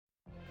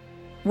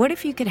What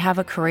if you could have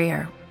a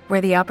career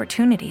where the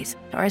opportunities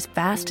are as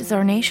vast as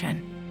our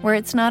nation, where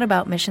it's not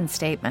about mission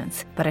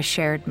statements, but a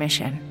shared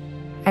mission?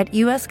 At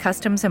U.S.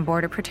 Customs and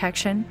Border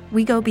Protection,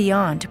 we go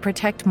beyond to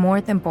protect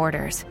more than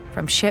borders.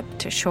 From ship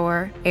to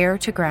shore, air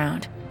to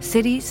ground,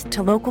 cities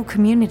to local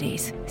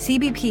communities,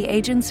 CBP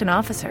agents and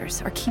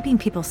officers are keeping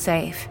people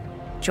safe.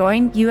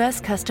 Join U.S.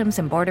 Customs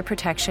and Border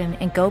Protection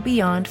and go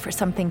beyond for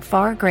something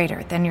far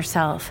greater than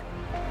yourself.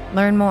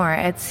 Learn more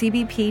at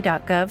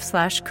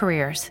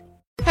cbp.gov/careers.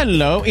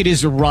 Hello, it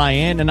is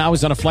Ryan, and I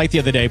was on a flight the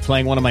other day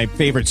playing one of my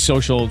favorite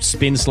social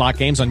spin slot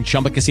games on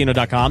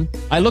ChumbaCasino.com.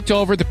 I looked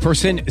over at the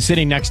person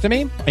sitting next to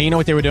me, and you know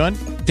what they were doing?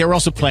 They were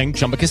also playing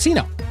Chumba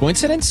Casino.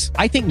 Coincidence?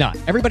 I think not.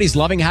 Everybody's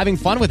loving having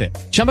fun with it.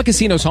 Chumba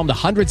Casino is home to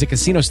hundreds of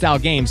casino-style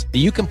games that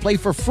you can play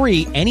for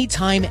free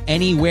anytime,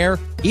 anywhere,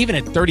 even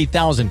at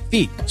 30,000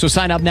 feet. So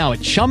sign up now at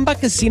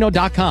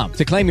ChumbaCasino.com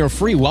to claim your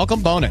free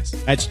welcome bonus.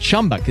 That's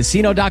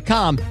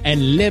ChumbaCasino.com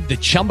and live the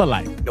Chumba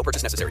life. No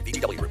purchase necessary.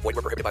 VGW. Void where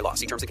prohibited by law.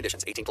 See terms and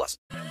conditions. 18+.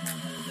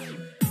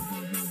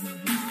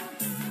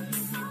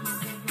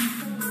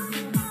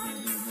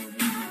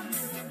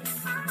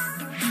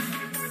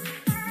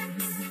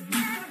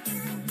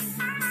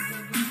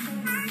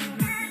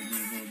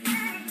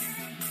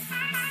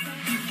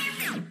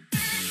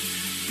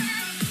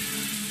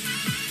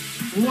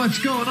 What's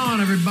going on,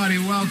 everybody?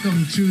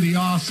 Welcome to the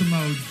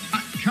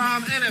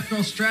Awesemo.com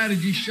NFL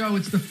Strategy Show.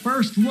 It's the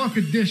first look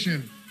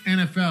edition,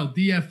 NFL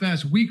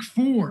DFS Week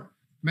 4.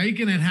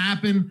 Making it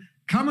happen.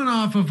 Coming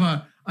off of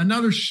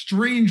another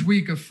strange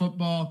week of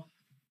football.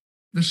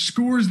 The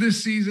scores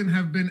this season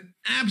have been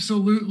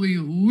absolutely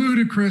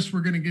ludicrous.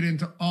 We're going to get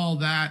into all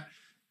that.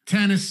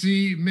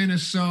 Tennessee,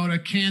 Minnesota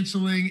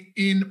canceling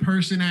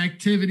in-person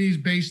activities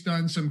based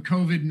on some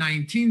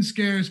COVID-19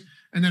 scares.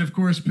 And then, of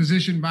course,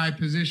 position by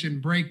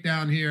position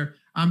breakdown here.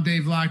 I'm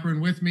Dave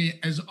Lockburn. With me,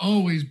 as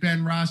always,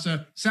 Ben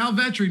Rasa. Sal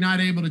Vetri not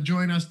able to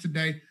join us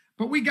today,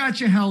 but we got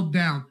you held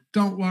down.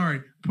 Don't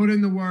worry. Put in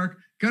the work.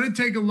 Going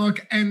to take a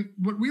look. And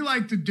what we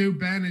like to do,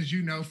 Ben, as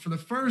you know, for the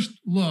first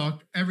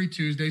look every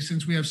Tuesday,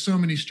 since we have so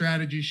many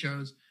strategy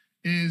shows,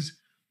 is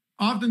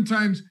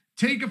oftentimes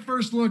take a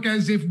first look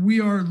as if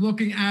we are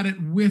looking at it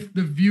with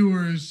the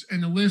viewers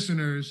and the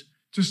listeners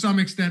to some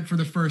extent for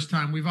the first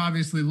time. We've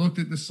obviously looked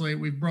at the slate.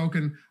 We've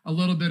broken a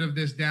little bit of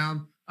this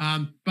down,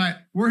 but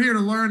we're here to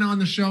learn on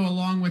the show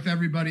along with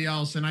everybody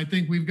else. And I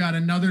think we've got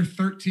another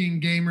 13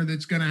 gamer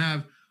that's going to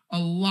have a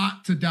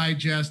lot to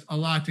digest, a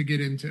lot to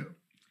get into.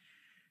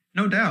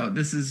 No doubt.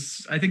 This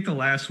is, I think, the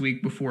last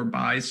week before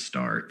buys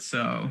start.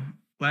 So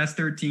last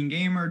 13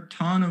 gamer,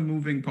 ton of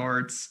moving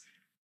parts,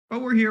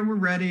 but we're here. We're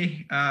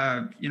ready.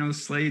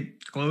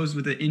 Slate closed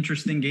with an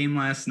interesting game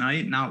last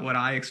night. Not what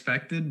I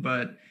expected,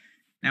 but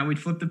now we'd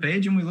flip the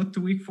page and we look to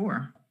week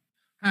 4.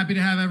 Happy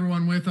to have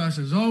everyone with us.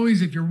 As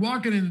always, if you're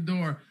walking in the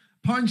door,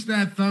 punch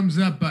that thumbs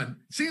up button.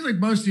 Seems like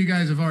most of you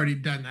guys have already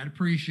done that.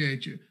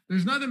 Appreciate you.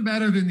 There's nothing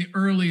better than the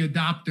early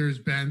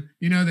adopters, Ben.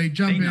 You know, they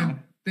jump in,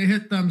 they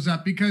hit thumbs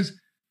up because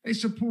they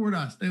support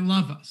us. They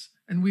love us,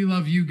 and we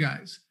love you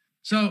guys.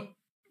 So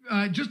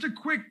just a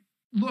quick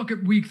look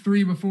at week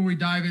 3 before we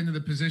dive into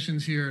the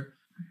positions here.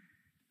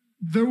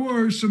 There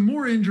were some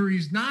more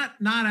injuries, not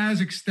as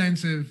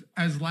extensive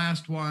as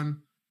last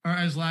time.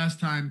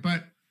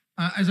 But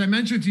as I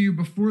mentioned to you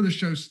before the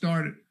show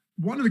started,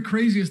 one of the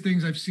craziest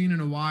things I've seen in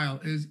a while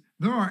is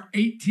there are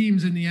 8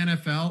 teams in the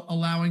NFL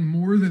allowing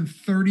more than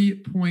 30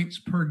 points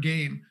per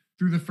game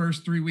through the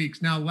first 3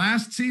 weeks. Now,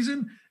 last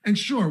season, and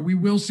sure, we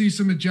will see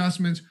some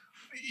adjustments.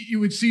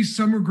 You would see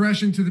some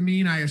regression to the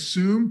mean, I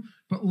assume.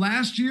 But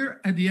last year,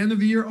 at the end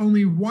of the year,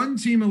 only one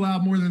team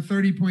allowed more than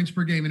 30 points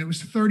per game, and it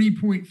was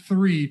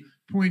 30.3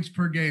 points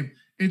per game.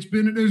 There's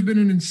been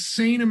an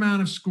insane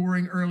amount of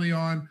scoring early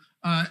on.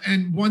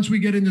 And once we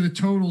get into the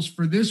totals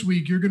for this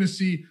week, you're going to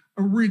see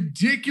a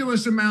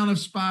ridiculous amount of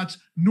spots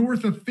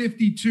north of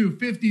 52,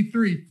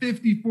 53,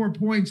 54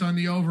 points on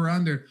the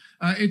over-under.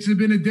 It's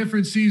been a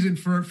different season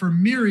for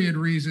myriad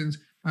reasons.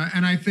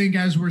 And I think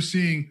as we're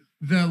seeing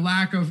the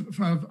lack of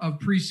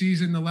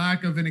preseason, the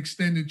lack of an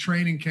extended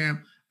training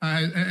camp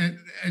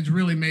has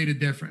really made a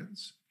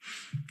difference.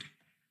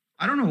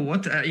 I don't know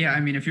what to,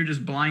 if you're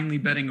just blindly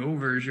betting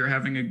overs, you're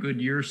having a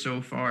good year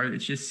so far. It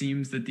just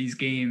seems that these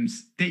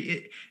games,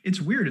 it's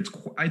weird.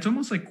 It's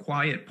almost like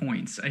quiet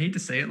points. I hate to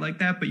say it like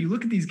that, but you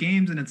look at these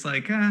games and it's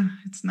like,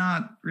 it's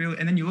not really.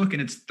 And then you look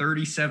and it's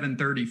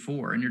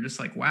 37-34 and you're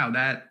just like, wow,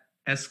 that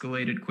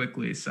escalated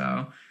quickly.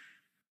 So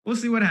we'll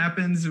see what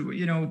happens.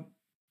 You know,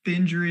 the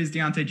injuries,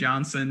 Deontay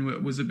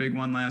Johnson was a big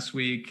one last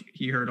week.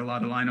 He hurt a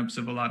lot of lineups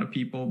of a lot of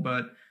people,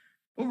 but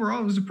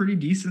overall, it was a pretty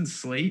decent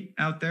slate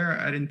out there.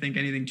 I didn't think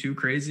anything too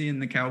crazy,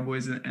 and the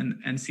Cowboys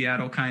and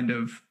Seattle kind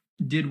of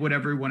did what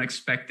everyone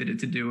expected it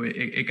to do.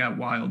 It got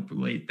wild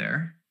late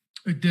there.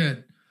 It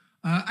did.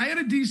 I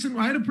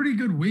had a pretty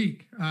good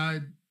week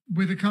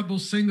with a couple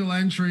single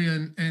entry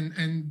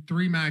and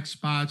 3 max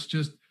spots,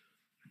 just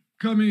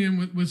coming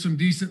in with some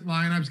decent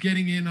lineups,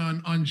 getting in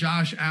on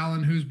Josh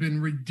Allen, who's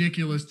been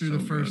ridiculous through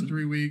the first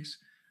 3 weeks.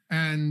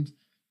 And,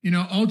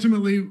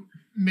 ultimately,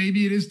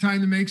 maybe it is time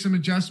to make some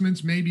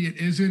adjustments. Maybe it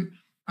isn't.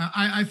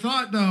 I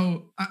thought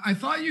though, I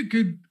thought you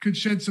could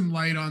shed some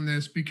light on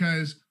this,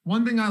 because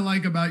one thing I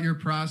like about your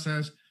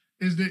process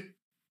is that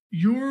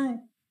you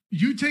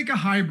take a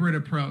hybrid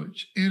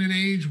approach in an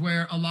age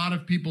where a lot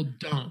of people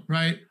don't,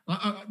 right?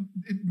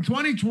 In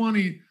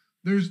 2020,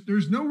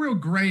 there's no real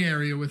gray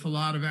area with a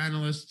lot of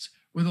analysts,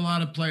 with a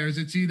lot of players.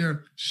 It's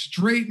either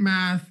straight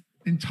math,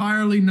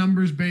 entirely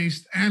numbers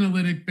based,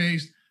 analytic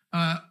based,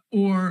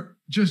 or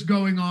just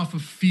going off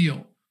of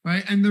feel.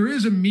 Right. And there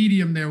is a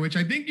medium there, which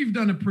I think you've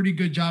done a pretty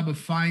good job of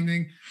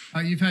finding.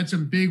 You've had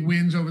some big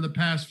wins over the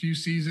past few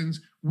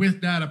seasons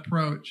with that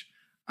approach.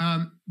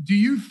 Do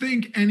you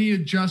think any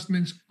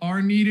adjustments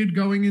are needed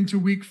going into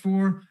week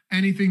 4?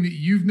 Anything that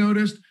you've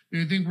noticed? Do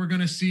you think we're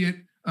going to see it,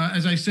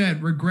 as I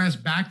said, regress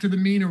back to the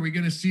mean? Are we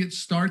going to see it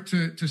start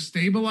to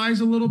stabilize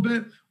a little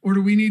bit? Or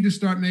do we need to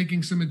start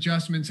making some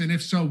adjustments? And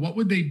if so, what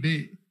would they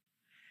be?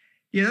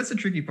 Yeah, that's the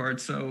tricky part.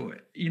 So,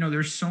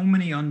 there's so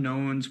many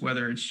unknowns,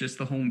 whether it's just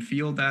the home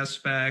field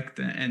aspect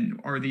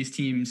and are these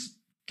teams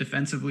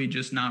defensively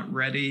just not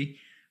ready?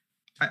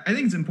 I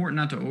think it's important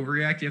not to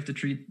overreact. You have to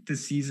treat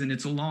this season.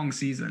 It's a long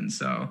season.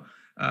 So,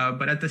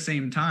 but at the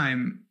same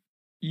time,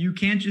 you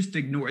can't just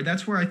ignore.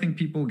 That's where I think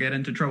people get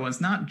into trouble. It's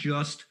not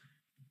just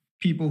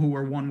people who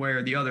are one way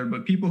or the other,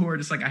 but people who are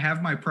just like, I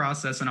have my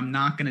process and I'm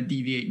not going to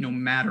deviate no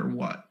matter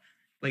what.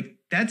 Like,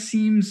 that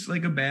seems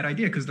like a bad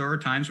idea, because there are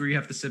times where you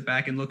have to sit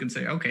back and look and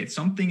say, okay,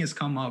 something has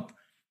come up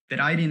that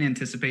I didn't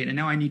anticipate, and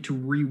now I need to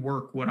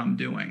rework what I'm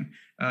doing.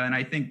 And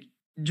I think,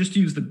 just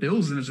to use the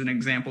Bills as an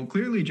example,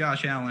 clearly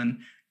Josh Allen,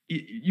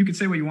 you could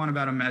say what you want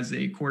about him as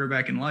a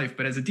quarterback in life,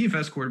 but as a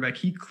DFS quarterback,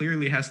 he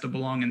clearly has to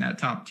belong in that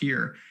top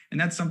tier. And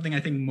that's something I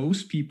think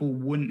most people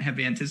wouldn't have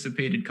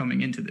anticipated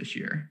coming into this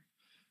year.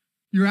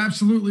 You're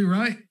absolutely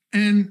right.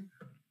 And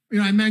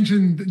I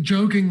mentioned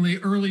jokingly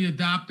early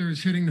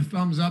adopters hitting the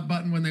thumbs up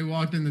button when they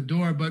walked in the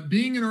door, but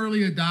being an early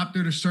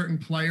adopter to certain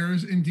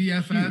players in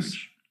DFS,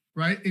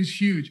 right,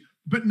 is huge.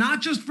 But not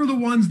just for the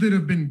ones that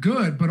have been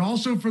good, but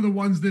also for the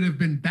ones that have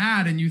been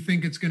bad and you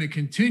think it's going to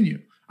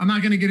continue. I'm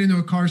not going to get into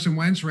a Carson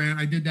Wentz rant.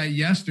 I did that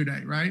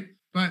yesterday, right?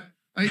 But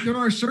there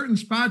are certain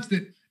spots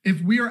that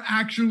if we are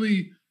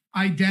actually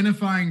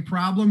identifying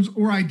problems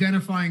or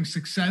identifying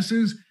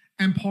successes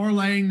and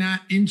parlaying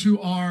that into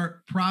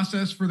our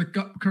process for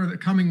the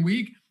coming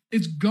week,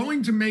 it's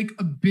going to make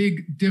a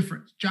big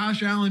difference.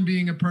 Josh Allen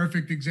being a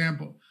perfect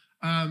example.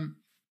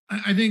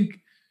 I think,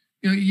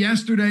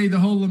 yesterday, the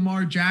whole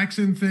Lamar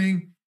Jackson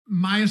thing,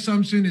 my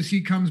assumption is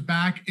he comes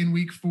back in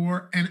week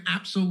 4 and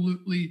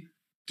absolutely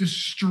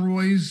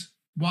destroys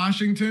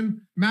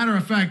Washington. Matter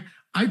of fact,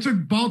 I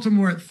took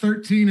Baltimore at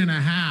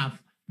 13.5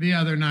 the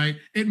other night.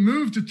 It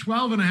moved to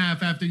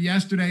 12.5 after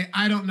yesterday.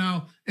 I don't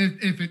know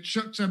if it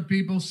shook some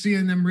people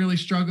seeing them really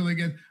struggle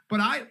again, but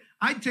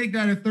I take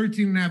that at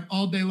 13.5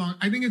 all day long.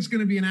 I think it's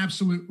going to be an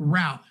absolute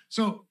rout.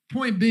 So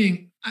point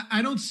being,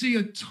 I don't see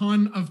a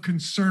ton of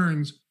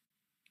concerns.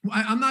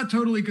 I'm not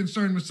totally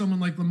concerned with someone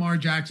like Lamar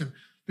Jackson.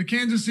 The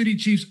Kansas City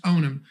Chiefs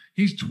own him.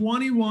 He's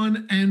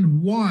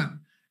 21-1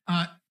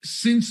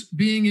 since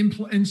being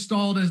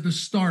installed as the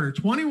starter.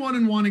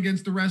 21-1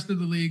 against the rest of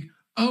the league.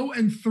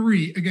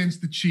 0-3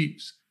 against the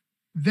Chiefs.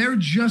 They're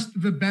just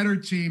the better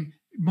team.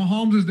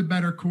 Mahomes is the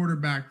better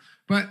quarterback.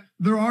 But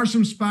there are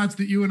some spots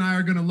that you and I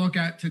are going to look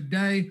at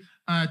today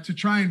to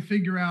try and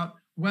figure out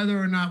whether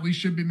or not we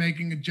should be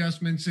making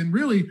adjustments, and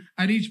really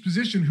at each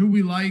position, who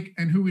we like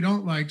and who we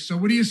don't like. So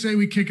what do you say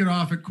we kick it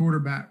off at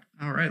quarterback?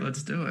 All right,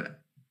 let's do it.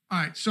 All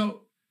right.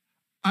 So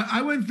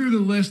I went through the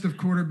list of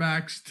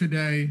quarterbacks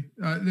today,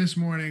 this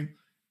morning,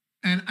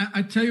 and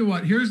I tell you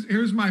what,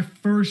 here's my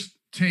first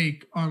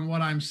take on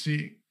what I'm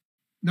seeing.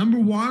 Number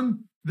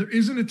one, there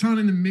isn't a ton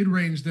in the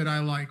mid-range that I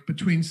like,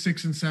 between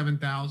 6,000 and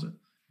 7,000.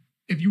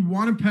 If you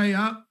want to pay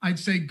up, I'd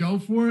say go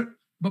for it.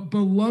 But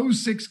below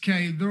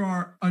 6K, there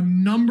are a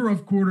number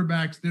of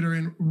quarterbacks that are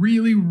in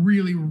really,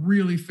 really,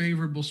 really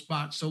favorable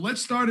spots. So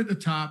let's start at the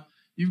top.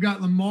 You've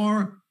got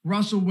Lamar,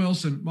 Russell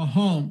Wilson,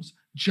 Mahomes,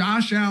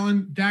 Josh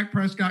Allen, Dak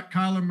Prescott,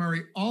 Kyler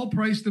Murray, all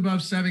priced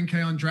above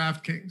 7K on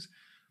Draftkings.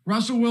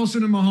 Russell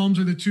Wilson and Mahomes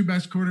are the two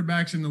best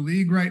quarterbacks in the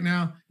league right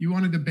now. You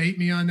want to debate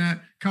me on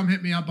that? Come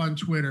hit me up on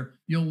Twitter.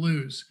 You'll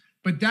lose.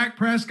 But Dak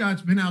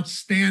Prescott's been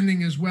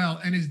outstanding as well,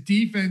 and his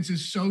defense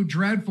is so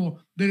dreadful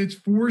that it's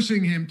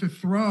forcing him to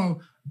throw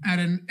at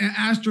an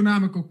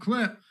astronomical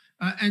clip.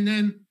 And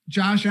then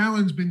Josh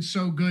Allen's been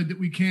so good that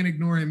we can't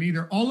ignore him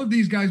either. All of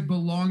these guys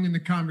belong in the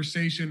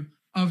conversation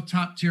of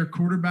top-tier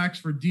quarterbacks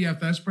for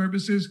DFS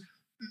purposes.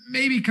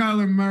 Maybe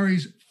Kyler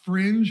Murray's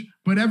fringe,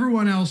 but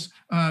everyone else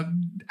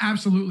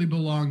absolutely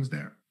belongs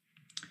there.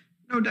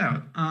 No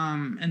doubt.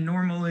 And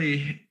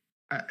normally,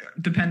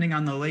 depending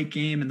on the late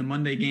game and the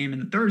Monday game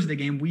and the Thursday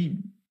game, we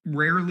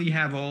rarely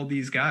have all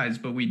these guys,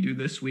 but we do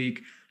this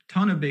week.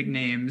 Ton of big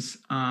names,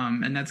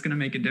 and that's going to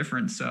make a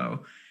difference.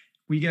 So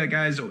we got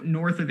guys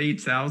north of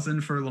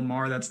 8,000 for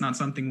Lamar. That's not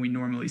something we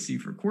normally see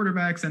for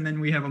quarterbacks. And then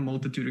we have a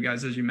multitude of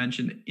guys, as you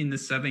mentioned, in the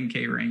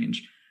 7K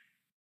range.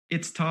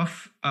 It's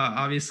tough.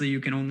 Obviously, you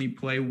can only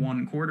play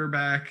one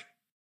quarterback.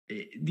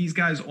 these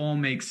guys all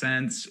make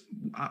sense.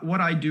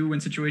 What I do in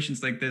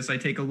situations like this, I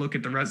take a look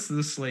at the rest of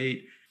the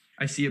slate.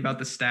 I see about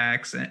the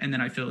stacks, and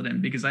then I fill it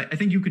in, because I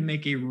think you could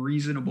make a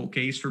reasonable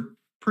case for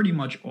pretty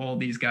much all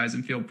these guys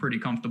and feel pretty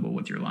comfortable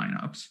with your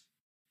lineups.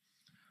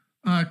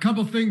 A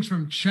couple things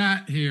from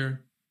chat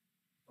here.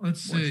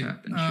 Let's see. What's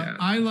happened, chat?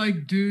 I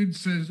like dude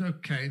says,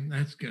 okay,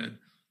 that's good.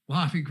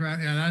 Lofty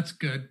crowd. Yeah, that's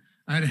good.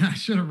 I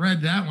should have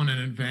read that one in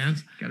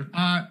advance.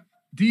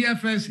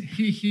 DFS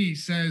he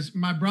says,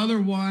 my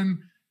brother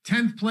won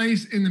 10th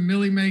place in the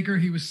Millie Maker.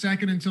 He was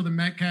second until the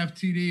Metcalf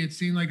TD. It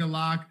seemed like a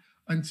lock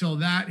until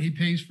that. He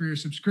pays for your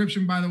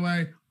subscription, by the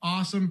way.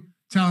 Awesome.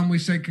 Tell him we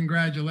said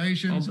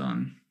congratulations. Well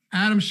done.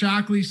 Adam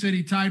Shockley said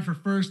he tied for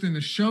first in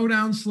the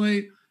showdown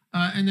slate.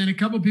 And then a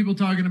couple people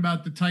talking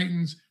about the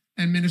Titans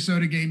and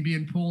Minnesota game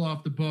being pulled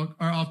off the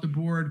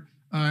board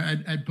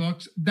at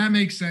books. That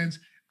makes sense.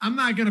 I'm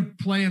not going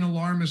to play an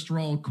alarmist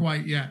role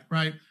quite yet,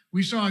 right?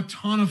 We saw a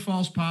ton of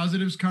false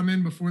positives come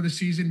in before the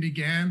season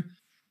began.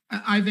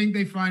 I think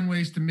they find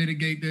ways to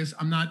mitigate this.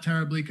 I'm not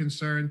terribly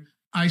concerned.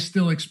 I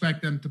still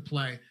expect them to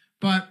play.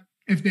 But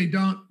if they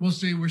don't, we'll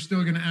see. We're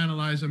still going to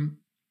analyze them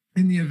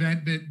in the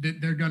event that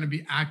they're going to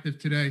be active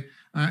today.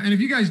 And if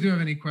you guys do have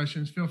any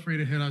questions, feel free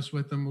to hit us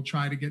with them. We'll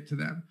try to get to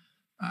them.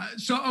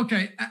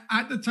 Okay,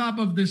 at the top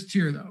of this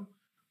tier, though,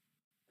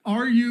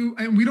 are you,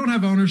 and we don't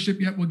have ownership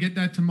yet. We'll get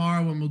that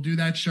tomorrow when we'll do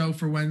that show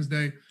for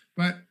Wednesday.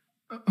 But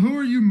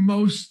who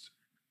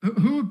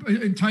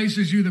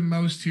entices you the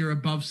most here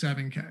above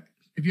 7K?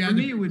 If you had For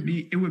me,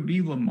 it would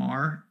be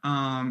Lamar.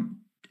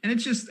 And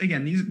it's just,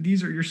 again,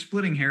 these are, you're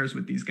splitting hairs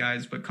with these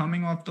guys, but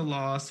coming off the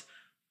loss,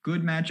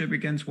 good matchup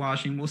against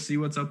Washington. We'll see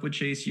what's up with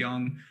Chase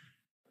Young.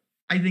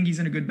 I think he's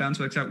in a good bounce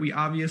back spot. We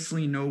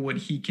obviously know what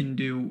he can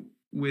do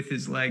with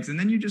his legs. And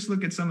then you just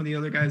look at some of the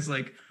other guys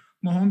like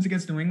Mahomes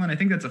against New England. I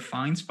think that's a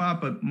fine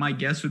spot, but my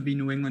guess would be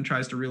New England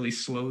tries to really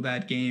slow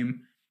that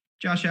game.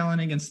 Josh Allen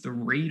against the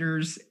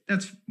Raiders,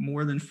 that's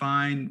more than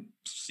fine.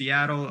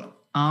 Seattle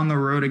on the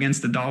road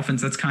against the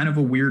Dolphins, that's kind of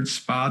a weird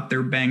spot.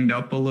 They're banged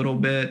up a little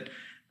bit.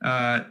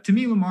 To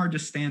me, Lamar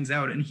just stands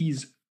out, and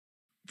he's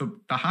the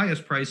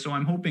highest price. So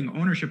I'm hoping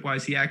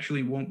ownership-wise, he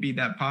actually won't be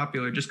that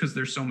popular just because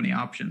there's so many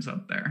options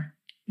up there.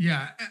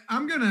 Yeah, I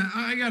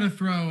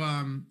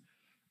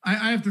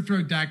have to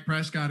throw Dak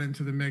Prescott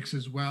into the mix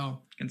as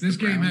well. This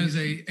game has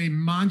a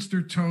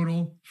monster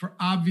total for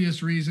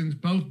obvious reasons.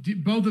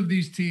 Both of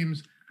these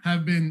teams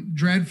have been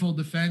dreadful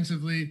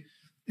defensively.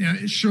 You know,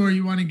 sure,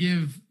 you want to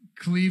give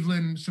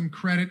Cleveland some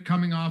credit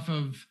coming off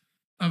of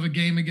a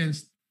game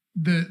against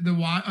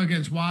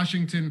against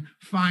Washington.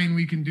 Fine,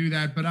 we can do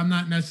that, but I'm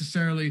not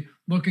necessarily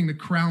looking to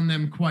crown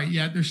them quite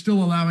yet. They're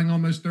still allowing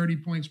almost 30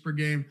 points per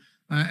game,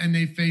 and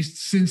they faced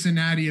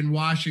Cincinnati and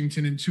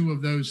Washington in two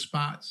of those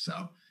spots.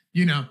 So,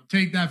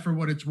 take that for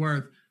what it's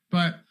worth.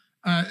 But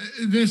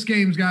this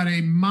game's got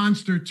a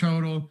monster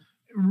total.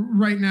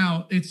 Right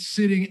now, it's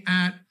sitting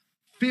at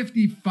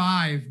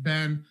 55,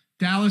 Ben.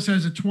 Dallas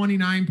has a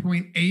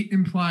 29.8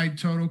 implied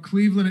total.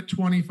 Cleveland at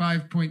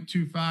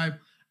 25.25.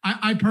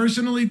 I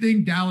personally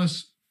think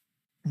Dallas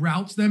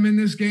routes them in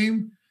this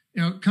game,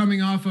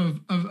 coming off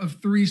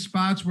of three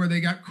spots where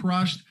they got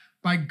crushed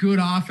by good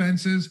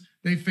offenses.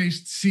 They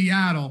faced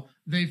Seattle.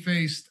 They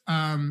faced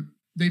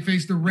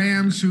the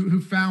Rams,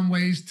 who found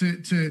ways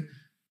to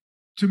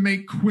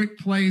make quick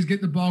plays,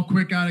 get the ball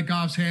quick out of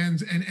Goff's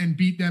hands and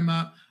beat them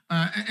up.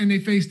 And they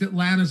faced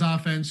Atlanta's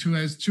offense, who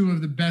has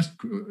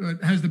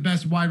has the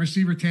best wide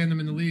receiver tandem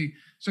in the league.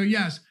 So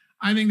yes,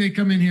 I think they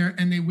come in here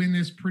and they win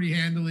this pretty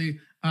handily,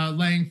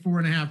 laying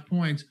 4.5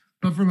 points.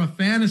 But from a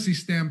fantasy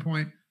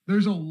standpoint,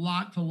 there's a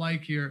lot to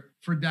like here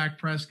for Dak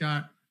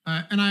Prescott.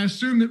 And I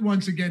assume that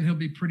once again, he'll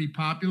be pretty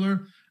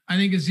popular. I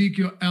think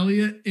Ezekiel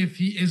Elliott, if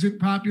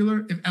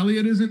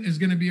Elliott isn't, is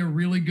going to be a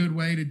really good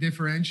way to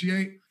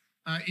differentiate.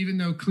 Even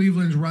though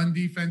Cleveland's run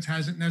defense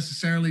hasn't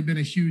necessarily been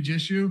a huge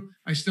issue,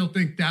 I still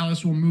think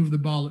Dallas will move the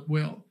ball at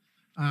will.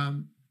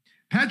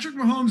 Patrick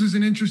Mahomes is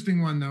an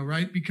interesting one, though,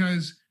 right?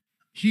 Because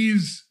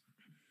he's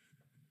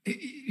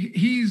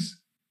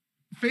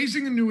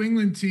facing a New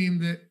England team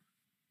that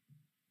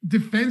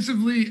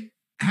defensively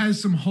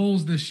has some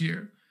holes this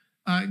year.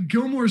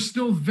 Gilmore's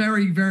still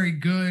very, very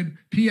good.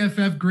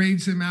 PFF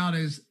grades him out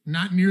as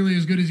not nearly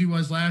as good as he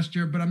was last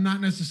year, but I'm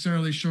not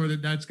necessarily sure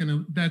that's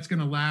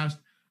gonna last.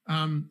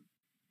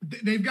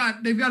 They've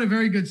got a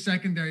very good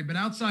secondary, but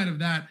outside of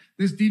that,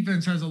 this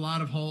defense has a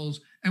lot of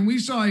holes. And we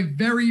saw a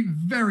very,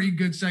 very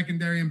good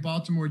secondary in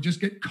Baltimore just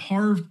get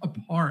carved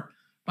apart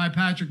by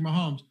Patrick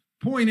Mahomes.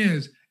 Point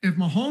is, if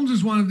Mahomes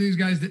is one of these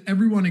guys that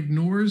everyone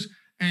ignores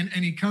and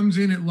he comes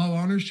in at low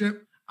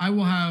ownership, I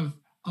will have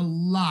a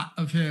lot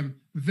of him,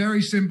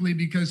 very simply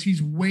because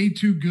he's way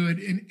too good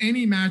in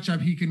any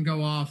matchup he can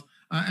go off.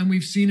 And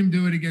we've seen him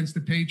do it against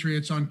the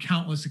Patriots on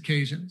countless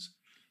occasions.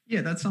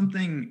 Yeah, that's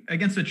something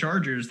against the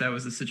Chargers. That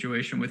was the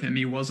situation with him.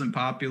 He wasn't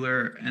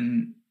popular,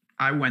 and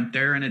I went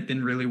there and it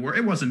didn't really work.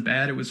 It wasn't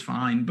bad. It was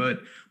fine. But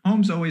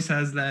Holmes always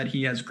has that.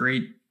 He has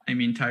great,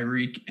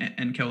 Tyreek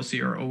and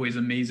Kelsey are always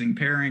amazing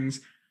pairings.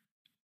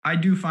 I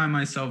do find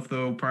myself,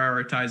 though,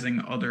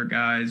 prioritizing other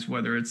guys,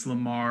 whether it's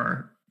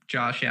Lamar,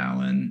 Josh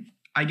Allen.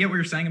 I get what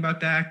you're saying about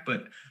Dak,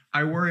 but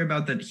I worry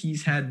about that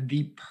he's had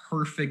the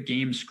perfect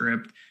game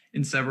script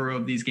in several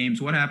of these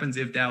games. What happens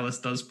if Dallas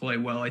does play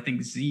well? I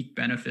think Zeke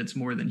benefits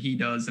more than he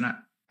does. And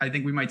I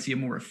think we might see a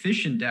more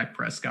efficient Dak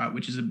Prescott,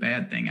 which is a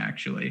bad thing,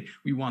 actually.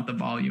 We want the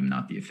volume,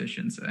 not the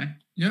efficiency.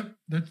 Yep,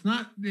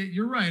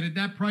 you're right. At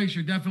that price,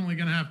 you're definitely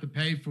going to have to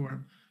pay for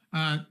him.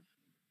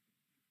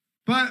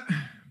 But,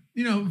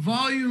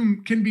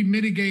 volume can be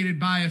mitigated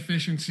by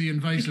efficiency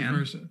and vice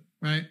versa,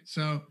 right?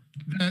 So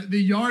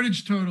the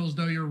yardage totals,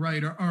 though, you're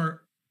right,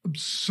 are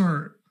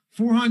absurd.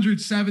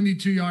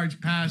 472 yards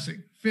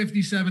passing,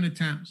 57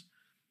 attempts.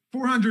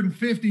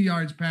 450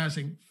 yards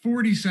passing,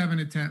 47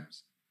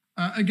 attempts.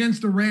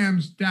 Against the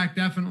Rams, Dak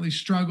definitely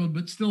struggled,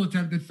 but still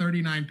attempted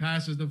 39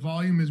 passes. The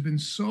volume has been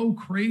so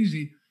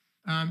crazy.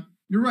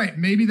 You're right.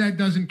 Maybe that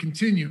doesn't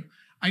continue.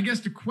 I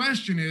guess the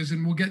question is,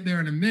 and we'll get there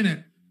in a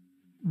minute,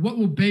 what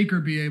will Baker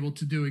be able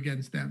to do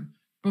against them?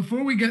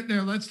 Before we get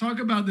there, let's talk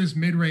about this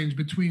mid-range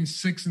between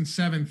 6,000 and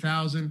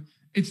 7,000.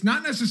 It's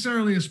not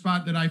necessarily a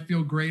spot that I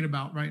feel great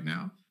about right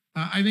now.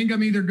 I think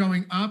I'm either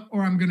going up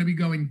or I'm going to be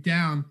going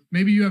down.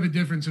 Maybe you have a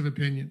difference of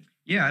opinion.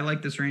 Yeah, I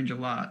like this range a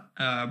lot.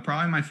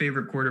 Probably my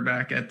favorite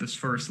quarterback at this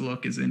first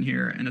look is in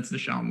here, and it's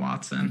Deshaun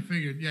Watson. I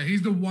figured. Yeah,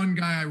 he's the one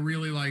guy I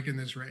really like in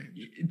this range.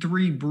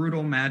 3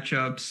 brutal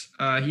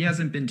matchups. He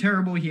hasn't been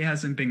terrible. He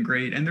hasn't been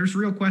great. And there's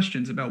real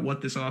questions about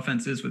what this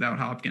offense is without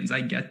Hopkins.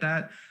 I get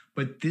that.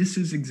 But this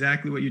is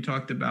exactly what you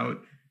talked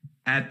about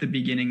at the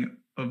beginning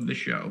of the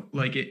show.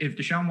 Like, if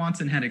Deshaun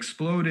Watson had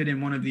exploded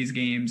in one of these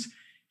games,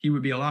 he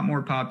would be a lot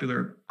more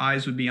popular.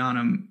 Eyes would be on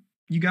him.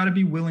 You got to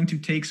be willing to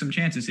take some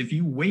chances. If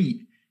you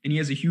wait and he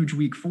has a huge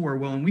week 4,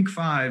 well, in week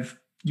 5,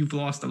 you've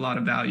lost a lot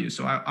of value.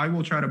 So I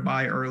will try to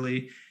buy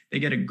early. They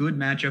get a good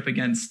matchup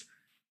against,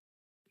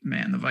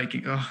 the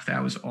Vikings. Oh,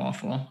 that was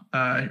awful.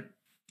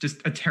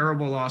 Just a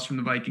terrible loss from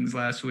the Vikings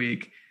last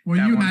week. Well,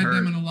 you had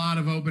them in a lot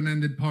of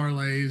open-ended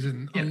parlays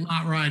and a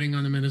lot riding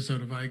on the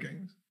Minnesota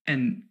Vikings.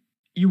 And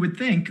you would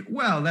think,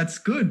 well, that's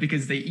good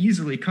because they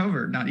easily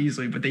covered. Not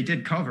easily, but they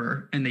did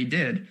cover, and they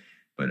did.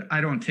 But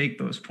I don't take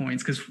those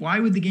points because why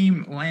would the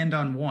game land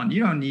on 1?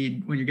 You don't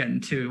need, when you're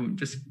getting 2,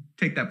 just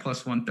take that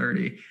plus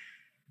 130.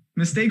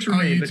 Mistakes were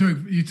made.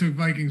 You took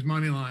Vikings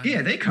money line.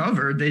 Yeah, they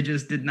covered. They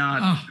just did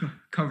not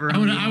cover.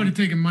 I would have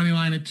taken money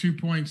line at 2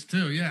 points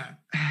too. Yeah.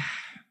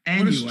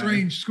 Anyway, what a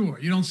strange score.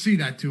 You don't see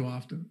that too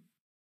often.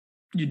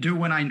 You do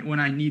when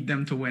I need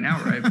them to win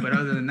outright. But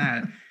other than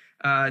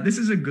that, this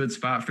is a good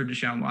spot for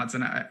Deshaun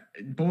Watson.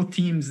 Both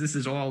teams, this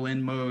is all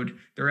in mode.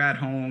 They're at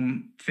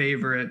home,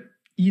 favorite.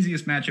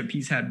 Easiest matchup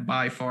he's had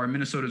by far.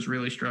 Minnesota's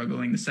really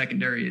struggling. The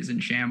secondary is in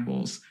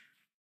shambles.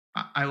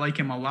 I like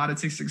him a lot at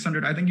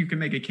 6,600. I think you can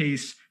make a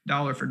case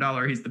dollar for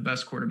dollar. He's the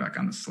best quarterback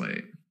on the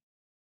slate.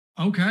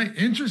 Okay,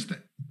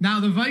 interesting. Now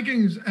the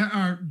Vikings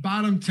are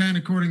bottom 10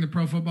 according to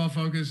Pro Football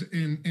Focus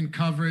in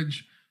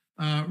coverage.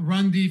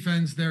 Run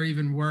defense, they're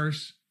even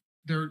worse.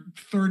 They're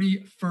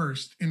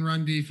 31st in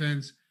run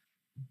defense.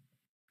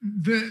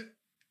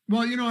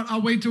 Well, you know what?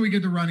 I'll wait till we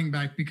get the running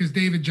back because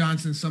David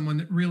Johnson's someone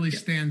that really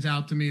stands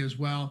out to me as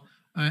well.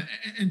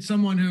 And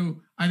someone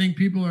who I think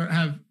people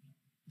have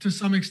to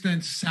some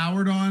extent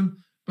soured on.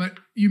 But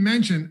you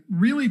mentioned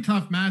really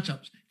tough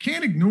matchups.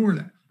 Can't ignore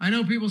that. I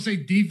know people say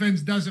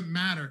defense doesn't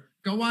matter.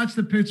 Go watch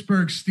the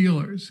Pittsburgh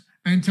Steelers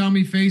and tell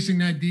me facing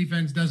that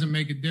defense doesn't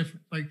make a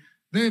difference. Like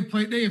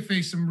they have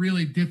faced some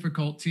really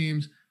difficult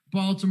teams.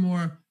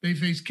 Baltimore, they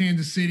faced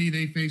Kansas City,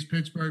 they faced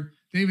Pittsburgh.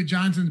 David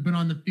Johnson's been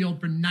on the field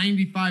for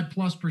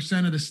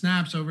 95+% of the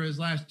snaps over his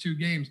last 2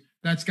 games.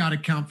 That's got to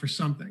count for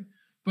something.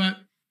 But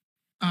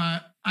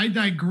I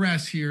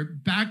digress here.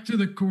 Back to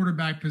the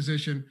quarterback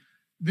position.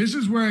 This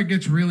is where it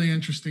gets really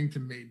interesting to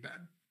me,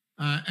 Ben.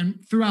 And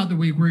throughout the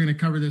week, we're going to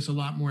cover this a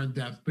lot more in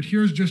depth. But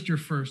here's just your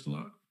first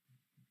look.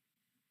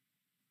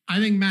 I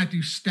think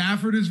Matthew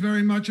Stafford is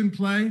very much in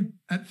play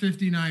at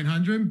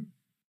 5,900.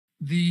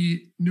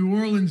 The New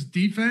Orleans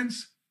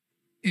defense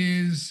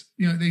is,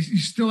 you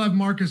still have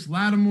Marcus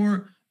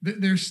Lattimore.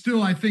 They're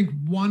still, I think,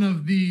 one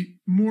of the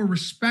more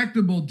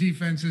respectable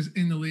defenses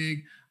in the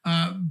league,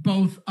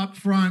 both up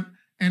front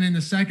and in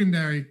the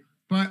secondary.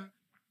 But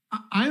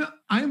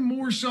I'm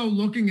more so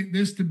looking at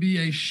this to be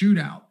a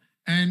shootout.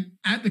 And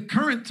at the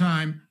current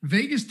time,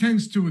 Vegas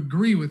tends to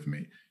agree with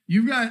me.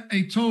 You've got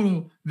a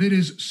total that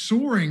is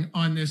soaring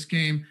on this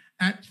game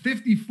at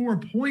 54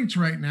 points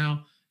right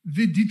now.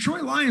 The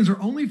Detroit Lions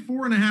are only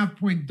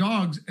 4.5-point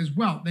dogs as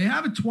well. They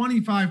have a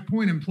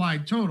 25-point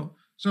implied total.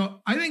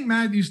 So I think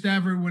Matthew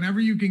Stafford, whenever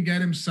you can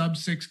get him sub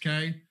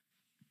 6K,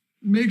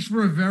 makes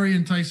for a very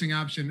enticing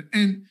option.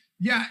 And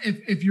yeah,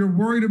 if you're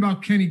worried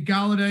about Kenny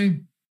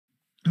Golladay,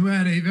 who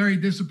had a very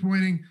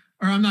disappointing,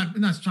 not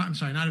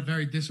a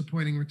very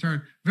disappointing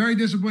return, very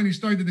disappointing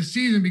start to the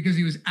season because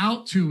he was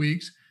out 2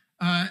 weeks,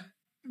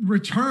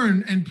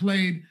 returned and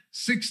played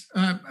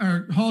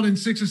hauled in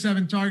 6 or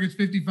 7 targets,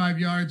 55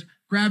 yards,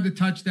 grabbed a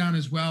touchdown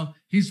as well.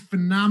 He's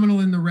phenomenal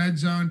in the red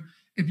zone.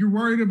 If you're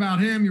worried about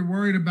him, you're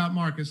worried about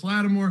Marcus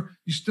Lattimore.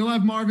 You still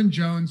have Marvin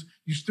Jones.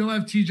 You still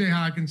have TJ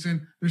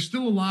Hawkinson. There's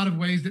still a lot of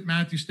ways that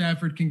Matthew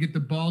Stafford can get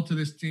the ball to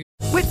this team.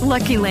 With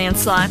Lucky Land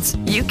Slots,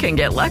 you can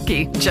get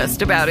lucky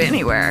just about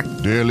anywhere.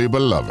 Dearly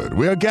beloved,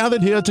 we are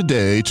gathered here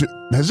today to...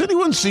 Has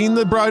anyone seen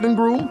the bride and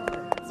groom?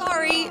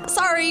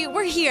 Sorry,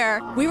 we're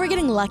here. We were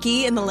getting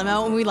lucky in the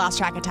limo and we lost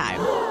track of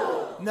time.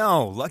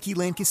 No, Lucky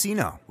Land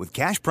Casino, with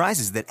cash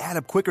prizes that add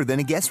up quicker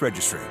than a guest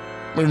registry.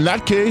 In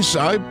that case,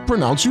 I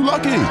pronounce you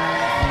lucky.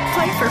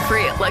 Play for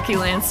free at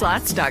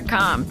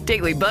LuckyLandSlots.com.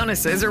 Daily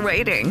bonuses are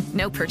waiting.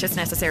 No purchase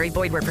necessary.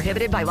 Void where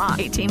prohibited by law.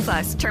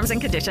 18+. Terms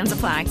and conditions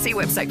apply. See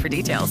website for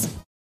details.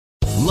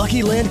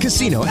 Lucky Land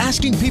Casino,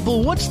 asking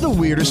people, what's the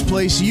weirdest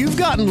place you've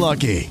gotten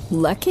lucky?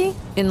 Lucky?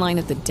 In line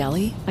at the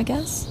deli, I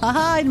guess?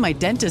 Aha, in my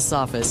dentist's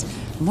office.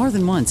 More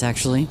than once,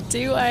 actually.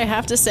 Do I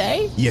have to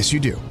say? Yes, you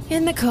do.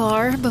 In the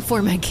car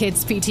before my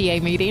kids'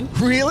 PTA meeting.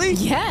 Really?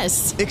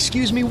 Yes.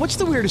 Excuse me, what's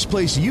the weirdest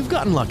place you've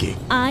gotten lucky?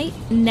 I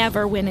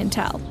never win and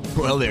tell.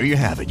 Well, there you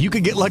have it. You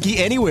can get lucky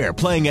anywhere,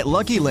 playing at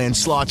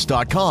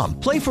LuckyLandSlots.com.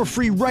 Play for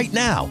free right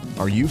now.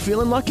 Are you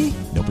feeling lucky?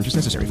 No purchase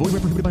necessary. Void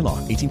where prohibited by law.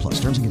 18+.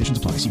 Terms and conditions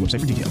apply. See website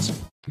for details.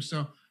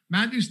 So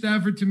Matthew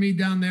Stafford to me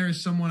down there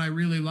is someone I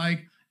really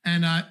like.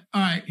 And all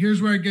right,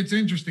 here's where it gets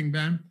interesting,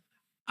 Ben.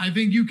 I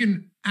think you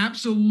can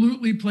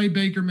absolutely play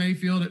Baker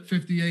Mayfield at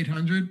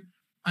 5,800.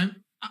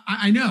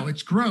 I know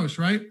it's gross,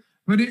 right?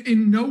 But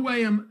in no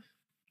way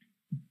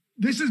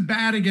this is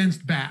bad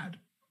against bad.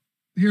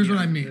 Here's what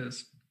I mean.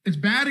 It's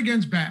bad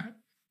against bad.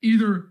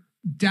 Either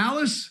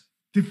Dallas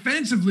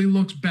defensively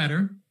looks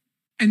better,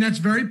 and that's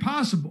very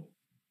possible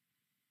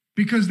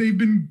because they've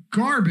been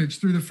garbage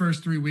through the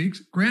first 3 weeks.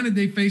 Granted,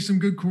 they face some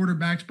good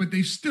quarterbacks, but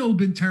they've still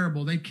been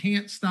terrible. They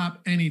can't stop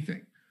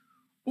anything.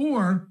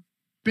 Or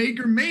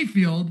Baker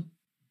Mayfield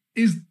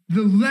is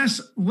the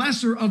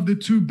lesser of the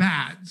two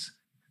bads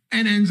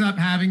and ends up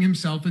having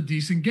himself a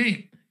decent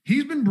game.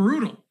 He's been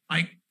brutal.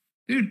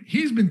 Dude,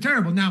 he's been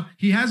terrible. Now,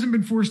 he hasn't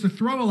been forced to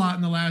throw a lot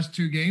in the last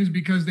 2 games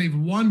because they've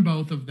won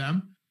both of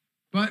them,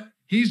 but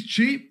he's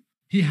cheap.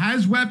 He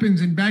has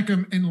weapons in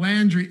Beckham and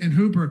Landry and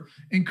Hooper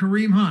and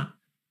Kareem Hunt.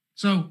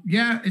 So,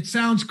 yeah, it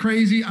sounds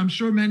crazy. I'm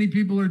sure many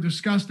people are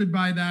disgusted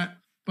by that,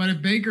 but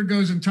if Baker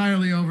goes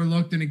entirely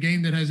overlooked in a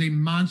game that has a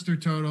monster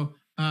total,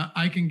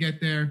 I can get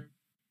there.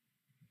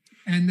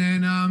 And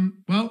then,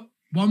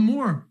 one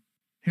more.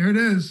 Here it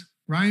is.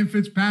 Ryan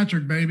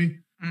Fitzpatrick, baby.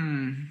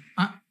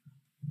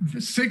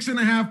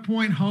 6.5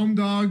 point home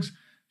dogs.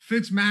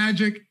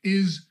 Fitzpatrick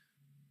is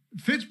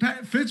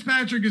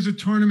a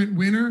tournament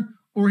winner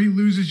or he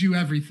loses you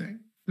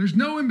everything. There's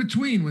no in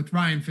between with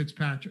Ryan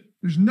Fitzpatrick.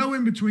 There's no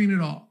in between at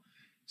all.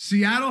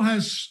 Seattle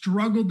has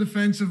struggled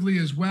defensively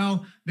as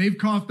well. They've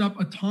coughed up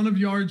a ton of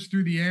yards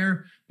through the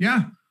air.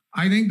 Yeah,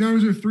 I think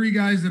those are 3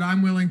 guys that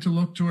I'm willing to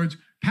look towards.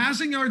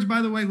 Passing yards,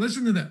 by the way,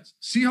 listen to this.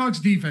 Seahawks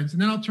defense,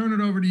 and then I'll turn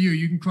it over to you.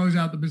 You can close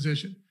out the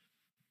position.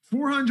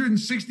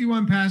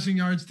 461 passing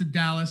yards to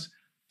Dallas,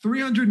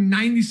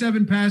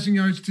 397 passing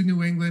yards to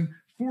New England,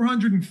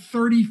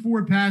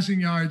 434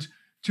 passing yards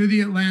to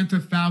the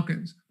Atlanta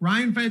Falcons.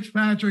 Ryan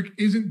Fitzpatrick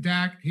isn't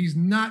Dak. He's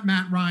not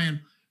Matt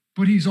Ryan,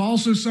 but he's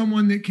also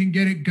someone that can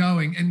get it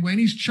going. And when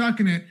he's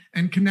chucking it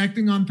and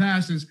connecting on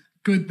passes,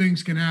 good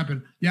things can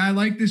happen. Yeah, I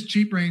like this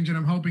cheap range, and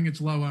I'm hoping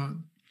it's low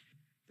on.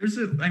 This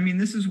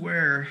is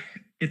where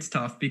it's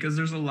tough because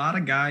there's a lot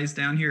of guys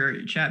down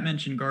here. Chat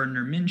mentioned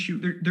Gardner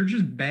Minshew. They're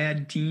just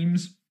bad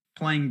teams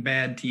playing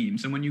bad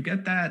teams. And when you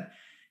get that,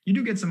 you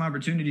do get some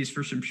opportunities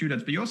for some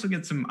shootouts, but you also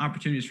get some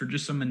opportunities for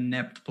just some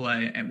inept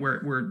play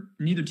where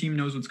neither team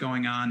knows what's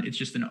going on. It's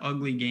just an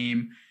ugly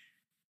game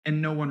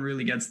and no one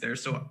really gets there.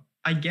 So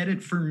I get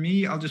it. For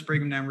me, I'll just break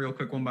them down real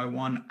quick one by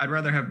one. I'd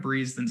rather have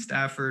Breeze than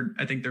Stafford.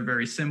 I think they're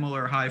very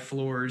similar, high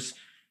floors.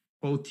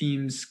 Both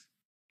teams,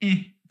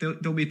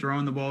 they'll be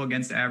throwing the ball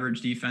against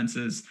average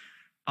defenses.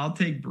 I'll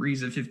take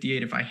Breeze at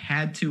 58. If I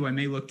had to, I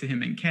may look to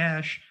him in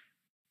cash.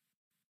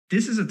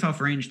 This is a tough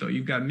range, though.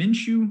 You've got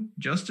Minshew,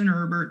 Justin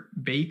Herbert,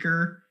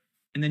 Baker,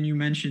 and then you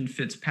mentioned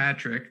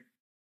Fitzpatrick.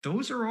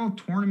 Those are all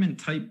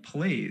tournament-type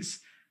plays.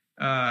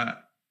 I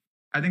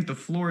think the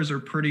floors are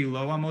pretty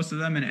low on most of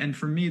them. And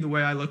for me, the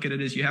way I look at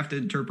it is you have to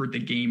interpret the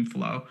game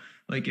flow.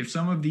 Like if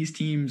some of these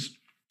teams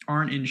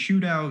aren't in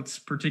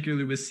shootouts,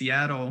 particularly with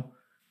Seattle,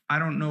 I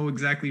don't know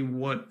exactly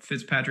what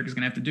Fitzpatrick is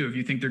going to have to do. If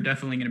you think they're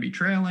definitely going to be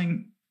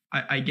trailing,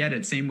 I get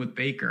it. Same with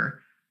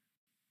Baker.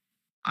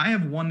 I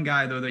have one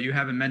guy, though, that you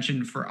haven't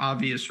mentioned for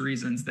obvious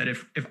reasons that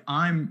if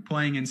I'm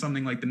playing in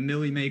something like the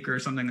Millie Maker or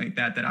something like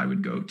that, that I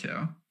would go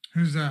to.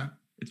 Who's that?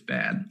 It's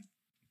bad.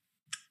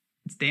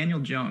 It's Daniel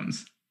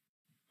Jones.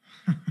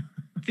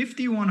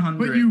 5,100.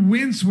 But you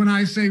wince when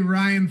I say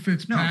Ryan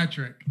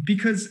Fitzpatrick. No,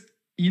 because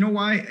you know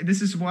why?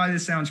 This is why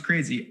this sounds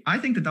crazy. I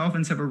think the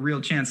Dolphins have a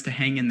real chance to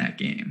hang in that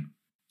game.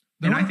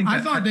 And I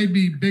thought they'd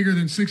be bigger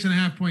than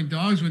 6.5 point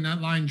dogs when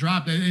that line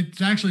dropped.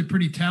 It's actually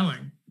pretty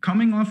telling.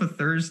 Coming off a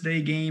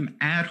Thursday game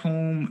at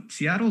home,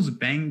 Seattle's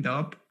banged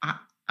up.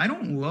 I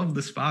don't love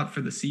the spot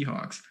for the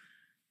Seahawks.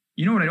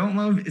 You know what I don't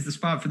love is the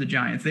spot for the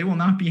Giants. They will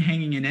not be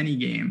hanging in any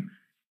game.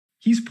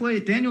 He's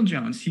played Daniel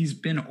Jones. He's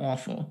been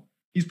awful.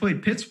 He's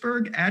played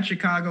Pittsburgh, at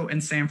Chicago,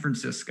 and San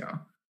Francisco.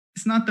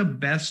 it's not the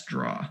best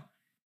draw.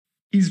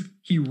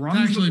 He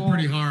runs actually the ball.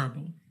 Pretty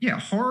horrible. Yeah,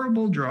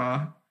 horrible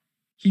draw.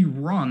 He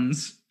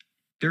runs.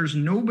 There's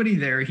nobody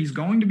there. He's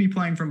going to be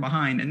playing from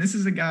behind. And this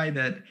is a guy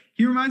that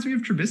he reminds me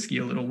of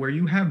Trubisky a little, where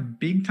you have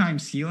big time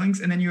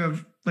ceilings and then you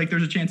have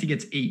there's a chance he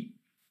gets 8.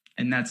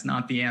 And that's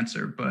not the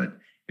answer. But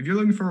if you're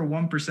looking for a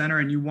 1%er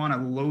and you want to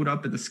load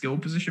up at the skill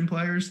position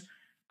players,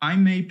 I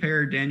may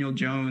pair Daniel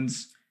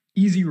Jones,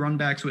 easy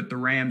runbacks with the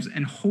Rams,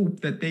 and hope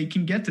that they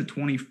can get to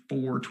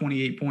 24,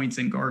 28 points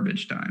in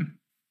garbage time.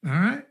 All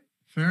right.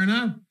 Fair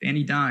enough.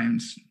 Danny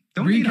Dimes.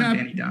 Don't hate on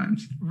Danny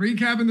Dimes.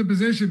 Recapping the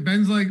position,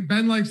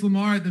 Ben likes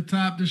Lamar at the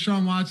top,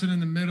 Deshaun Watson in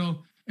the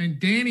middle, and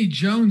Danny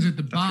Jones at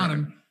the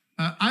bottom.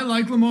 Right. I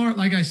like Lamar.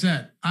 Like I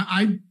said,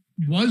 I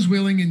was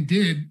willing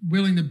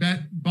to bet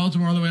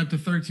Baltimore all the way up to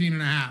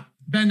 13.5.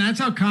 Ben, that's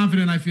how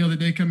confident I feel that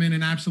they come in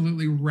and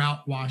absolutely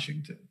rout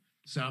Washington.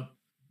 So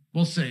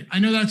we'll see. I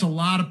know that's a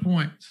lot of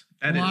points.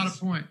 A lot of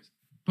points.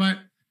 But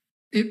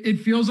it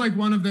feels like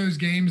one of those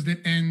games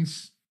that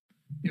ends,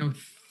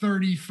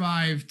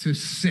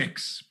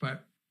 35-6.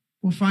 But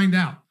we'll find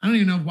out. I don't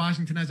even know if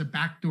Washington has a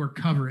backdoor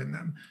cover in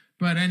them.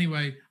 But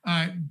anyway,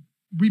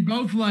 we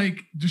both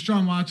like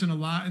Deshaun Watson a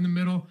lot in the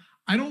middle.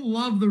 I don't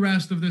love the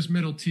rest of this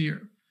middle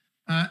tier.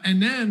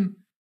 And then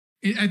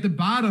at the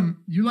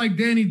bottom, you like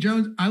Danny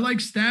Jones. I like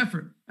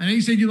Stafford. I know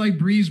you said you like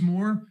Breeze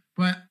more,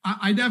 but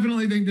I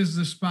definitely think this is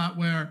a spot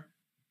where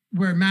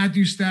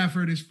Matthew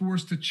Stafford is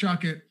forced to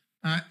chuck it.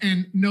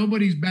 And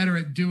nobody's better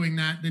at doing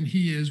that than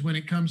he is when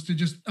it comes to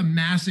just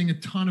amassing a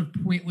ton of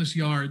pointless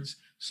yards.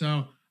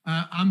 So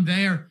I'm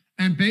there.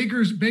 And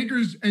Baker's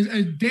as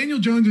Daniel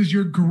Jones is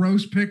your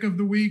gross pick of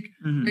the week.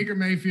 Mm-hmm. Baker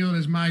Mayfield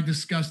is my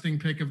disgusting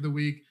pick of the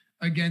week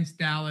against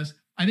Dallas.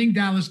 I think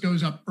Dallas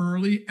goes up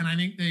early, and I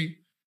think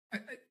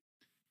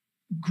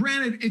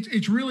granted,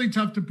 it's really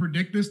tough to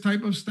predict this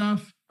type of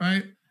stuff,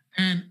 right?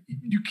 And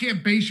you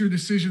can't base your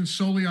decision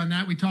solely on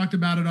that. We talked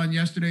about it on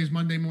yesterday's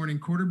Monday morning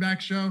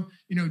quarterback show.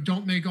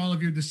 Don't make all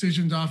of your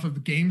decisions off of the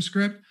game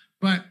script.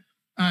 But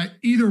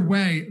either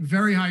way,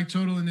 very high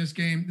total in this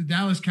game. The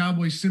Dallas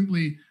Cowboys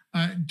simply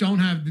don't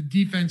have the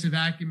defensive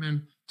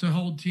acumen to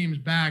hold teams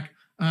back.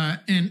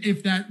 And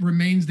if that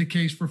remains the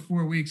case for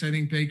 4 weeks, I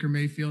think Baker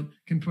Mayfield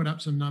can put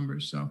up some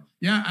numbers. So,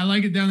 yeah, I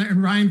like it down there.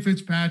 And Ryan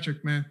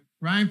Fitzpatrick, man.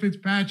 Ryan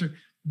Fitzpatrick,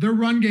 their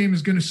run game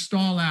is going to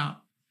stall out.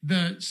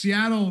 The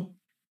Seattle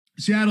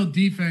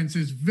defense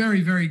is very,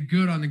 very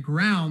good on the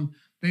ground.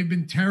 They've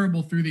been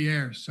terrible through the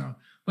air. So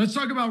let's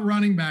talk about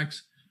running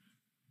backs.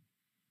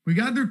 We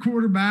got their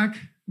quarterback.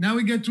 Now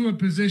we get to a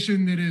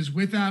position that is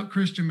without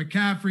Christian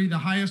McCaffrey. The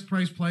highest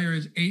priced player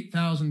is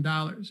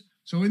 $8,000.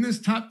 So in this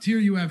top tier,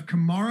 you have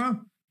Kamara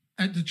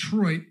at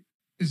Detroit,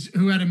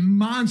 who had a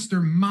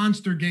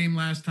monster game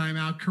last time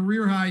out.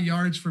 Career high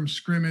yards from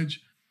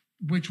scrimmage,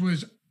 which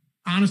was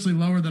honestly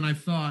lower than I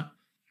thought.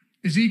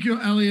 Ezekiel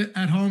Elliott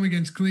at home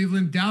against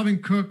Cleveland.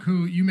 Dalvin Cook,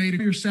 who you made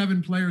your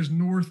 7 players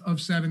north of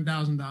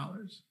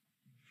 $7,000.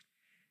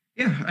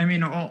 Yeah, I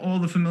mean, all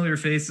the familiar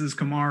faces.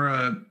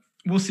 Kamara,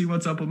 we'll see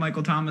what's up with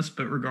Michael Thomas,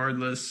 but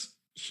regardless,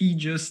 he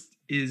just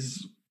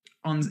is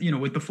on,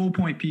 with the full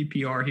point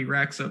PPR, he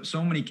racks up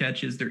so many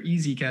catches. They're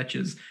easy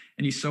catches,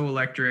 and he's so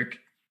electric.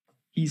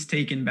 He's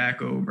taken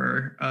back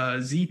over.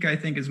 Zeke, I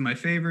think, is my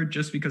favorite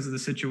just because of the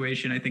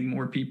situation. I think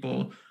more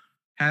people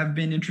have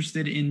been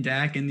interested in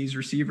Dak and these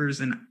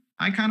receivers, and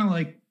I kind of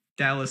like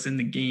Dallas in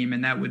the game,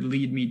 and that would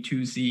lead me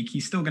to Zeke.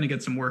 He's still going to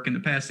get some work in the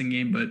passing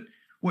game, but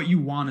what you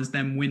want is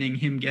them winning,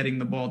 him getting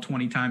the ball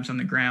 20 times on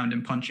the ground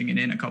and punching it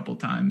in a couple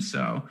times.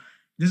 So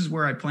this is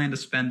where I plan to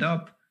spend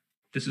up.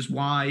 This is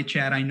why,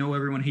 Chad, I know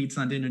everyone hates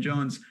on Daniel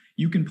Jones.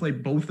 You can play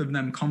both of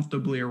them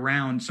comfortably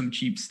around some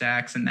cheap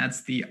stacks, and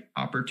that's the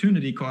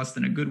opportunity cost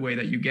in a good way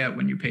that you get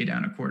when you pay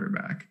down a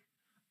quarterback.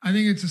 I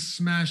think it's a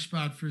smash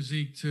spot for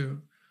Zeke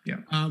too. Yeah.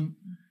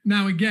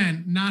 Now,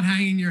 again, not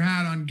hanging your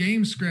hat on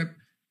game script,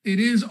 it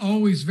is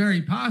always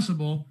very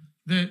possible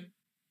that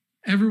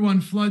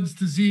everyone floods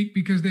to Zeke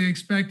because they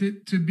expect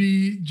it to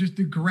be just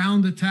a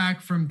ground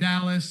attack from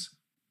Dallas,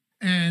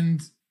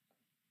 and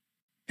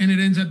it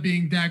ends up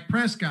being Dak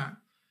Prescott.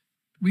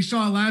 We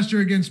saw it last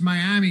year against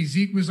Miami.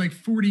 Zeke was like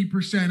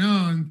 40%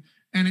 owned,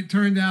 and it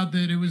turned out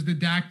that it was the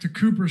Dak to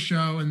Cooper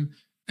show,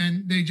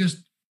 and they just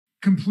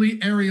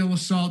complete aerial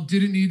assault,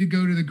 didn't need to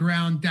go to the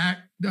ground.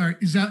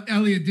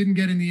 Elliott didn't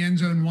get in the end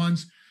zone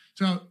once.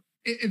 So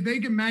if they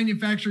can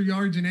manufacture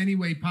yards in any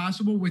way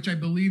possible, which I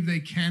believe they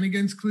can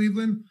against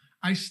Cleveland,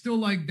 I still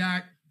like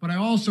Dak, but I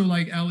also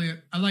like Elliott.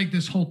 I like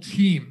this whole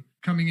team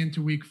coming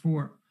into week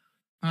 4.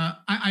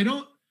 I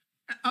don't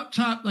up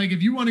top, like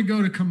if you want to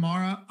go to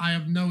Kamara, I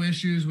have no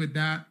issues with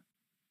that.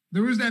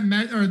 There was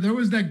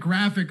that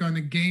graphic on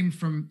the game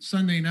from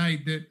Sunday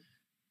night that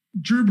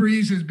Drew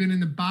Brees has been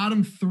in the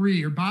bottom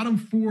 3 or bottom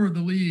 4 of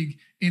the league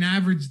in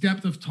average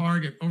depth of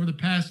target over the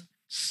past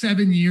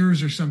 7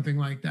 years or something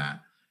like that.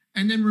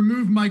 And then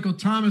remove Michael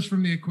Thomas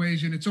from the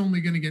equation, it's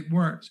only going to get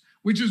worse,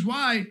 which is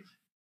why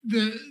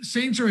the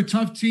Saints are a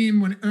tough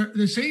team when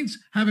the Saints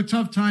have a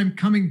tough time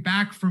coming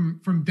back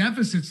from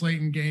deficits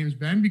late in games,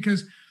 Ben,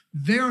 because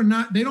they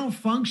don't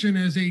function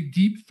as a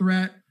deep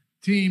threat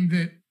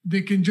team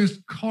that can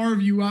just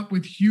carve you up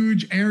with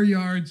huge air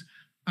yards.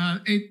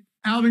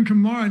 Alvin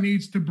Kamara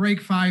needs to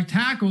break 5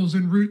 tackles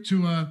en route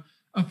to a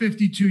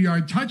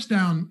 52-yard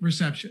touchdown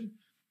reception.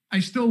 I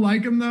still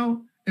like him,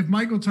 though. If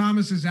Michael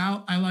Thomas is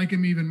out, I like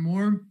him even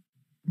more.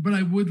 But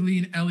I would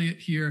lean Elliott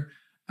here.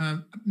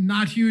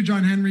 Not huge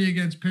on Henry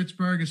against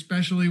Pittsburgh,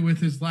 especially with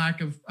his lack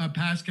of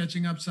pass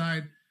catching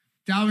upside.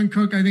 Dalvin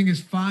Cook, I think,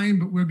 is fine,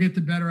 but we'll get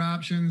to better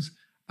options.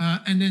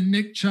 And then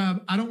Nick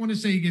Chubb, I don't want to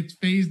say he gets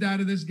phased out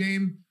of this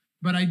game,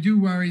 but I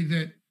do worry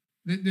that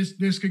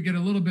this could get a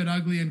little bit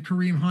ugly, and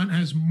Kareem Hunt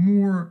has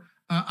more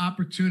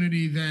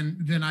opportunity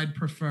than I'd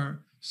prefer.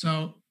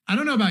 So I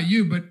don't know about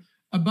you, but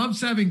above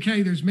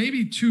 7K, there's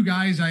maybe 2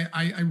 guys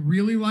I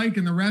really like,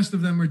 and the rest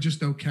of them are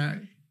just okay.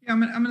 Yeah,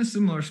 I'm in a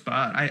similar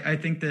spot. I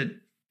think that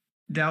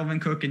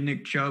Dalvin Cook and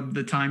Nick Chubb,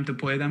 the time to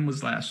play them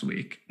was last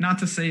week. Not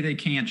to say they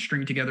can't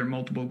string together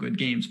multiple good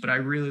games, but I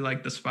really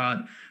like the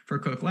spot for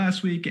Cook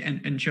last week.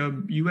 And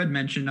Chubb, you had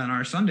mentioned on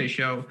our Sunday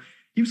show,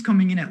 he was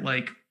coming in at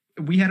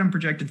we had him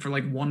projected for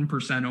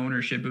 1%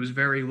 ownership. It was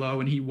very low,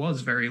 and he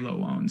was very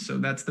low owned. So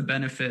that's the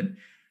benefit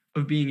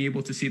of being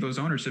able to see those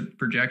ownership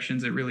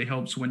projections. It really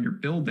helps when you're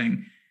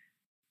building.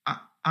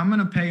 I'm going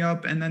to pay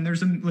up. And then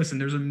there's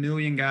a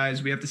million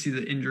guys. We have to see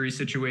the injury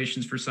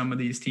situations for some of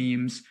these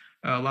teams.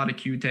 A lot of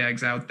Q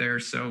tags out there.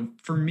 So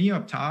for me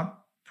up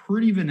top,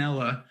 pretty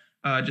vanilla,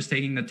 just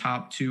taking the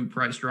top 2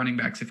 priced running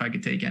backs if I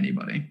could take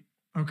anybody.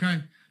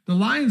 Okay. The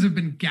Lions have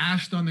been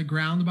gashed on the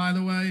ground, by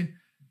the way.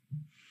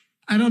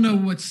 I don't know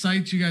what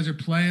sites you guys are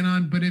playing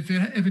on, but if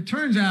it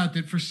turns out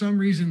that for some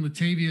reason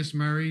Latavius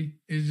Murray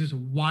is just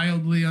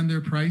wildly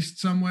underpriced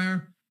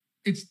somewhere,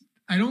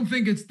 I don't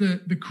think it's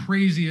the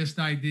craziest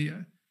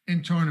idea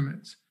in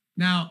tournaments.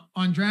 Now,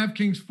 on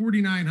DraftKings,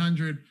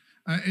 4,900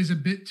 is a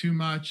bit too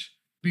much,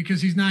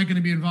 because he's not going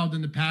to be involved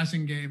in the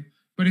passing game.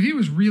 But if he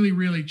was really,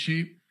 really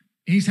cheap,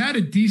 he's had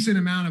a decent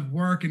amount of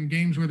work in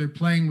games where they're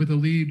playing with a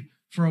lead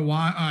for a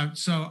while.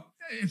 So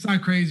it's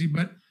not crazy.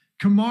 But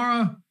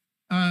Kamara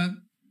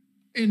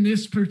in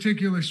this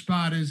particular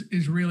spot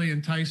is really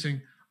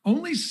enticing.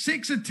 Only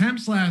 6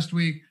 attempts last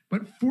week,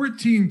 but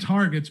 14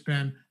 targets,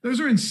 Ben.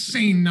 Those are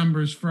insane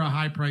numbers for a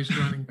high-priced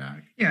running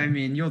back. Yeah, I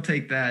mean, you'll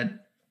take that.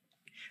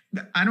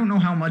 I don't know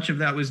how much of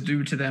that was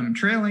due to them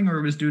trailing or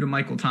it was due to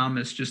Michael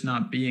Thomas just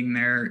not being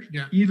there.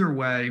 Yeah. Either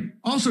way.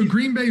 Also,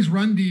 Green Bay's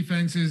run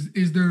defense is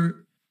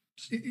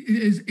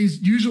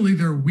usually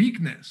their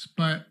weakness,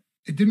 but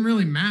it didn't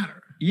really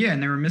matter. Yeah,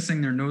 and they were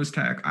missing their nose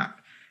tackle.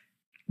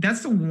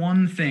 That's the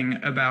one thing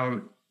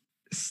about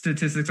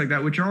statistics like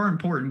that, which are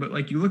important,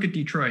 but you look at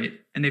Detroit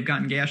and they've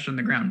gotten gashed on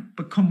the ground.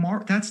 But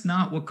Kamara, that's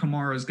not what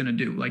Kamara is going to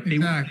do. They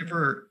would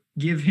never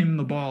give him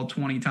the ball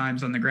 20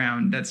 times on the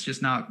ground. That's just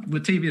not.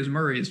 Latavius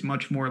Murray is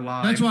much more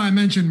live. That's why I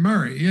mentioned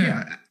Murray.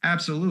 Yeah,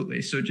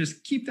 absolutely. So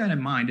just keep that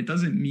in mind. It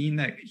doesn't mean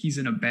that he's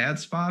in a bad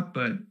spot,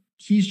 but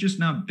he's just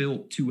not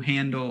built to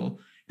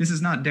handle. This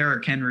is not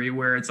Derrick Henry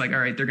where it's all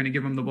right, they're going to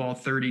give him the ball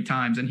 30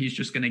 times and he's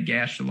just going to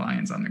gash the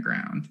Lions on the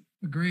ground.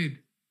 Agreed.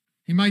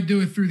 He might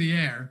do it through the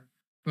air,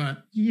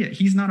 but yeah,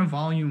 he's not a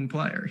volume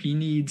player. He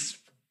needs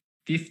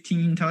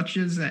 15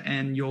 touches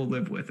and you'll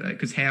live with it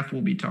because half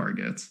will be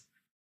targets.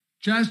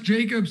 Josh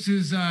Jacobs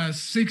is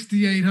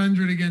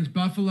 6,800 against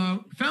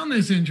Buffalo. Found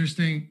this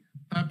interesting.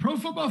 Pro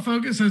Football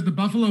Focus has the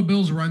Buffalo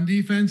Bills run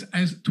defense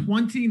as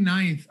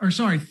 30th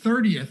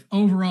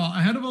overall,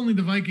 ahead of only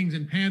the Vikings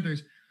and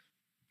Panthers.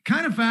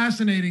 Kind of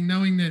fascinating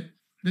knowing that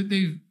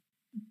they've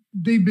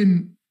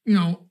been,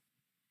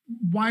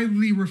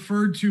 widely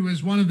referred to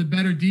as one of the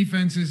better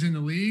defenses in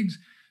the leagues.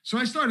 So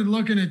I started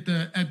looking at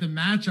the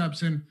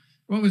matchups, and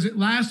what was it?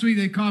 Last week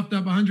they coughed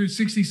up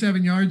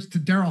 167 yards to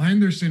Darrell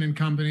Henderson and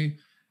company.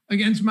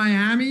 Against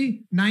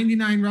Miami,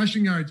 99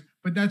 rushing yards,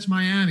 but that's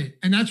Miami.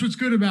 And that's what's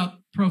good about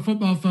Pro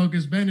Football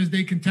Focus, Ben, is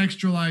they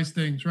contextualize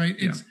things, right?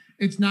 Yeah.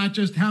 It's not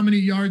just how many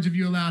yards have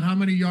you allowed, how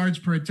many yards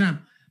per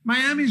attempt.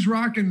 Miami's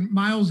rocking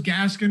Myles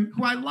Gaskin,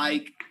 who I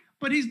like,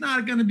 but he's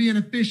not going to be an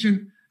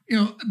efficient,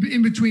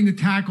 in between the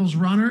tackles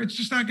runner. It's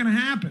just not going to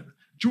happen.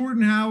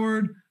 Jordan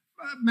Howard,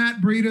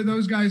 Matt Breida,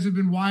 those guys have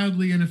been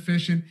wildly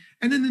inefficient.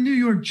 And then the New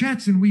York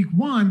Jets in week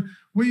 1,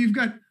 where you've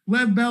got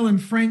Lev Bell and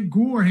Frank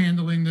Gore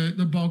handling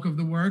the bulk of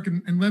the work,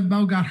 and Lev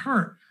Bell got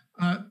hurt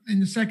in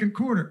the second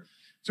quarter.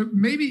 So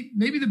maybe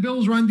the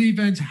Bills' run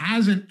defense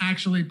hasn't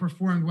actually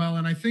performed well,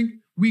 and I think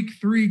week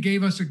 3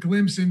 gave us a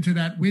glimpse into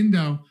that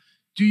window.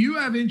 Do you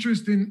have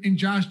interest in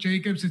Josh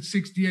Jacobs at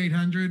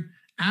 6,800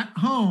 at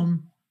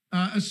home,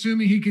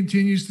 assuming he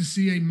continues to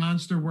see a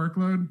monster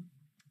workload?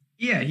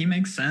 Yeah, he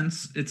makes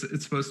sense. It's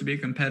supposed to be a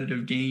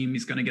competitive game.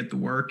 He's going to get the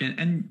work.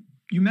 And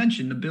you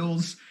mentioned the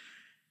Bills,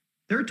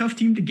 they're a tough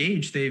team to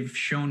gauge. They've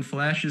shown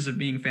flashes of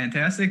being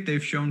fantastic.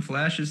 They've shown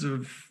flashes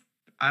of,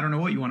 I don't know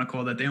what you want to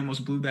call that. They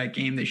almost blew that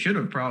game. They should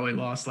have probably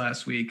lost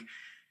last week.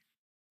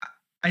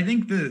 I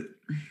think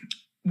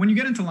when you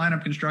get into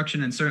lineup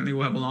construction, and certainly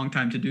we'll have a long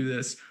time to do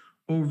this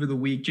over the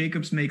week,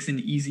 Jacobs makes an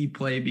easy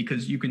play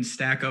because you can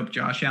stack up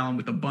Josh Allen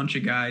with a bunch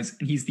of guys,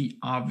 and he's the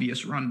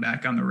obvious run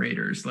back on the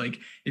Raiders.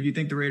 If you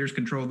think the Raiders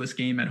control this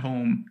game at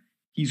home,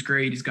 he's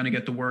great. He's going to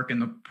get the work,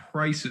 and the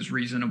price is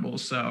reasonable.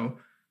 So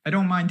I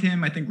don't mind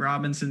him. I think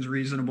Robinson's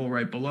reasonable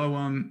right below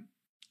him.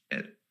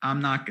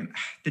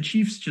 The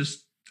Chiefs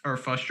just are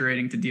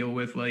frustrating to deal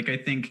with. Like, I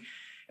think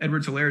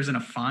Edwards-Helaire is in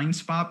a fine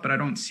spot, but I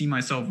don't see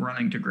myself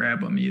running to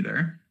grab him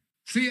either.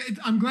 See,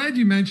 I'm glad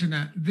you mentioned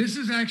that. This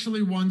is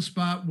actually one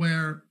spot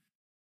where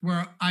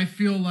I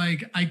feel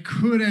like I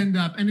could end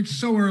up, and it's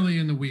so early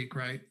in the week,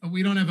 right?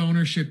 We don't have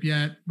ownership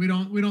yet. We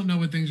don't know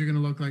what things are going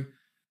to look like.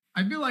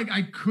 I feel like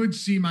I could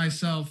see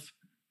myself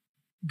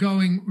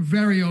going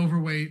very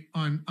overweight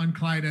on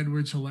Clyde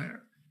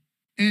Edwards-Helaire.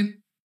 And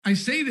I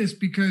say this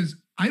because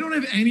I don't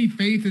have any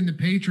faith in the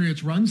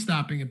Patriots'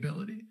 run-stopping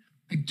ability.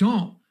 I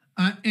don't.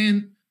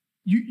 And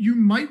you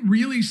might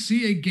really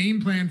see a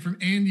game plan from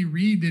Andy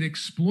Reid that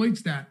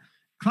exploits that.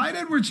 Clyde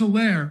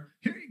Edwards-Helaire,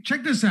 here,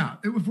 check this out.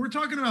 If we're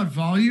talking about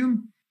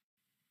volume,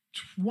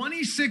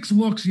 26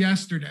 looks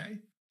yesterday,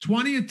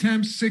 20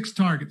 attempts, 6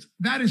 targets.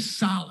 That is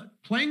solid.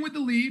 Playing with the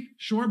lead,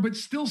 sure, but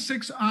still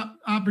 6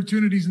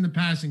 opportunities in the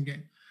passing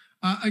game.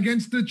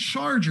 Against the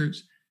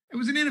Chargers, it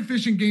was an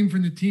inefficient game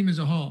from the team as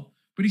a whole,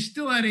 but he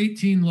still had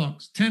 18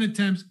 looks, 10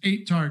 attempts,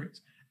 8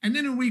 targets. And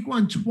then in week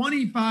 1,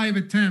 25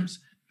 attempts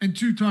and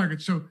 2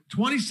 targets. So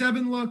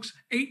 27 looks,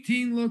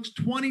 18 looks,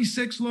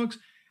 26 looks.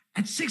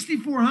 At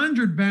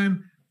 6,400,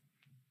 Ben,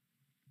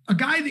 a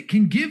guy that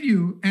can give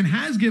you and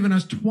has given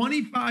us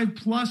 25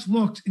 plus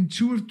looks in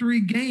 2 of 3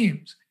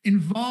 games,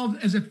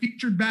 involved as a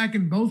featured back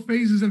in both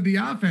phases of the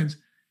offense,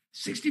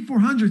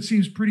 6,400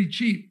 seems pretty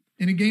cheap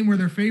in a game where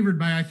they're favored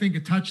by, I think, a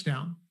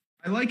touchdown.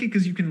 I like it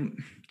because you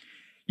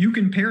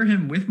can pair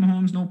him with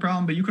Mahomes, no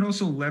problem, but you can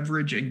also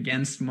leverage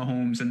against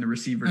Mahomes and the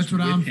receivers. That's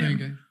what I'm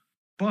thinking.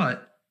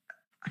 But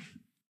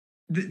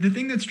the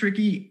thing that's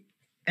tricky,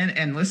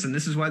 and listen,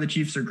 this is why the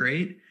Chiefs are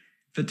great.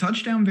 The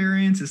touchdown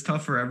variance is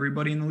tough for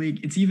everybody in the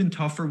league. It's even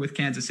tougher with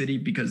Kansas City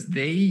because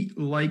they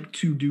like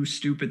to do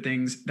stupid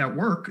things that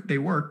work. They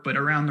work, but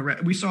around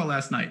we saw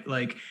last night,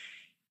 like,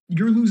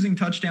 you're losing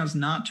touchdowns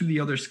not to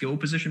the other skill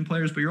position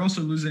players, but you're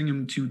also losing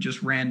them to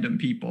just random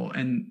people.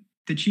 And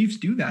the Chiefs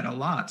do that a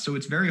lot. So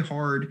it's very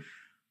hard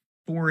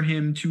for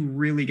him to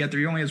really get there.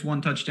 He only has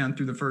 1 touchdown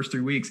through the first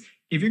 3 weeks.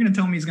 If you're going to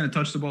tell me he's going to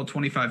touch the ball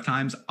 25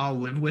 times, I'll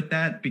live with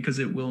that because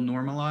it will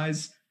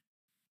normalize.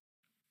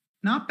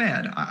 Not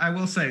bad. I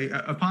will say,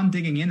 upon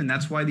digging in, and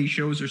that's why these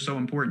shows are so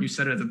important. You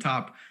said it at the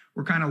top.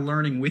 We're kind of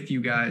learning with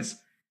you guys.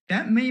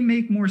 That may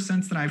make more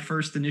sense than I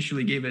first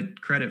initially gave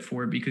it credit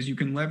for, because you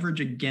can leverage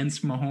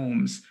against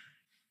Mahomes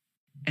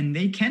and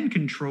they can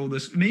control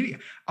this. Maybe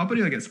I'll put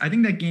it like this. I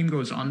think that game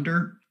goes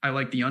under. I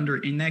like the under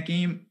in that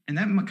game. And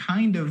that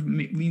kind of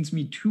leads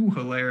me to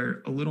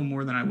Helaire a little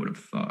more than I would have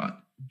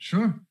thought.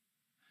 Sure.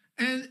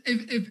 And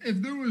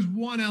if there was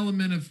one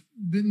element of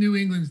the New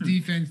England's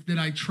defense that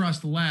I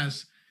trust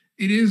less,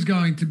 it is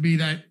going to be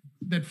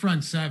that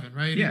front 7,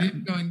 right? Yeah. It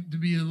is going to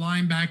be the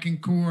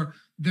linebacking core,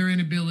 their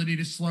inability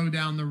to slow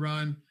down the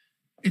run.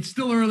 It's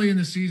still early in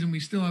the season. We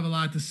still have a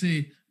lot to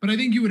see. But I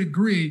think you would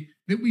agree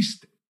that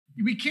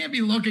we can't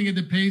be looking at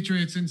the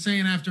Patriots and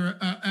saying after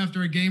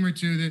a game or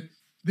two that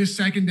this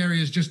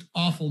secondary is just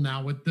awful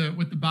now with the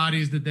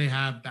bodies that they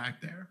have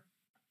back there.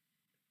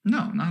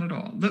 No, not at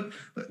all.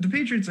 The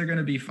Patriots are going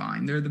to be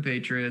fine. They're the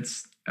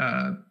Patriots.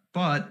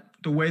 But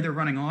the way they're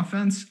running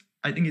offense,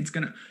 I think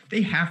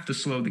they have to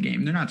slow the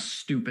game. They're not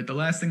stupid. The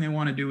last thing they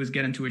want to do is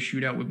get into a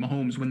shootout with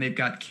Mahomes when they've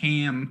got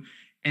Cam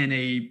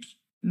and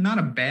not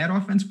a bad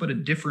offense, but a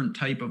different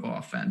type of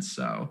offense.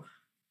 So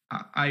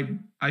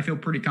I feel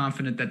pretty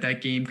confident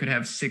that game could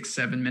have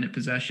 6-7 minute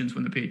possessions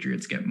when the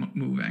Patriots get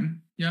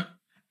moving. Yep.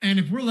 And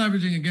if we're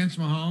leveraging against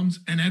Mahomes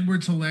and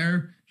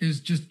Edwards-Helaire is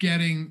just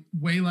getting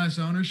way less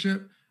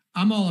ownership,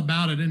 I'm all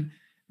about it. And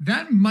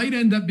that might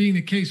end up being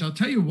the case. I'll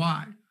tell you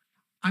why.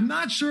 I'm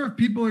not sure if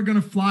people are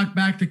going to flock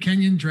back to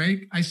Kenyon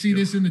Drake. I see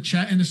this in the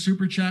chat, in the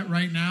super chat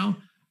right now.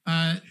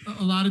 A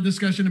lot of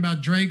discussion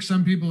about Drake.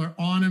 Some people are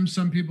on him.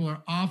 Some people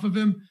are off of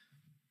him.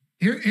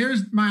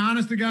 Here's my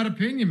honest to God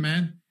opinion,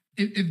 man.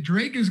 If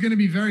Drake is going to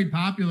be very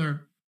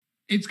popular,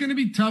 it's going to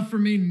be tough for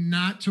me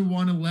not to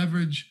want to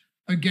leverage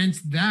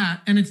against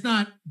that. And it's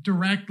not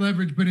direct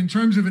leverage, but in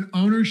terms of an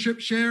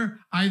ownership share,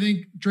 I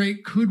think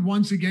Drake could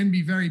once again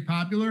be very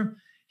popular.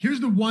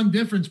 Here's the one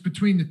difference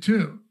between the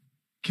two.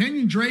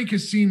 Kenyon Drake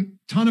has seen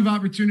a ton of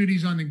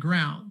opportunities on the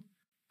ground,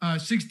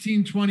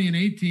 16, 20, and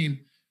 18,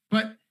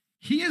 but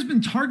he has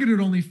been targeted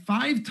only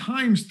 5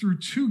 times through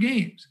 2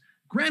 games.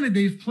 Granted,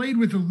 they've played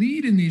with a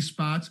lead in these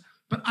spots,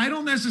 but I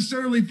don't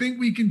necessarily think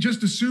we can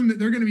just assume that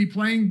they're going to be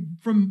playing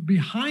from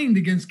behind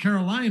against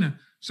Carolina.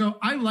 So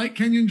I like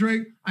Kenyon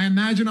Drake. I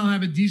imagine I'll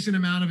have a decent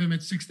amount of him at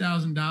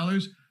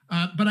 $6,000,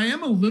 but I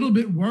am a little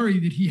bit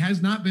worried that he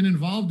has not been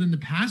involved in the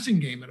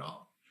passing game at all.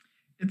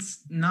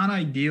 It's not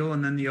ideal.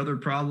 And then the other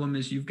problem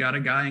is you've got a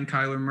guy in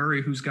Kyler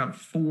Murray who's got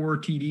 4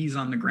 TDs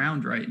on the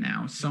ground right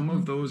now. Some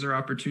of those are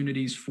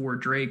opportunities for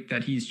Drake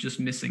that he's just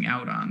missing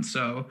out on.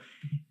 So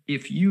there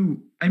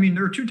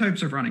are 2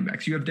 types of running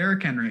backs. You have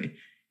Derrick Henry,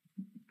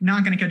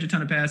 not going to catch a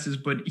ton of passes,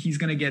 but he's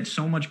going to get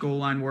so much goal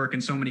line work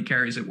and so many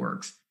carries it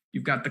works.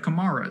 You've got the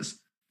Kamaras.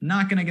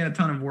 not going to get a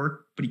ton of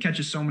work, but he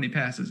catches so many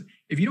passes.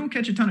 If you don't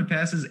catch a ton of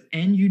passes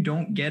and you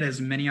don't get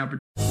as many opportunities.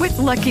 With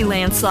Lucky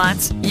Land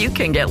Slots, you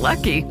can get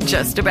lucky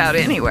just about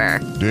anywhere.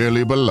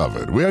 Dearly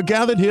beloved, we are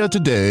gathered here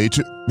today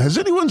to... Has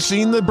anyone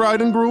seen the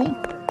bride and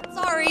groom?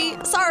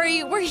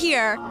 Sorry, we're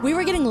here. We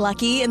were getting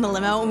lucky in the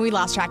limo and we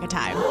lost track of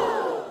time.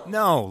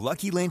 No,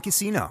 Lucky Land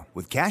Casino,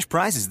 with cash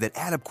prizes that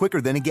add up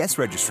quicker than a guest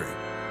registry.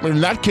 In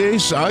that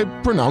case, I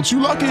pronounce you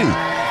lucky.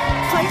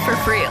 Play for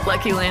free at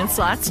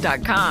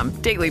LuckyLandSlots.com.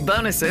 Daily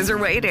bonuses are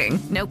waiting.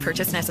 No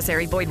purchase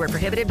necessary. Void where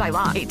prohibited by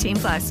law.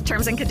 18+.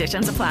 Terms and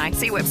conditions apply.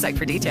 See website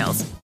for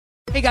details.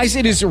 Hey guys,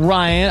 it is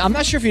Ryan. I'm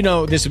not sure if you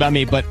know this about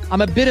me, but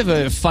I'm a bit of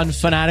a fun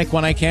fanatic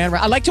when I can.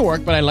 I like to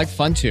work, but I like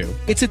fun too.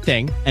 It's a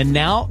thing. And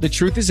now the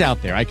truth is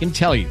out there. I can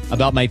tell you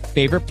about my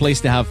favorite place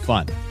to have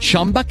fun.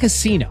 Chumba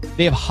Casino.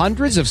 They have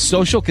hundreds of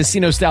social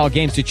casino style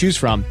games to choose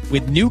from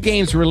with new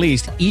games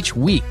released each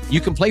week.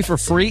 You can play for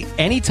free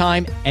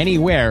anytime,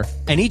 anywhere.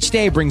 And each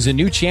day brings a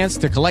new chance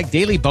to collect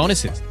daily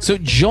bonuses. So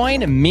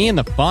join me in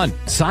the fun.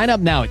 Sign up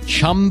now at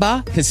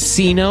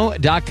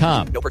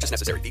ChumbaCasino.com. No purchase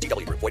necessary.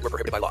 VGW. Void where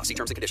prohibited by law. See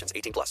terms and conditions.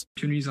 18+.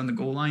 Opportunities on the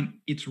goal line,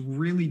 it's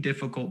really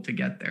difficult to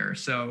get there.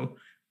 So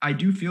I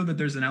do feel that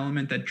there's an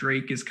element that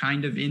Drake is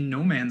kind of in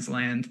no man's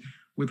land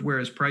with where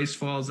his price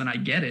falls, and I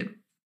get it.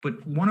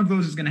 But one of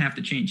those is going to have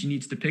to change. He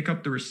needs to pick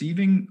up the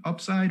receiving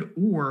upside,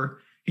 or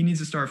he needs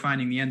to start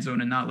finding the end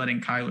zone and not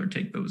letting Kyler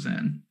take those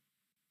in.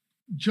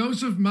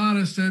 Joseph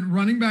Mata said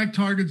running back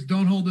targets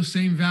don't hold the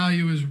same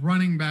value as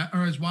running back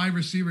or as wide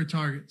receiver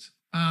targets.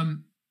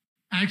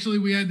 Actually,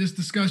 we had this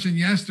discussion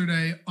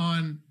yesterday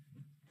on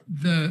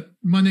the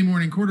Monday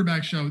Morning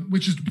Quarterback Show,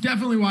 which is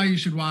definitely why you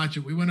should watch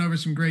it. We went over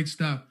some great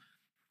stuff.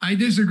 I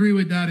disagree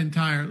with that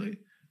entirely.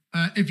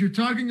 If you're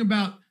talking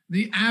about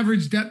the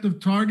average depth of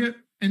target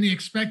and the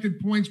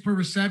expected points per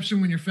reception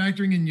when you're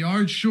factoring in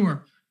yards,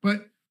 sure.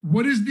 But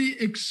what is the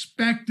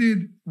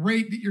expected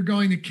rate that you're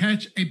going to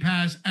catch a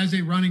pass as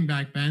a running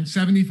back, Ben?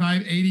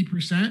 75,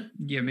 80%?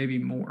 Yeah, maybe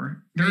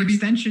more. There are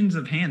extensions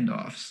of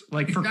handoffs.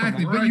 Like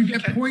exactly, for Kamara, but you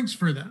get points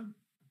for them.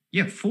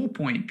 Yeah, full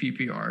point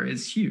PPR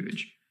is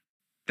huge.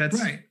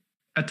 That's right.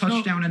 A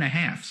touchdown and a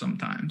half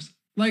sometimes.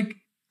 Like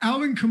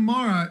Alvin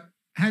Kamara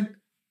had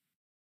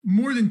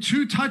more than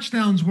 2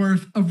 touchdowns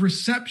worth of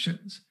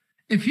receptions.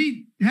 If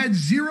he had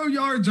 0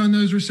 yards on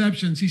those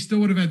receptions, he still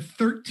would have had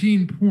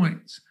 13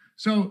 points.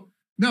 So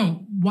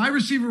no, wide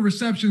receiver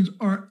receptions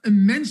are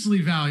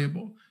immensely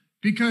valuable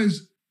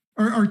because,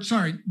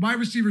 wide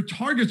receiver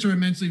targets are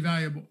immensely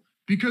valuable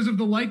because of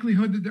the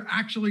likelihood that they're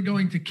actually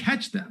going to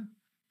catch them.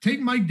 Take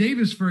Mike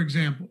Davis, for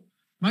example.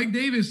 Mike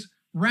Davis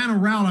ran a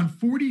route on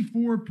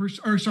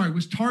 44%,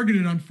 was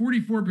targeted on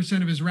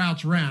 44% of his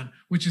routes ran,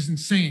 which is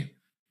insane.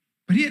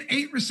 But he had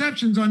 8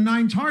 receptions on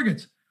 9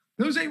 targets.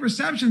 Those 8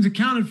 receptions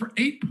accounted for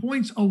 8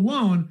 points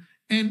alone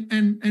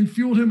and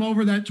fueled him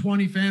over that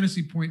 20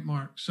 fantasy point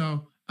mark.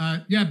 So,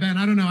 yeah, Ben,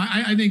 I don't know.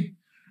 I think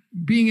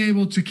being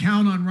able to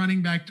count on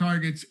running back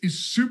targets is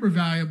super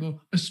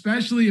valuable,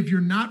 especially if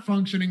you're not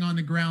functioning on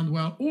the ground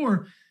well,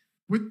 or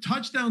with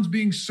touchdowns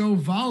being so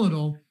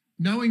volatile,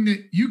 knowing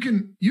that you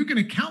can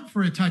account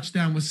for a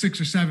touchdown with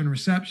 6 or 7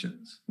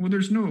 receptions. Well,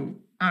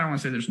 I don't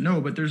want to say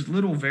but there's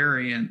little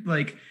variant.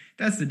 Like,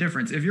 that's the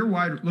difference. If you're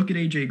wide, look at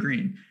AJ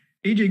Green.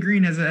 AJ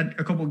Green has had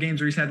a couple of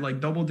games where he's had like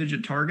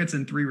double-digit targets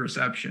and 3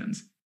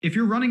 receptions. If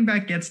your running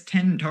back gets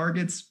 10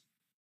 targets,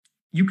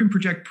 you can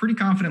project pretty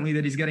confidently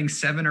that he's getting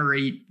 7 or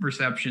 8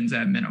 receptions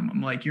at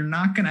minimum. Like, you're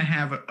not going to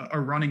have a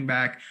running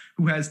back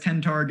who has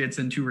 10 targets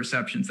and 2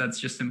 receptions. That's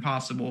just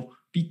impossible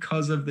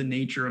because of the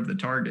nature of the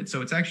target.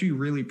 So it's actually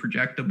really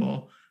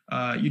projectable.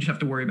 You just have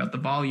to worry about the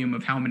volume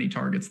of how many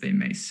targets they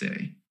may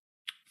see.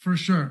 For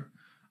sure.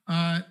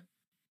 I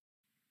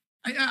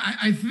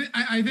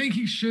think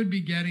he should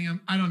be getting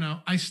him. I don't know.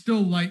 I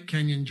still like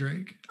Kenyon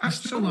Drake.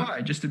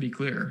 Just to be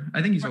clear.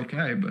 I think he's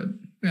okay, but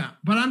yeah.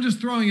 But I'm just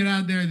throwing it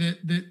out there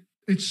that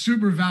it's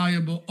super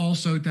valuable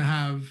also to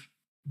have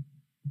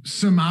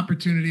some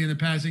opportunity in the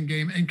passing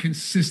game and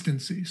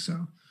consistency.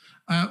 So,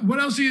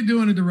 what else are you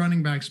doing at the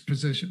running backs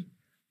position?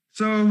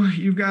 So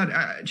you've got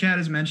Chad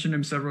has mentioned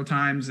him several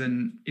times,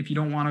 and if you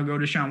don't want to go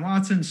to Deshaun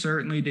Watson,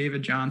 certainly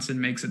David Johnson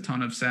makes a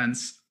ton of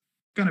sense.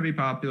 Going to be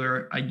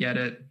popular. I get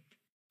it.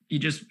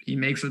 He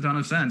makes a ton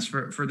of sense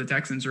for the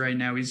Texans right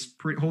now. He's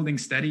holding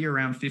steady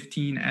around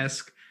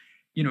 15-esque,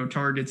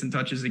 targets and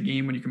touches a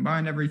game when you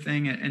combine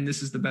everything. And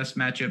this is the best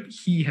matchup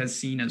he has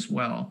seen as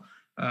well.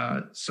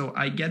 So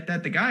I get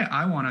that. The guy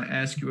I want to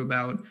ask you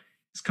about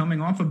is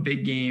coming off a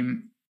big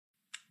game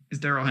is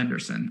Darrell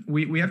Henderson.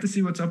 We have to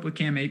see what's up with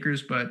Cam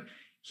Akers, but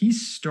he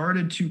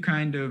started to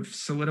kind of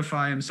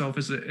solidify himself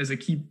as a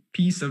key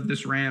piece of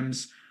this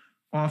Rams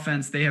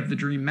offense. They have the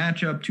dream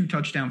matchup, 2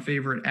 touchdown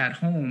favorite at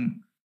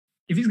home.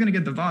 If he's going to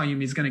get the volume,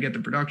 he's going to get the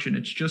production.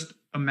 It's just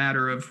a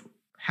matter of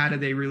how do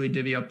they really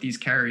divvy up these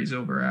carries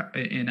over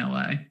in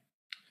LA?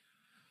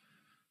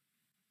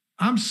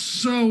 I'm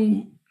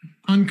so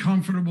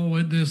uncomfortable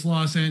with this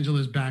Los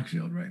Angeles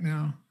backfield right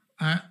now.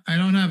 I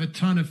don't have a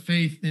ton of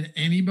faith in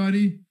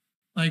anybody.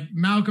 Like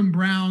Malcolm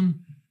Brown,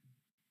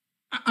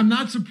 I'm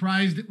not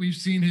surprised that we've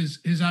seen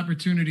his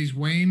opportunities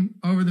wane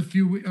over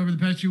the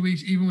past few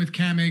weeks, even with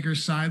Cam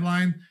Akers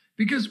sideline,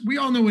 because we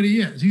all know what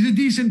he is. He's a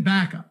decent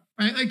backup,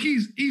 right? Like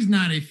he's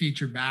not a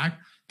feature back.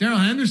 Darrell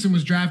Henderson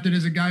was drafted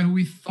as a guy who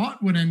we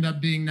thought would end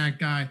up being that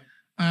guy.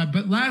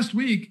 But last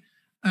week,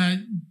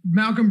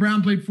 Malcolm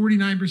Brown played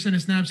 49%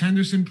 of snaps.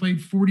 Henderson played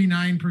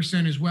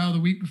 49% as well. The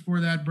week before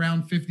that,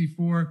 Brown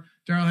 54,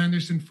 Darrell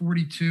Henderson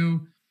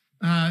 42.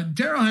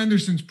 Darrell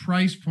Henderson's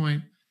price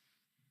point,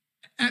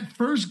 at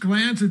first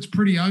glance, it's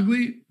pretty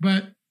ugly,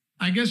 but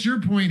I guess your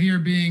point here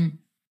being,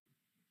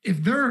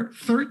 if they're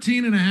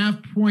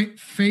 13.5-point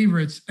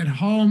favorites at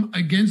home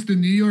against the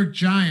New York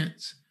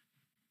Giants,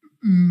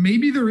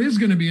 maybe there is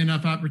going to be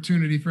enough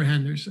opportunity for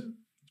Henderson.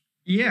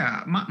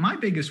 Yeah, my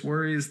biggest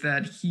worry is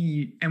that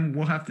and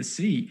we'll have to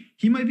see,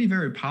 he might be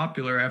very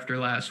popular after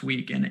last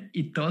week, and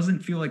it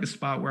doesn't feel like a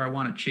spot where I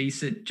want to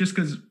chase it, just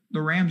because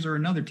the Rams are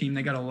another team.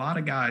 They got a lot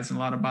of guys and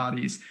a lot of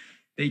bodies.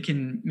 They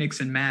can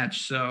mix and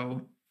match,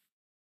 so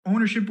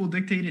ownership will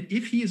dictate it.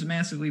 If he is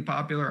massively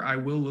popular, I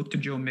will look to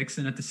Joe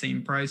Mixon at the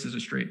same price as a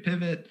straight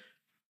pivot.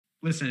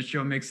 Listen, it's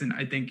Joe Mixon.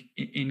 I think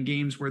in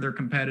games where they're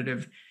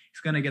competitive, he's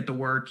going to get the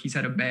work. He's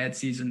had a bad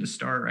season to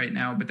start right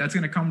now, but that's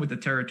going to come with the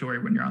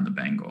territory when you're on the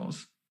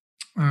Bengals.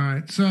 All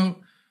right. So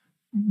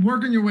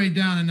working your way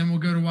down, and then we'll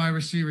go to wide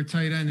receiver,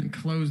 tight end, and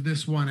close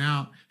this one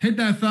out. Hit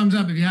that thumbs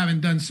up if you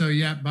haven't done so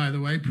yet, by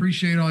the way.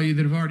 Appreciate all you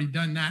that have already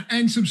done that.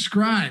 And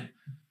subscribe,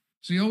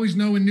 so you always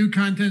know when new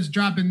content's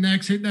dropping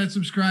next. Hit that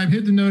subscribe,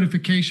 hit the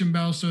notification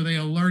bell so they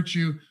alert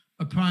you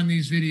upon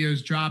these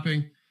videos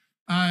dropping.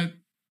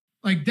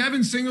 Like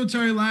Devin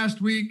Singletary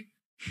last week,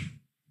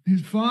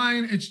 he's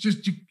fine. It's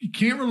just you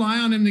can't rely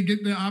on him to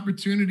get the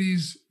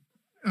opportunities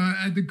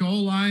at the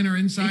goal line or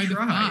inside the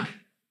 5.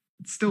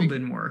 It still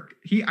didn't work.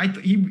 He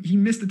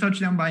missed the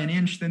touchdown by an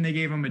inch. Then they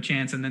gave him a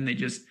chance, and then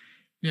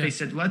they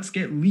said, let's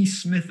get Lee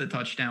Smith a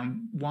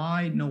touchdown.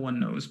 Why? No one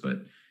knows, but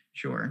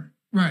sure.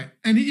 Right.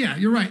 And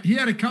you're right. He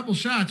had a couple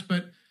shots,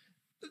 but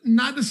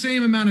not the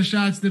same amount of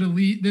shots that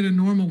a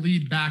normal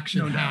lead back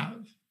should have.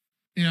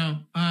 You know,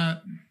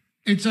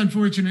 it's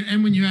unfortunate.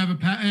 And when you have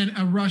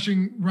a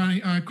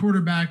running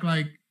quarterback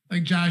like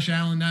Josh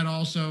Allen, that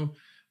also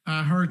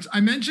hurts.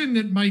 I mentioned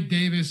that Mike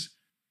Davis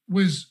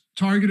was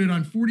targeted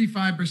on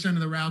 45%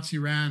 of the routes he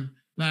ran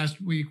last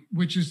week,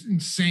 which is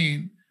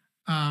insane.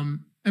 A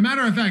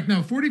matter of fact,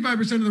 no,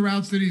 45% of the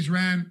routes that he's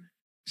ran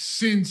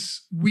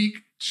since week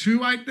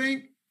 2, I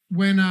think,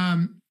 when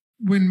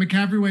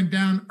McCaffrey went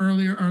down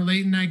earlier or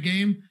late in that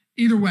game.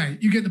 Either way,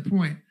 you get the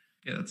point.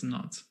 Yeah, that's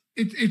nuts.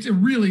 It's a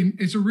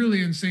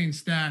really insane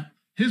stat.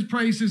 His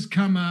prices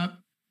come up.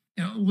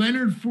 You know,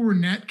 Leonard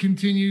Fournette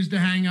continues to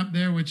hang up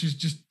there, which is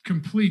just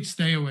complete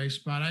stay away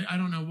spot. I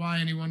don't know why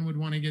anyone would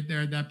want to get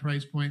there at that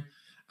price point.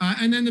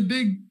 And then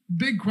the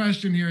big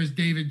question here is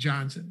David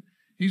Johnson.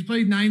 He's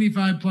played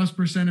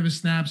 95+% of his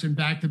snaps in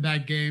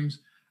back-to-back games.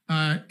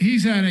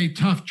 He's had a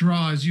tough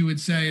draw, as you would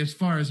say, as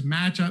far as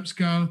matchups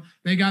go.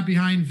 They got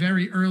behind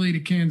very early to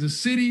Kansas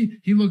City.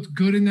 He looked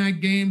good in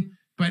that game,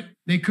 but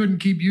they couldn't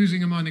keep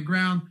using him on the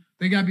ground.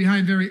 They got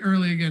behind very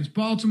early against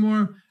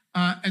Baltimore.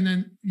 And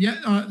then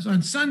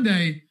on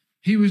Sunday,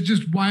 he was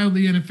just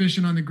wildly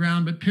inefficient on the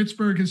ground, but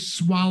Pittsburgh has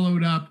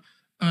swallowed up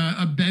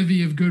a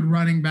bevy of good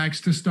running backs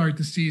to start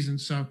the season.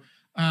 So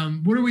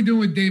what are we doing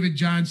with David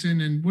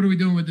Johnson, and what are we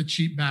doing with the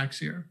cheap backs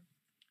here?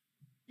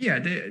 Yeah,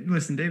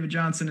 listen, David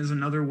Johnson is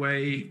another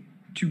way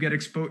to get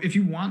exposed. If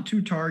you want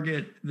to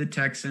target the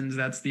Texans,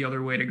 that's the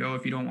other way to go.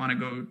 If you don't want to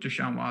go to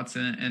Deshaun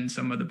Watson and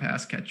some of the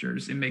pass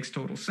catchers, it makes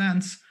total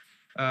sense.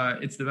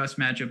 It's the best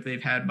matchup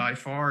they've had by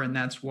far, and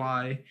that's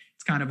why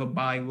it's kind of a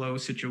buy low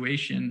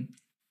situation.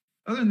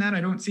 Other than that, I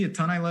don't see a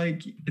ton I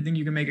like. I think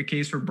you can make a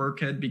case for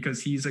Burkhead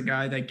because he's a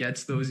guy that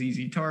gets those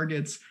easy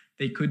targets.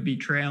 They could be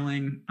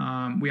trailing.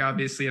 We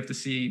obviously have to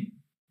see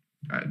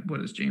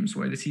what is James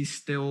White. Is he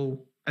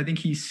still? I think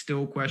he's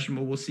still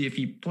questionable. We'll see if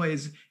he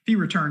plays. If he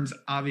returns,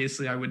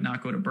 obviously I would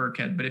not go to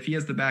Burkhead. But if he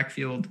has the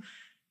backfield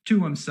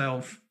to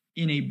himself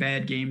in a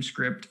bad game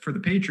script for the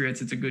Patriots,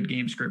 it's a good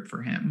game script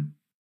for him.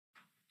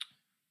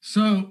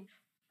 So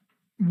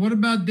what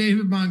about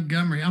David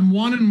Montgomery? I'm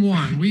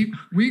 1-1.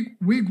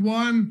 Week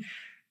 1,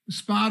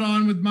 spot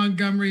on with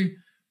Montgomery.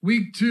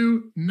 Week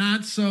 2,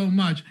 not so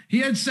much. He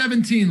had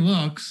 17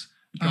 looks.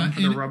 Going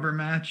for the rubber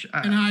match?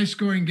 In a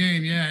high-scoring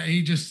game, yeah,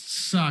 he just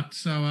sucked.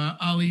 So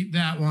I'll eat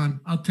that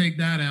one. I'll take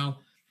that L.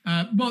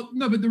 But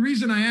the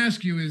reason I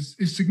ask you is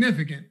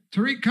significant.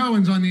 Tariq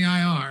Cohen's on the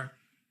IR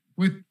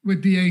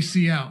with the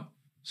ACL.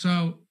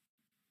 So,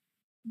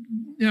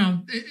 you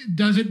know,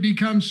 does it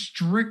become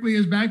strictly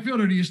his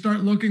backfield, or do you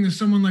start looking to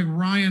someone like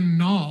Ryan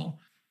Nall?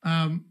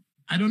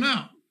 I don't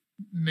know.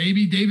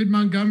 Maybe David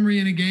Montgomery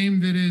in a game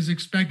that is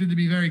expected to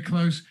be very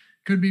close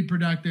could be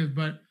productive,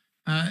 but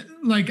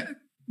like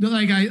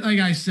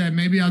I said,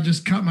 maybe I'll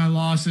just cut my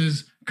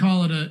losses,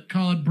 call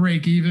it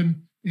break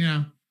even. You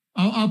know,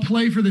 I'll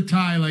play for the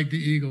tie like the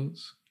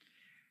Eagles.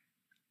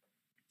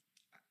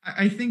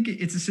 I think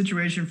it's a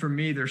situation for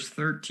me. There's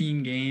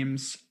 13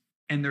 games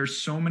and there's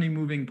so many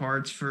moving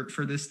parts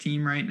for this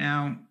team right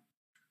now.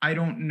 I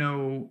don't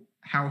know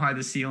how high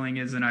the ceiling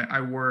is, and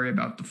I worry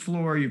about the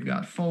floor. You've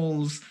got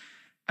Foles.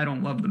 I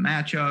don't love the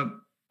matchup.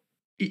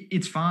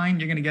 It's fine.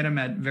 You're going to get him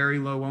at very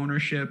low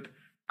ownership.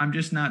 I'm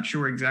just not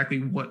sure exactly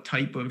what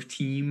type of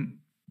team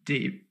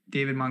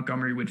David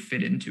Montgomery would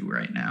fit into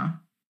right now.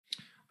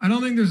 I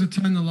don't think there's a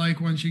ton to like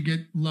once you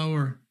get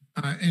lower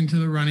into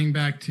the running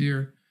back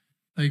tier.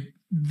 Like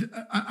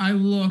I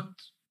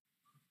looked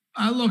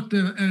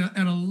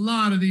at a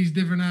lot of these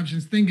different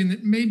options, thinking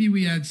that maybe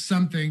we had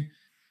something.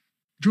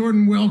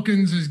 Jordan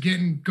Wilkins is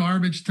getting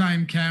garbage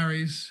time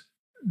carries.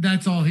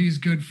 That's all he's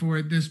good for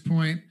at this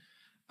point.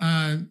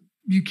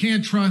 You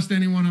can't trust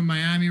anyone in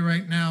Miami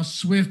right now.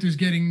 Swift is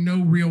getting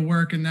no real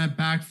work in that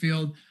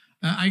backfield.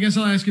 I guess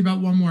I'll ask you about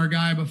one more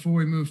guy before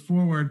we move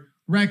forward.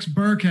 Rex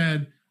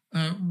Burkhead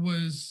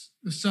was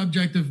the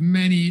subject of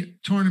many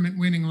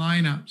tournament-winning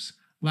lineups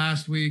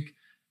last week.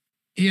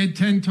 He had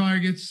 10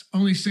 targets,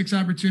 only 6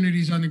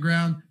 opportunities on the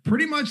ground.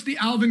 Pretty much the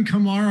Alvin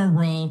Kamara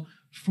role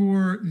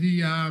for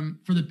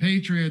the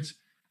Patriots.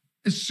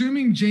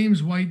 Assuming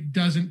James White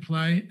doesn't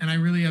play, and I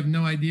really have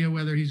no idea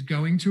whether he's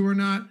going to or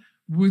not,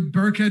 would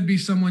Burkhead be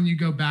someone you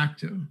go back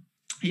to?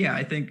 Yeah,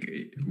 I think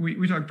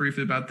we talked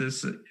briefly about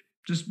this.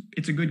 Just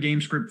it's a good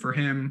game script for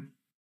him.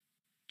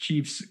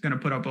 Chiefs going to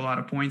put up a lot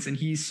of points, and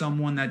he's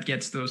someone that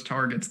gets those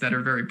targets that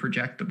are very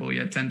projectable. He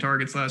had 10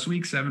 targets last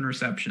week, 7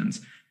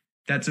 receptions.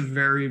 That's a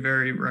very,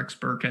 very Rex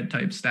Burkhead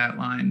type stat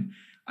line.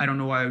 I don't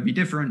know why it would be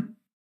different.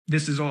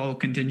 This is all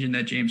contingent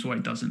that James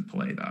White doesn't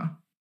play, though.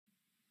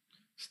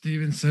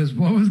 Steven says,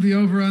 what was the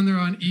over-under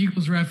on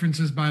Eagles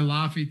references by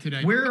Laffy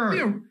today?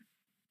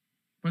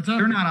 What's up?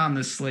 They're not on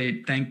this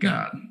slate, thank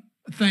God.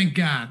 Thank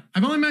God.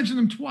 I've only mentioned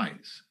them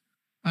twice.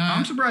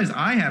 I'm surprised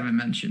I haven't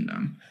mentioned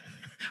them.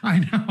 I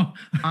know.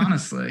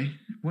 Honestly,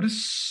 what a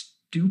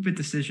stupid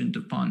decision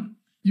to punt.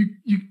 You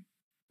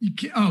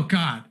can't, oh,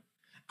 God.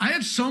 I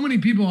have so many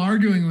people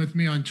arguing with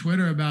me on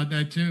Twitter about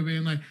that, too,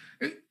 being like,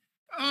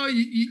 oh,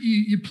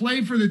 you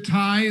play for the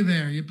tie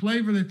there. You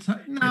play for the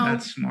tie. No.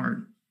 That's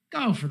smart.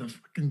 Go for the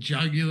fucking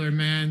jugular,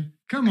 man.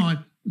 Come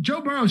on.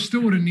 Joe Burrow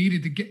still would have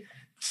needed to get.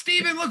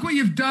 Steven, look what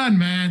you've done,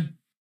 man.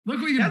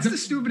 Look what you've done. That's the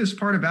stupidest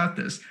part about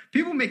this.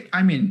 People make,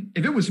 I mean,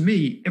 if it was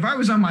me, if I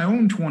was on my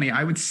own 20,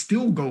 I would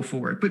still go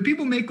for it. But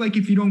people make like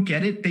if you don't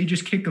get it, they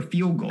just kick a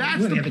field goal.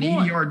 That's the have point.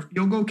 An 80-yard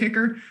field goal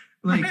kicker.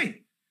 Like, right.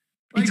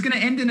 It's going to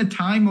end in a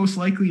tie most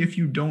likely if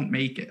you don't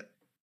make it.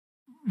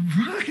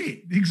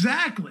 Right.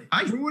 Exactly.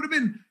 There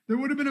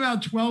would have been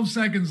about 12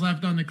 seconds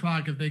left on the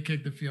clock if they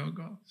kicked the field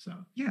goal. So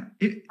yeah.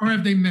 Or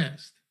if they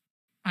missed.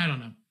 I don't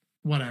know.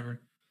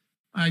 Whatever.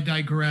 I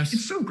digress.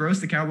 It's so gross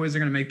the Cowboys are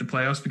going to make the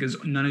playoffs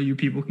because none of you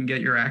people can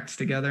get your acts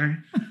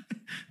together.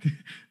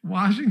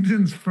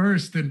 Washington's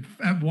first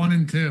at 1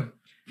 and 2.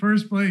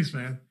 First place,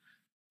 man.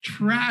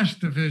 Trash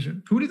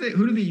division. Who do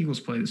the Eagles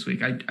play this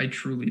week? I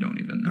truly don't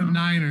even know. The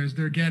Niners.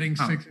 They're getting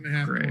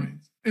 6.5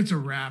 points. It's a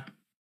wrap.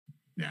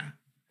 Yeah.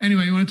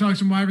 Anyway, you want to talk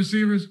some wide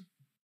receivers?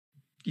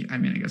 Yeah, I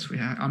mean, I guess we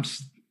have.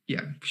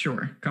 Yeah,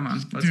 sure. Come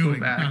on, let's go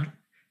back.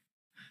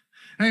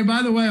 Hey,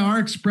 by the way, our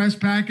Express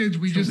package,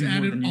 we just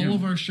added all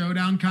of our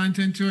Showdown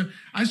content to it.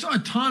 I saw a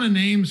ton of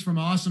names from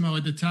Awesemo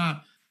at the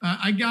top.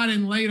 I got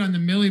in late on the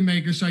Millie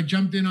Maker, so I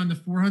jumped in on the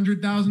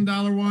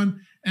 $400,000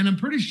 one. And I'm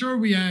pretty sure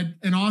we had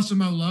an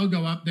Awesemo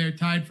logo up there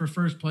tied for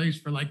first place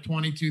for like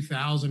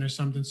 22,000 or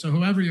something. So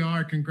whoever you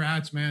are,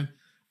 congrats, man.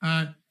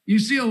 You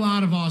see a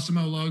lot of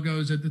Awesemo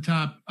logos at the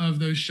top of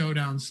those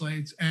Showdown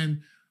slates.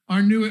 And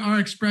our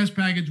Express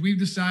package, we've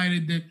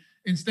decided that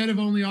instead of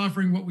only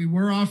offering what we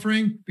were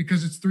offering,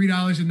 because it's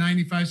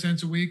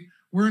 $3.95 a week,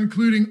 we're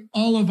including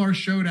all of our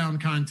Showdown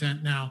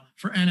content now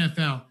for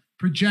NFL.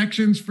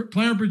 Projections, for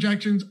player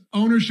projections,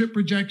 ownership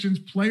projections,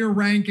 player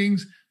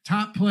rankings,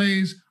 top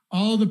plays,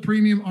 all the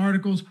premium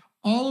articles,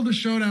 all of the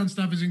Showdown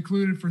stuff is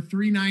included for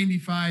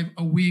 $3.95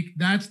 a week.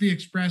 That's the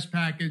Express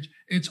package.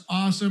 It's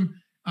awesome.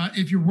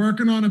 If you're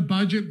working on a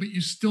budget, but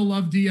you still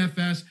love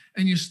DFS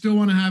and you still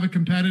want to have a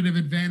competitive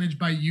advantage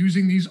by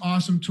using these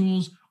awesome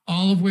tools,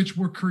 all of which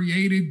were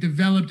created,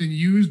 developed, and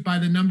used by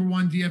the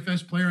 #1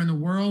 DFS player in the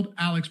world,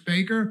 Alex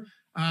Baker.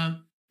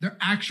 They're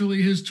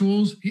actually his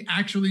tools. He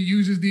actually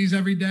uses these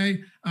every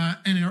day,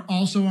 and they're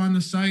also on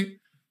the site.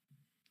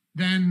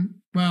 Then,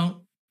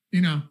 well,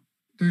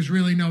 there's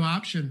really no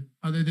option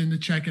other than to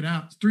check it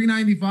out. It's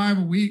 $3.95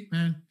 a week,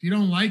 man. If you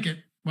don't like it,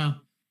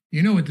 well,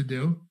 you know what to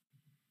do.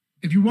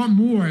 If you want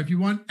more, if you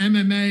want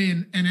MMA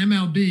and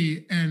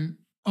MLB and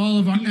all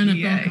of our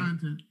PGA. NFL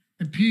content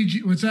and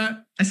PG, what's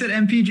that? I said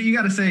MPG. You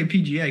got to say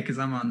PGA because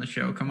I'm on the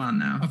show. Come on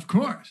now. Of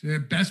course. You're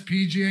the best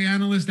PGA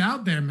analyst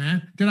out there,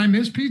 man. Did I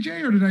miss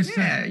PGA or did I say?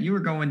 Yeah, you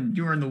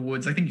were in the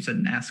woods. I think you said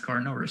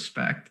NASCAR. No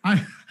respect.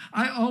 I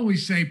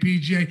always say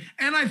PGA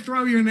and I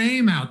throw your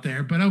name out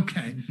there, but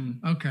okay.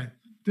 Mm-hmm. Okay.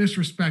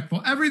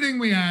 Disrespectful. Everything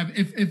we have,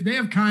 if they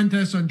have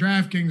contests on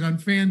Draftkings, on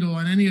Fanduel,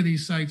 on any of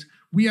these sites,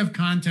 we have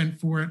content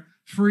for it,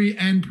 free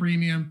and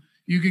premium.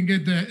 You can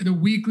get the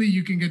weekly,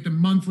 you can get the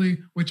monthly,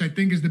 which I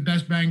think is the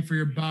best bang for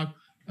your buck.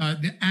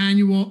 the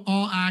annual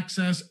all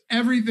access,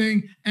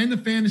 everything, and the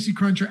Fantasy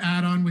Cruncher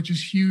add-on, which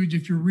is huge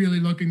if you're really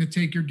looking to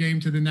take your game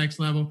to the next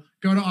level.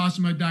 Go to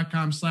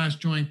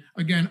awesemo.com/join.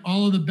 Again,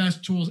 all of the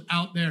best tools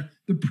out there,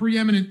 the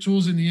preeminent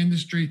tools in the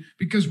industry,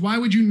 because why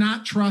would you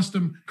not trust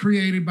them,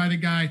 created by the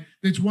guy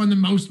that's won the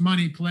most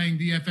money playing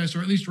DFS,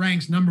 or at least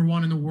ranks number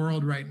one in the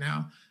world right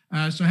now.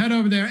 So head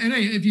over there. And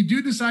hey, if you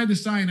do decide to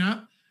sign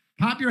up,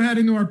 pop your head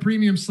into our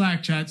premium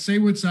Slack chat. Say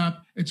what's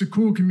up. It's a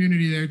cool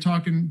community there,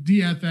 talking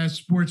DFS,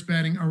 sports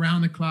betting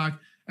around the clock.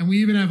 And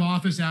we even have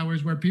office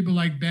hours where people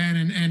like Ben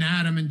and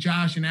Adam and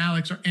Josh and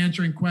Alex are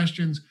answering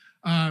questions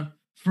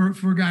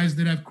for guys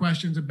that have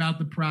questions about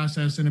the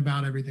process and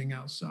about everything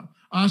else. So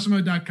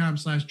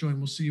awesemo.com/join.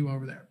 We'll see you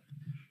over there.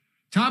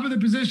 Top of the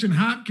position,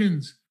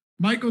 Hopkins,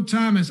 Michael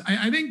Thomas.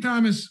 I think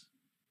Thomas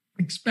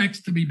expects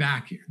to be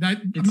back here.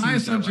 My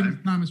assumption is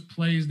Thomas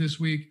plays this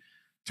week.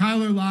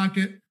 Tyler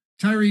Lockett,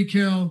 Tyreek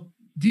Hill,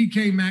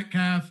 DK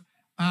Metcalf.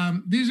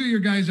 These are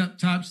your guys up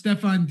top.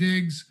 Stephon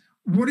Diggs.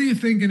 What are you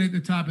thinking at the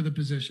top of the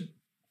position?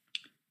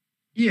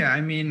 Yeah,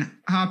 I mean,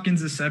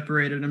 Hopkins has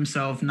separated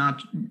himself,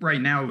 not right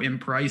now in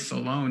price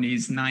alone.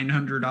 He's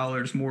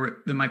 $900 more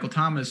than Michael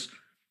Thomas,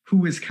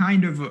 who is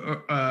kind of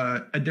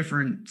a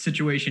different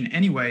situation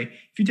anyway.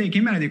 If you take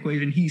him out of the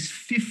equation, he's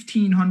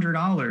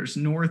 $1,500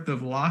 north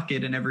of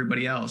Lockett and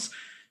everybody else.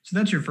 So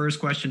that's your first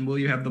question. Will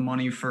you have the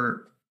money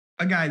for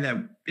a guy that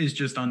is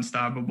just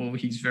unstoppable?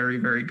 He's very,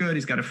 very good.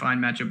 He's got a fine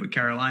matchup with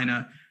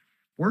Carolina.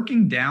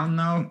 Working down,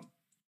 though,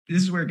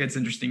 this is where it gets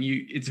interesting.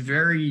 It's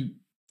very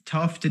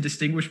tough to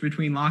distinguish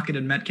between Lockett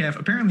and Metcalf.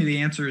 Apparently, the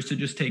answer is to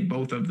just take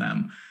both of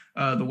them,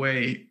 the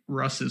way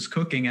Russ is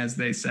cooking, as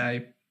they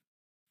say.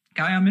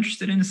 Guy I'm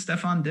interested in is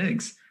Stephon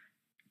Diggs.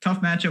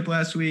 Tough matchup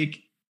last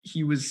week.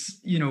 He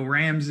was,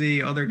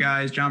 Ramsey, other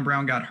guys. John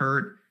Brown got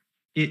hurt.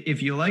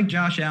 If you like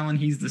Josh Allen,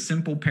 he's the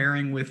simple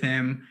pairing with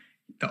him.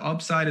 The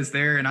upside is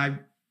there, and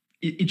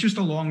it's just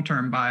a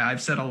long-term buy.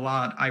 I've said a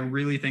lot. I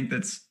really think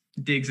that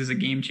Diggs is a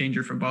game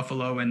changer for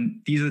Buffalo,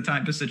 and these are the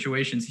type of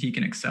situations he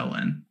can excel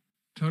in.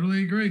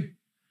 Totally agree.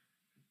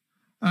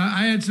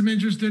 I had some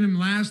interest in him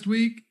last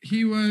week.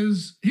 He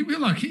didn't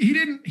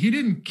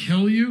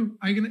kill you.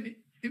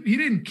 He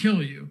didn't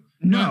kill you.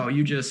 No,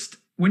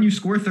 when you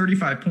score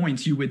 35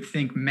 points, you would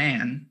think,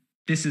 man,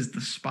 this is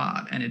the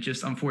spot. And it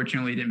just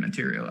unfortunately didn't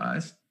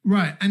materialize.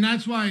 Right. And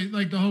that's why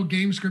the whole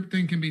game script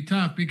thing can be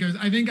tough, because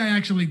I think I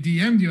actually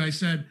DM'd you. I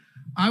said,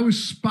 I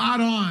was spot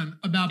on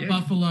about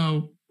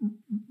Buffalo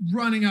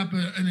running up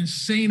an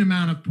insane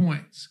amount of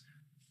points.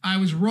 I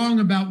was wrong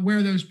about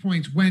where those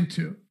points went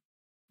to,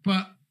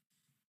 but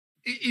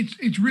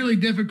it's really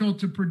difficult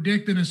to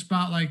predict in a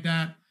spot like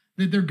that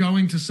they're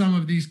going to some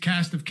of these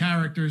cast of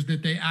characters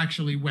that they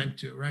actually went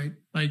to, right?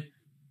 Like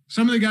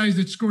some of the guys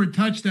that scored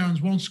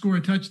touchdowns won't score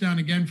a touchdown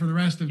again for the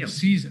rest of the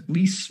season.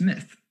 Lee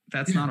Smith,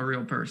 that's not a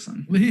real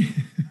person.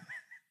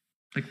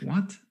 Like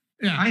what?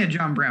 Yeah, I had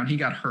John Brown. He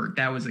got hurt.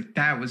 That was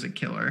a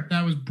killer.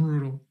 That was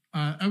brutal.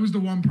 That was the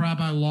one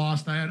prop I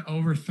lost. I had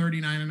over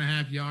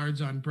 39.5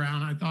 yards on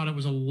Brown. I thought it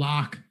was a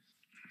lock.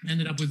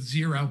 Ended up with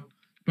 0.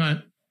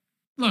 But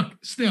look,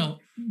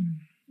 still,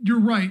 you're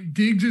right.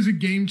 Diggs is a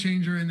game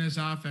changer in this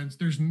offense.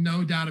 There's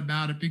no doubt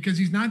about it, because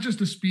he's not just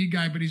a speed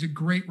guy, but he's a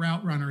great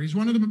route runner. He's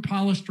one of the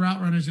polished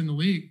route runners in the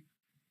league.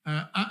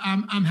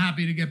 I'm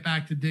happy to get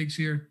back to Diggs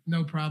here.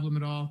 No problem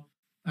at all.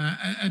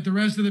 At the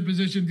rest of the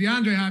position,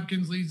 DeAndre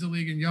Hopkins leads the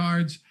league in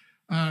yards.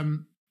 A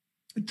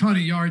ton of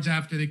yards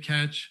after the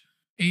catch.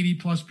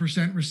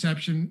 80+%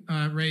 reception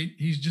rate.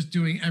 He's just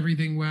doing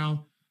everything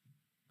well.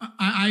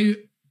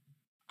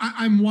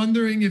 I'm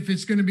wondering if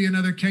it's going to be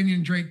another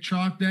Kenyon Drake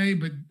chalk day,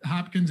 but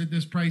Hopkins at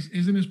this price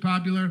isn't as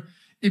popular.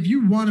 If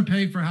you want to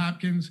pay for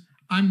Hopkins,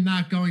 I'm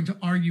not going to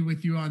argue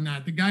with you on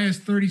that. The guy has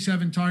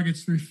 37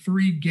 targets through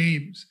 3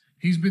 games.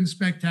 He's been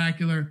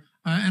spectacular.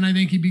 And I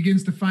think he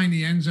begins to find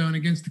the end zone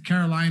against the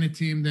Carolina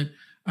team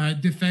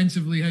that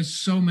defensively has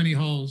so many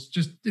holes,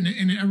 just in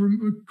an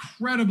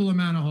incredible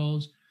amount of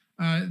holes.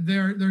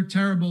 They're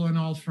terrible on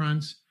all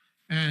fronts,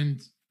 and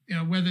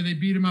whether they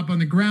beat him up on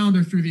the ground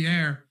or through the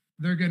air,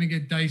 they're going to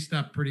get diced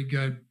up pretty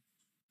good.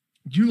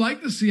 Do you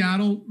like the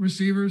Seattle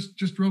receivers?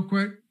 Just real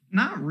quick.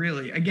 Not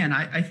really. Again,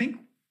 I think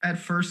at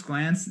first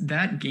glance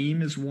that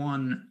game is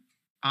one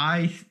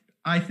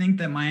I think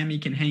that Miami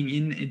can hang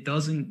in. It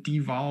doesn't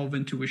devolve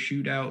into a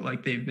shootout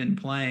like they've been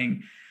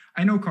playing.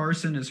 I know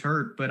Carson is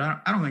hurt, but I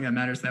don't think that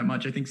matters that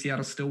much. I think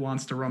Seattle still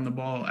wants to run the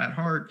ball at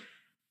heart.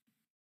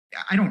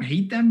 I don't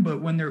hate them,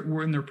 but when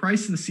they're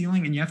priced to the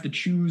ceiling and you have to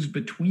choose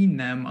between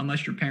them,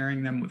 unless you're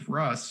pairing them with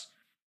Russ,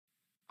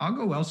 I'll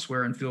go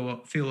elsewhere and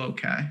feel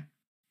okay.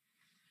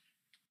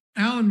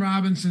 Allen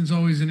Robinson's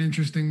always an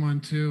interesting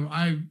one too.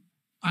 I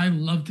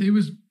loved. He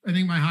was, I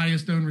think, my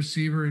highest owned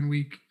receiver in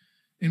week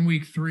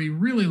 3.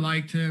 Really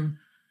liked him.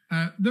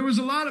 There was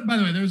a lot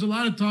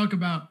of talk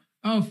about,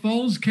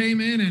 Foles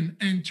came in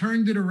and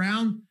turned it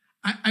around.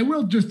 I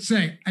will just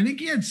say, I think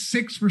he had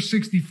 6 for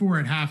 64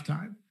 at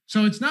halftime.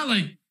 So it's not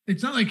like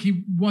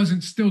he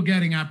wasn't still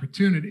getting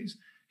opportunities.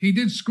 He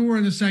did score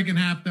in the second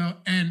half though,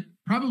 and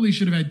probably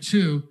should have had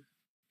 2,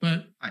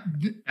 but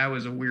That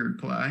was a weird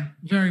play.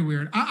 Very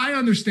weird. I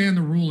understand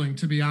the ruling,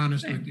 to be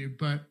honest with you,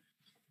 but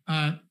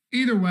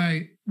either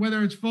way,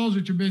 whether it's Foles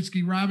or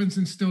Trubisky,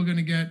 Robinson's still going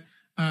to get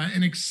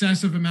an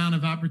excessive amount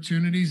of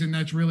opportunities, and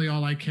that's really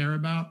all I care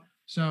about.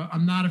 So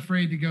I'm not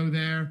afraid to go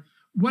there.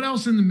 What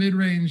else in the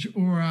mid-range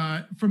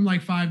or from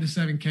like 5 to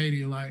 7K do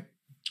you like?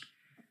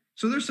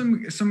 So there's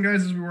some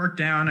guys as we work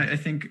down. I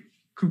think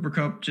Cooper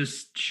Kupp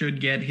just should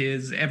get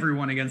his.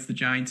 Everyone against the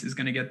Giants is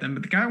going to get them.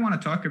 But the guy I want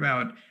to talk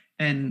about,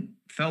 and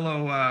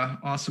fellow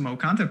Awesemo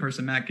content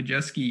person Matt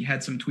Kajeski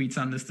had some tweets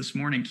on this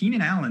morning.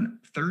 Keenan Allen,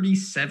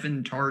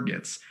 37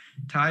 targets,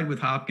 tied with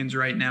Hopkins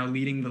right now,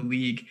 leading the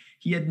league.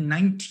 He had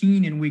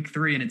 19 in week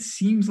 3, and it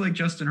seems like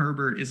Justin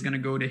Herbert is going to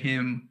go to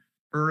him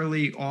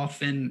early,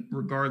 often,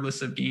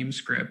 regardless of game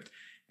script.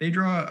 They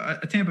draw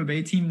a Tampa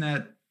Bay team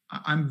that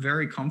I'm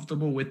very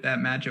comfortable with that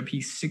matchup.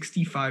 He's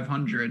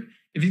 6,500.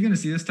 If he's going to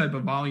see this type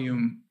of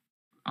volume,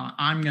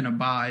 I'm going to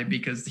buy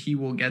because he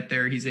will get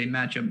there. He's a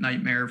matchup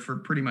nightmare for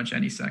pretty much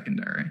any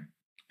secondary.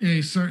 Yeah,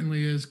 he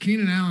certainly is.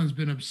 Keenan Allen's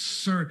been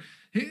absurd.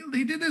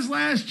 He did this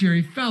last year.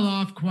 He fell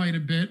off quite a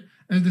bit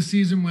as the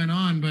season went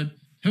on, but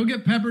he'll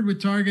get peppered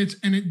with targets,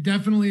 and it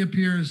definitely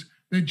appears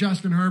that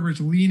Justin Herbert's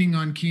leaning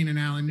on Keenan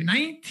Allen.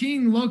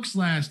 19 looks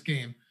last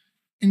game.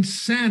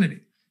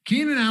 Insanity.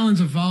 Keenan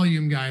Allen's a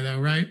volume guy, though,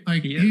 right?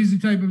 Like, he's the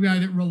type of guy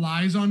that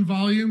relies on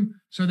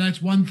volume, so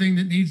that's one thing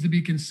that needs to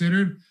be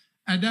considered.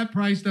 At that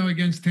price, though,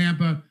 against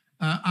Tampa,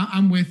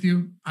 I'm with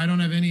you. I don't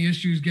have any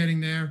issues getting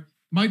there.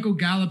 Michael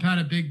Gallup had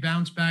a big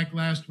bounce back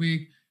last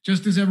week,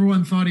 just as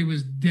everyone thought he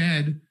was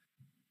dead.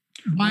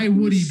 Why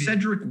would he be?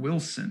 Cedric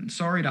Wilson.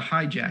 Sorry to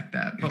hijack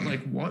that, but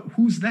like, what?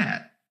 Who's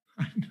that?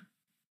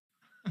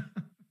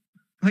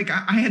 Like,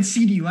 I had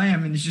CeeDee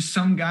Lamb, and it's just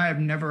some guy I've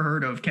never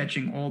heard of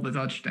catching all the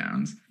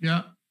touchdowns.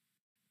 Yeah.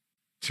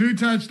 2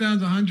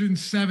 touchdowns,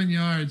 107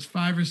 yards,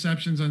 5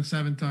 receptions on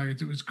 7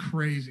 targets. It was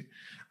crazy.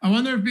 I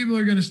wonder if people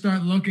are going to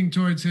start looking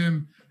towards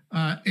him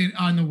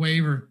on the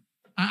waiver.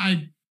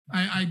 I'd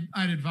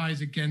advise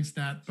against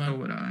that. But so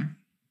would I.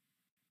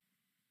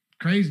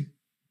 Crazy.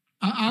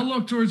 I'll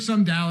look towards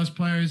some Dallas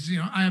players. You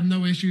know, I have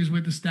no issues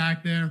with the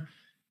stack there.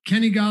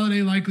 Kenny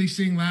Golladay likely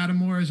seeing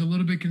Lattimore is a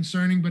little bit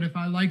concerning, but if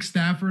I like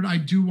Stafford, I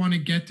do want to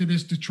get to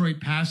this Detroit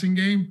passing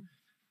game.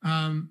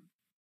 How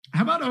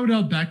about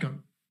Odell Beckham?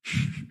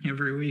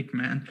 Every week,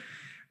 man.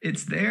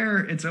 It's there.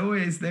 It's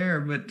always there.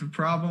 But the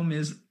problem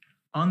is,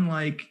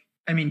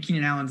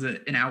 Keenan Allen's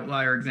an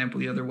outlier example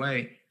the other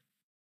way.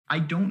 I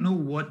don't know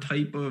what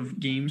type of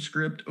game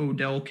script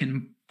Odell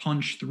can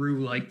punch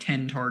through like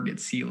 10 target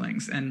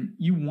ceilings. And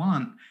you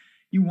want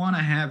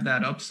to have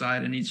that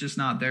upside, and he's just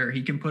not there.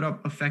 He can put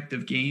up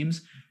effective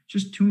games.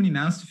 Just too many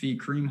mouths to feed.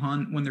 Kareem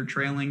Hunt, when they're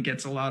trailing,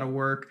 gets a lot of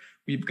work.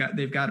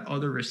 They've got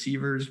other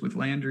receivers with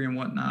Landry and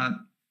whatnot.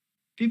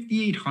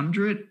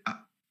 5,800.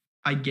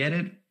 I get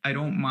it. I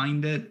don't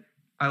mind it.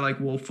 I like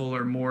Will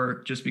Fuller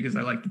more just because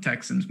I like the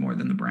Texans more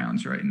than the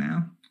Browns right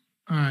now.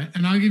 All right,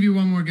 and I'll give you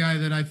one more guy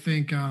that I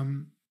think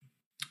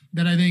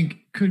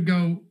could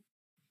go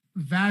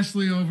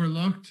vastly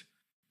overlooked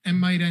and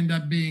might end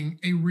up being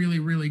a really,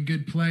 really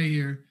good play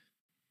here.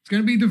 It's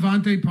going to be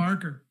Devontae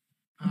Parker.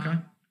 Okay.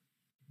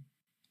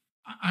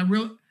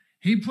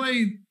 He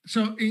played,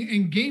 so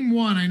in game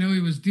 1, I know he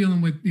was a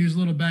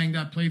little banged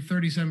up, played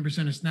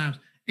 37% of snaps,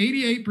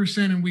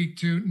 88% in week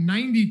 2,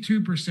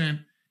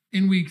 92%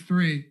 in week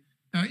 3.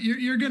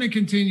 You're going to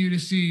continue to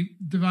see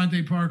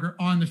Devontae Parker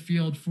on the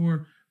field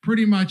for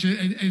pretty much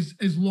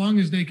as long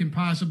as they can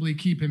possibly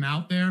keep him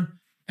out there.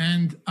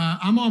 And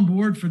I'm on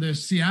board for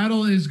this.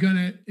 Seattle is going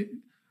to,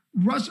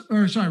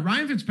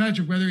 Ryan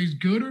Fitzpatrick, whether he's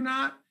good or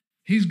not,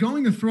 he's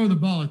going to throw the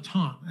ball a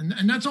ton.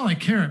 And that's all I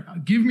care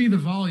about. Give me the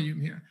volume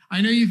here.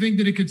 I know you think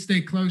that it could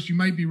stay close. You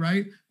might be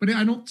right, but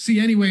I don't see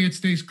any way it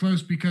stays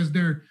close because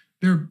they're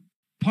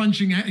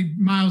punching at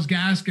Myles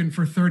Gaskin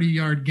for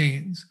 30-yard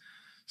gains.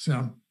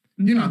 So,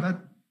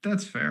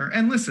 that's fair.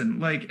 And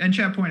listen, and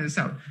Chad pointed this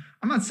out.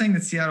 I'm not saying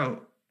that Seattle,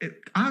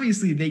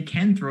 obviously they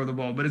can throw the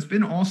ball, but it's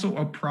been also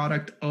a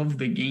product of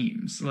the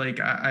games.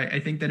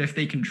 I think that if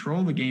they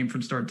control the game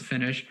from start to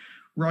finish,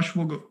 Rush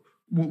will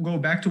go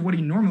back to what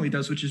he normally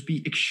does, which is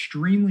be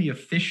extremely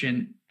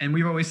efficient. And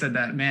we've always said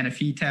that, man, if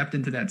he tapped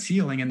into that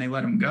ceiling and they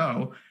let him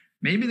go,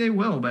 maybe they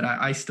will. But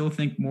I still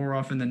think more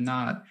often than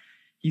not,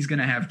 he's going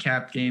to have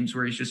capped games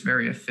where he's just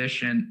very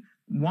efficient.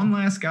 One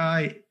last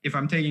guy, if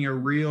I'm taking a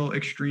real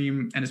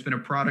extreme and it's been a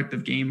product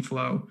of game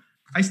flow,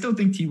 I still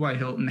think T.Y.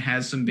 Hilton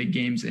has some big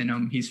games in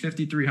him. He's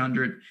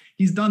 5,300.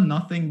 He's done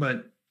nothing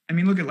but,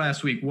 look at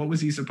last week. What was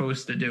he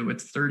supposed to do?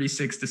 It's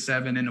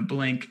 36-7 in a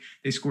blink.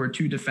 They scored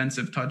 2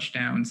 defensive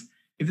touchdowns.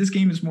 If this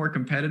game is more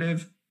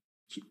competitive,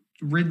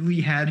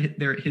 Ridley had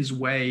his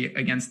way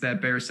against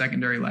that Bears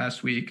secondary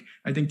last week.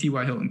 I think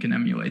T.Y. Hilton can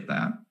emulate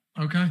that.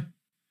 Okay.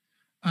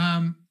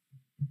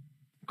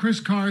 Chris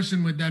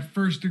Carson with that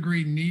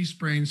first-degree knee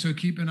sprain, so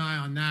keep an eye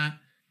on that.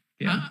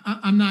 Yeah.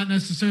 I'm not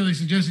necessarily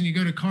suggesting you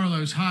go to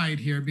Carlos Hyde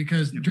here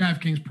because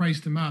DraftKings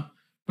priced him up,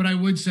 but I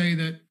would say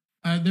that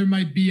there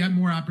might be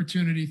more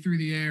opportunity through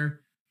the air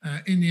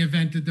in the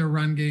event that their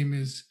run game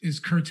is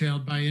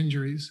curtailed by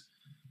injuries.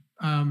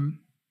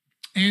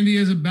 Andy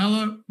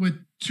Isabella with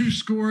 2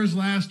 scores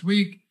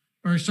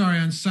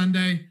on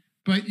Sunday.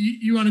 But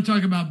you want to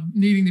talk about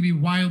needing to be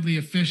wildly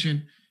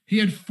efficient. He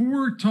had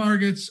 4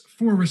 targets,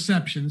 4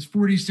 receptions,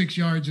 46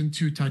 yards, and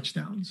 2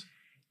 touchdowns.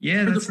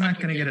 Yeah, that's not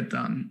going to get it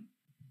done.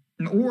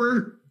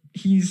 Or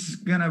he's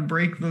going to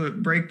break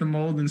the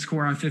mold and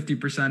score on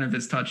 50% of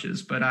his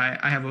touches. But I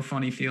have a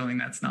funny feeling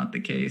that's not the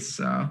case.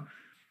 So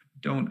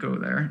don't go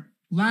there.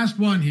 Last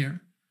one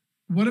here.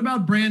 What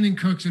about Brandon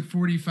Cooks at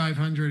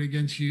 4,500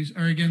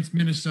 against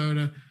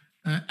Minnesota?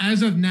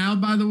 As of now,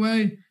 by the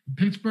way,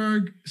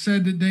 Pittsburgh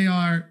said that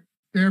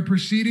they're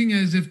proceeding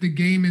as if the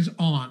game is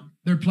on.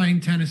 They're playing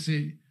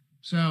Tennessee.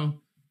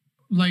 So,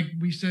 like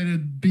we said at the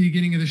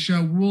beginning of the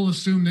show, we'll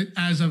assume that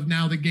as of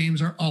now, the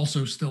games are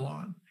also still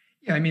on.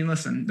 Yeah, I mean,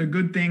 listen, the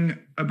good thing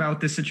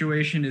about this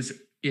situation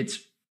is it's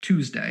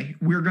Tuesday.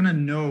 We're going to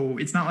know.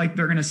 It's not like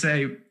they're going to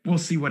say, we'll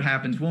see what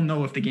happens. We'll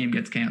know if the game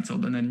gets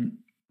canceled, and then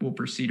we'll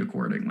proceed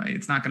accordingly.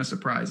 It's not going to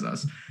surprise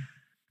us.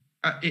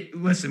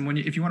 Listen,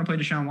 if you want to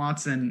play Deshaun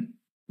Watson,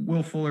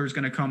 Will Fuller is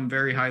going to come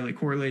very highly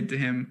correlated to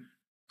him.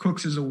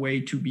 Cooks is a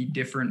way to be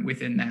different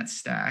within that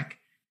stack.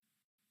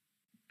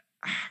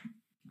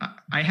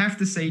 I have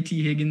to say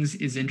T. Higgins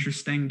is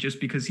interesting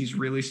just because he's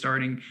really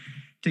starting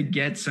to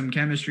get some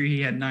chemistry.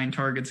 He had 9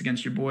 targets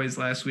against your boys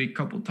last week,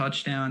 couple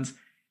touchdowns.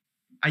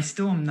 I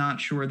still am not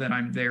sure that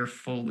I'm there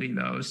fully,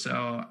 though.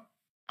 So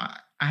I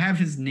have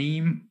his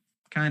name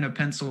kind of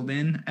penciled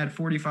in at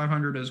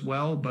 4,500 as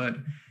well, but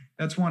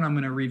that's one I'm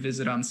going to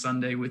revisit on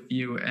Sunday with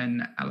you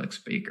and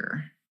Alex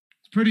Baker.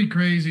 It's pretty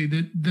crazy.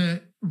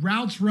 The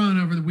routes run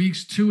over the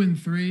weeks 2 and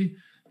 3.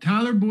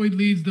 Tyler Boyd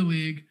leads the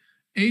league.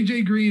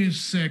 AJ Green is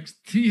 6th.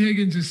 T.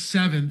 Higgins is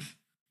 7th.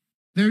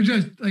 They're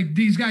just like,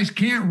 these guys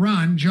can't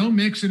run. Joe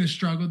Mixon has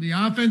struggled. The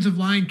offensive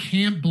line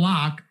can't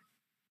block,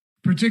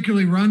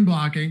 particularly run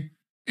blocking.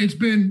 It's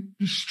been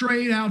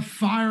straight out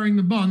firing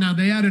the ball. Now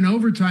they had an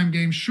overtime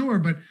game, sure,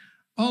 but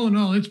all in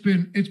all, it's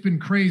been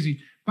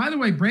crazy. By the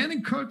way,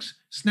 Brandon Cooks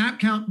snap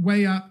count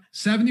way up,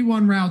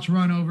 71 routes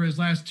run over his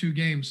last 2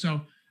 games.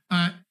 So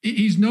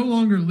he's no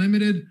longer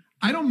limited.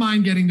 I don't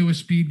mind getting to a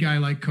speed guy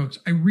like Cooks.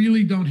 I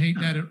really don't hate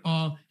that at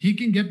all. He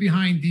can get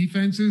behind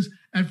defenses.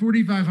 At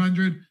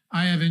 4,500,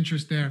 I have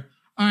interest there.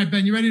 All right,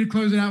 Ben, you ready to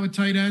close it out with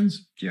tight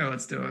ends? Yeah,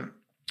 let's do it.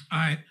 All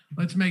right,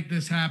 let's make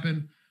this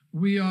happen.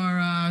 We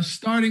are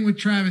starting with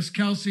Travis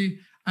Kelce.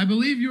 I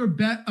believe your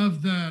bet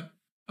of the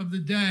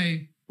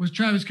day was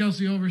Travis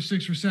Kelce over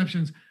 6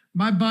 receptions.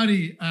 My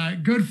buddy,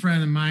 good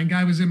friend of mine,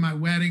 guy was in my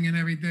wedding and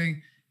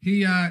everything.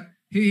 He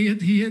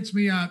hits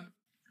me up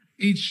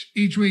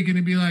each week and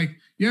he'd be like,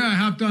 yeah, I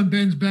hopped on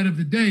Ben's bet of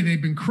the day. They've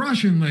been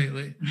crushing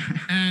lately.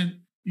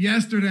 And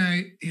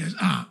yesterday he goes,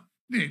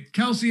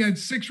 Kelce had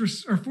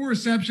 4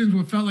 receptions,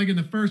 what felt like in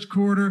the first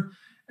quarter,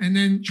 and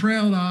then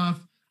trailed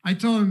off. I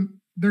told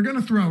him they're going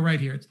to throw right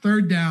here. It's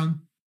 3rd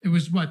down. It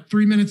was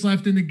 3 minutes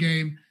left in the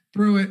game.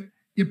 Threw it.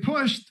 You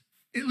pushed.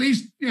 At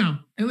least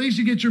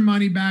you get your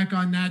money back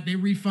on that. They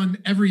refund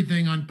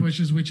everything on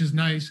pushes, which is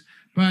nice.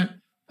 But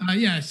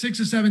 6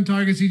 or 7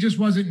 targets. He just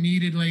wasn't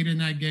needed late in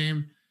that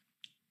game.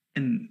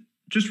 And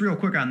just real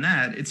quick on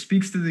that, it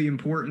speaks to the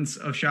importance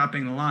of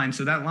shopping the line.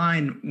 So that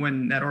line,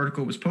 when that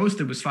article was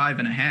posted, was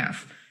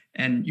 5.5,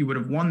 and you would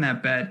have won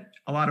that bet.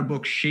 A lot of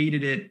books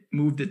shaded it,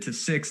 moved it to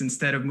 6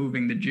 instead of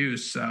moving the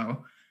juice.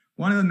 So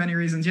one of the many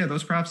reasons,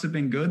 those props have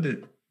been good.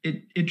 That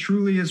it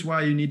truly is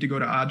why you need to go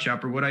to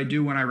OddsShopper. What I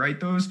do when I write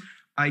those,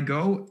 I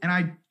go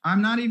and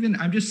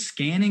I'm just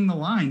scanning the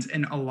lines.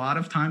 And a lot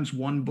of times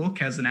one book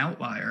has an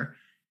outlier.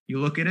 You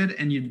look at it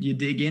and you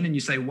dig in and you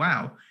say,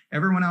 wow,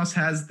 everyone else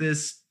has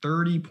this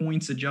 30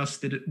 points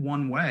adjusted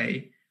one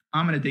way.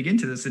 I'm going to dig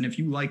into this. And if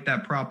you like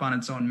that prop on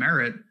its own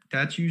merit,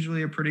 that's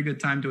usually a pretty good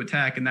time to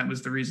attack. And that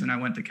was the reason I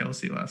went to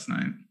Kelce last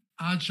night.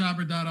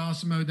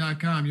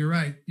 Oddshopper.awesemo.com. You're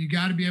right. You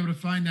got to be able to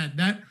find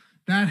that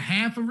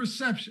half a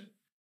reception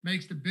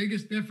makes the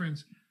biggest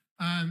difference.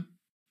 I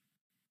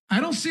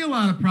don't see a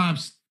lot of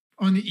props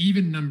on the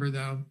even number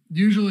though.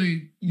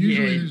 Usually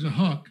there's a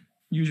hook.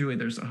 Usually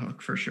there's a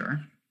hook for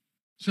sure.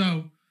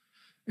 So,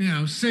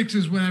 6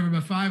 is whatever,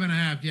 but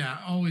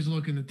 5.5. Always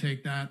looking to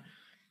take that.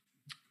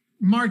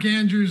 Mark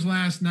Andrews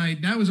last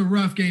night, that was a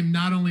rough game,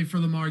 not only for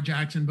Lamar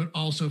Jackson, but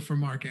also for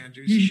Mark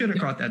Andrews. He should have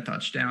caught that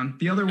touchdown.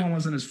 The other one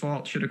wasn't his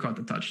fault. Should have caught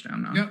the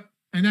touchdown, though. Yep.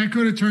 And that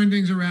could have turned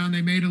things around.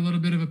 They made a little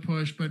bit of a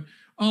push, but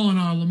all in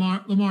all,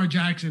 Lamar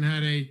Jackson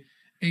had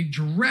a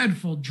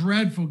dreadful,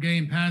 dreadful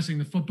game passing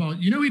the football.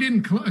 He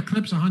didn't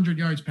eclipse 100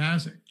 yards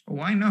passing. Oh,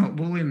 I know.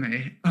 Believe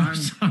me.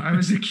 I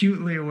was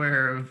acutely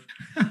aware of.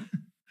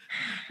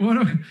 What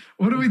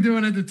are we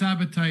doing at the top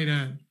of tight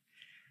end?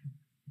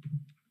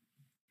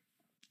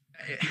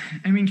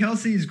 I mean,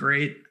 Kelce is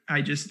great.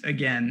 That's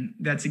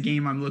a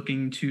game I'm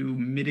looking to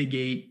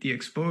mitigate the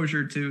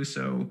exposure to.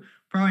 So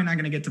probably not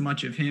going to get to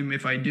much of him.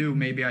 If I do,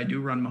 maybe I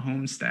do run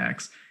Mahomes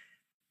stacks.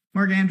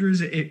 Mark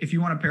Andrews, if you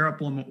want to pair up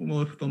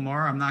with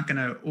Lamar, I'm not going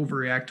to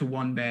overreact to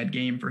one bad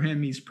game for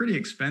him. He's pretty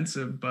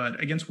expensive,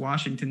 but against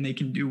Washington, they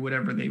can do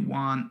whatever they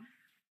want.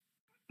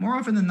 More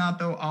often than not,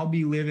 though, I'll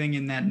be living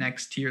in that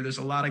next tier. There's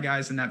a lot of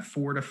guys in that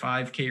 4 to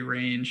 5K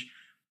range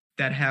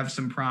that have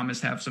some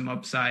promise, have some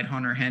upside.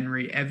 Hunter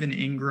Henry, Evan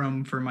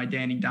Ingram for my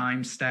Danny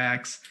Dime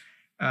stacks.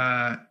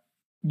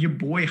 Your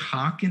boy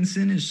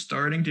Hawkinson is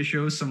starting to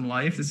show some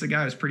life. This is a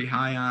guy I was pretty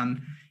high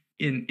on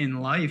in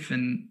life,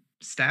 and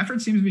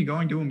Stafford seems to be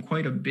going to him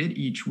quite a bit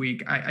each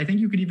week. I think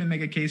you could even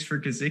make a case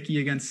for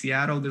Kazicki against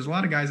Seattle. There's a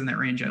lot of guys in that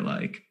range I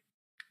like.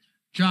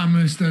 John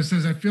Musto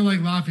says, I feel like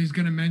Laffy's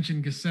going to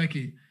mention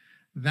Gesicki.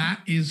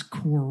 That is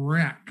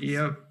correct.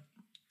 Yep.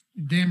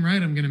 Damn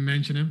right I'm going to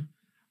mention him.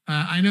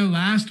 I know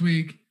last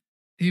week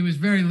he was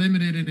very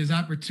limited in his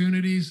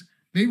opportunities.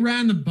 They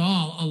ran the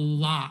ball a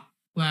lot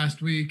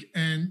last week,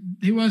 and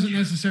he wasn't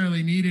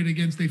necessarily needed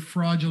against a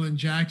fraudulent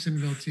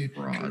Jacksonville team.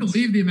 I can't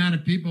believe the amount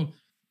of people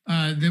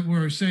that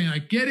were saying,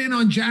 like, get in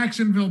on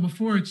Jacksonville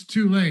before it's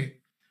too late.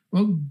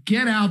 Well,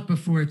 get out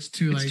before it's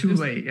too late. It's too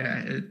late,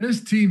 yeah.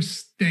 This team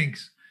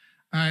stinks.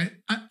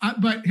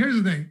 But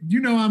here's the thing.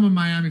 I'm a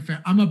Miami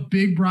fan. I'm a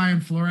big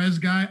Brian Flores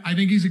guy. I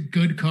think he's a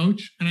good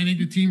coach, and I think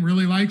the team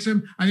really likes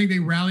him. I think they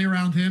rally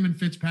around him and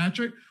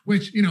Fitzpatrick,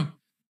 which,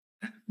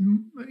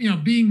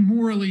 being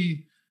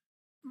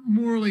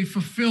morally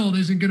fulfilled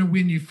isn't going to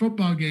win you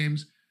football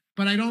games.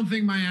 But I don't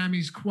think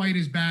Miami's quite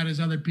as bad as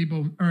other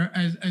people, or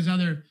as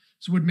others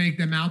would make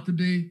them out to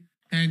be.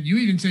 And you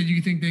even said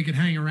you think they could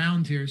hang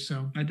around here.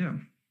 So I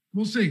do.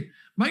 We'll see.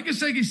 Mike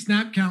Gesicki's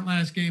snap count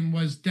last game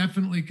was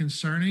definitely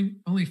concerning,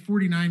 only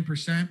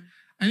 49%.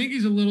 I think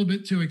he's a little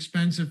bit too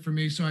expensive for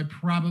me, so I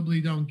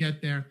probably don't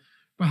get there.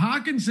 But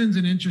Hawkinson's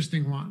an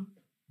interesting one.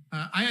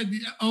 I had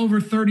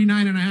over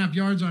 39.5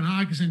 yards on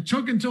Hawkinson.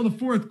 Took until the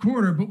fourth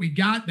quarter, but we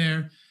got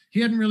there. He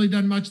hadn't really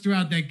done much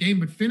throughout that game,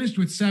 but finished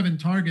with 7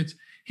 targets.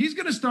 He's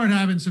going to start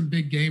having some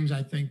big games,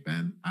 I think,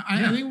 Ben.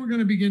 I think we're going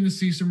to begin to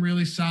see some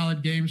really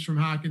solid games from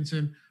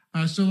Hawkinson,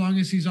 so long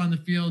as he's on the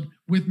field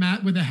with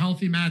a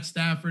healthy Matt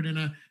Stafford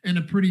and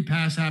a pretty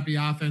pass-happy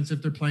offense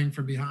if they're playing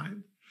from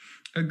behind.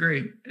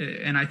 Agree.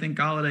 And I think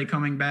Golladay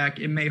coming back,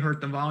 it may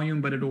hurt the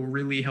volume, but it'll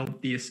really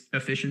help the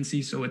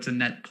efficiency, so it's a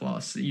net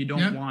plus. You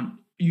don't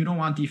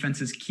want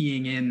defenses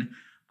keying in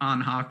on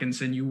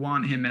Hawkinson. You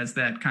want him as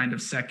that kind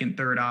of second,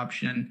 third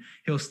option.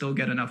 He'll still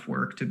get enough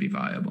work to be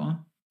viable.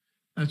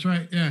 That's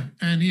right. Yeah.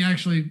 And he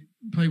actually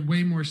played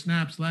way more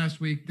snaps last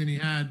week than he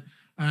had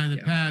in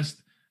the past.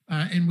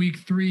 In week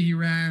 3, he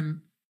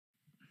ran,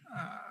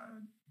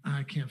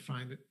 I can't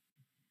find it.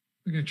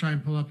 We're going to try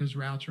and pull up his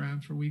routes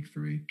ran for week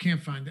 3.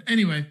 Can't find it.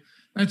 Anyway,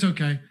 that's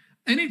okay.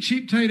 Any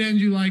cheap tight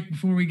ends you like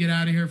before we get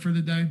out of here for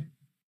the day?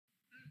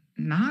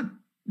 Not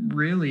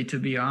really, to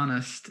be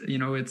honest.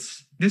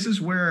 This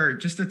is where,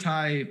 just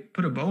to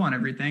put a bow on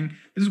everything,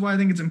 this is why I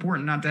think it's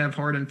important not to have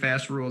hard and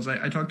fast rules.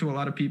 I talked to a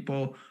lot of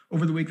people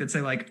over the week that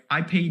say, like,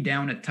 I pay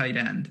down at tight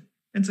end.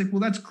 It's like,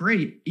 well, that's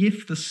great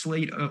if the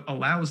slate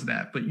allows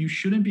that, but you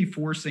shouldn't be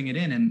forcing it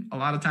in. And a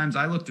lot of times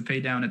I look to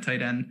pay down at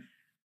tight end.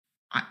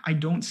 I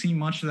don't see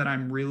much that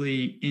I'm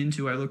really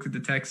into. I look at the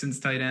Texans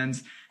tight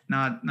ends,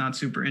 not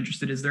super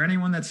interested. Is there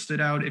anyone that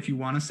stood out if you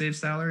want to save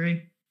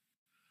salary?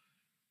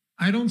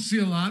 I don't see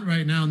a lot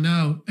right now,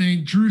 no. I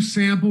mean, Drew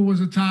Sample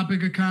was a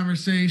topic of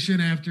conversation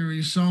after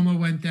Usoma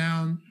went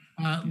down.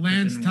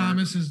 Lance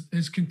Thomas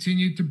has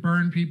continued to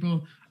burn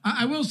people.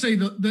 I will say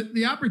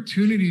the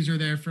opportunities are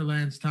there for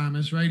Lance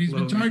Thomas, right? He's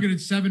been targeted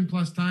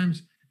 7+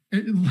 times.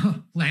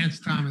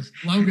 Lance Thomas,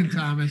 Logan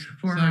Thomas.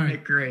 Former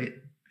Nick Great.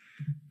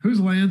 Who's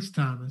Lance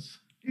Thomas?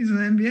 He's an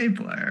NBA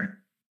player.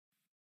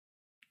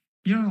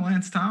 You know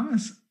Lance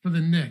Thomas? For the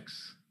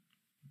Knicks.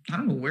 I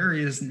don't know where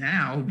he is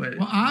now, but...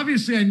 Well,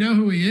 obviously I know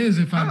who he is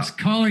if I'm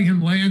calling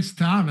him Lance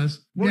Thomas.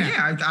 Well,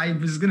 yeah, I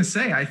was going to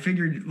say, I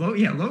figured,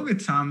 Logan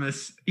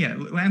Thomas,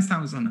 Lance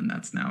Thomas on the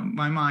Nets now.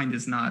 My mind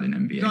is not in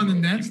NBA. He's on the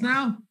Nets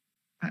now?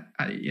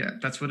 Yeah,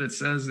 that's what it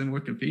says in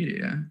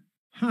Wikipedia.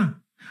 Huh.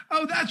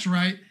 Oh, that's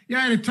right. Yeah,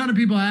 I had a ton of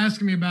people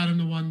asking me about him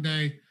the one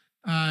day.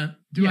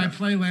 Do I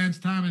play Lance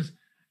Thomas?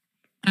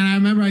 And I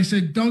remember I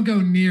said, don't go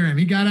near him.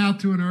 He got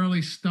out to an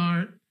early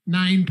start,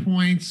 9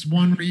 points,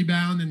 1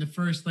 rebound in the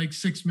first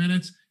 6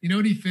 minutes. You know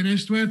what he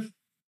finished with?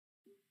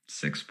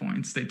 6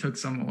 points. They took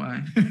some away.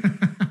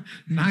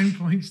 9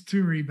 points,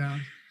 2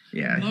 rebounds.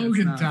 Yeah.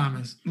 Logan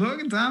Thomas.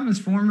 Logan Thomas,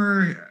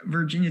 former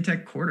Virginia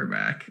Tech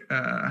quarterback.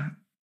 I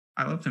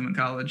loved him in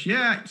college.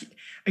 Yeah.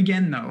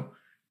 Again, though,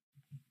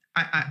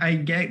 I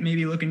get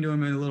maybe looking to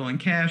him a little in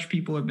cash.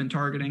 People have been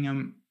targeting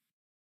him.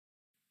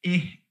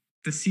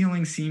 The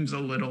ceiling seems a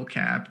little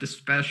capped,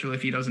 especially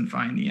if he doesn't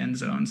find the end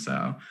zone.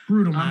 So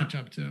brutal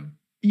matchup too.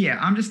 Yeah,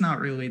 I'm just not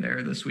really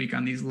there this week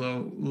on these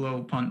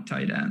low punt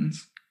tight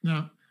ends.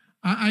 No,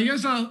 I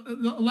guess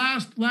the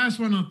last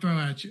one I'll throw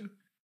at you.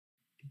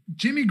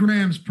 Jimmy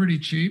Graham's pretty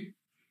cheap,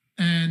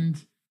 and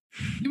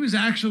he was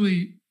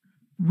actually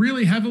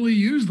really heavily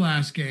used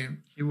last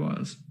game. He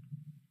was.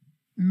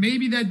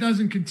 Maybe that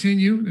doesn't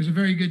continue. There's a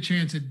very good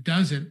chance it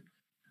doesn't.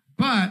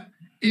 But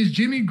is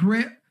Jimmy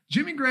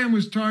Graham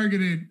was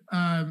targeted,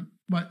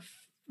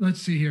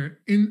 let's see here.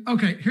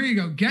 Here you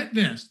go. Get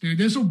this, dude.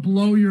 This will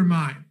blow your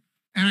mind.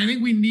 And I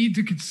think we need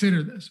to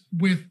consider this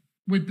with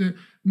with the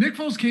Nick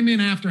Foles came in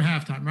after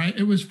halftime, right?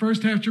 It was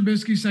first half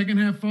Trubisky, second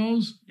half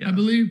Foles, yes. I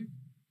believe.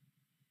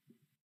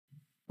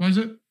 Was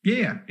it?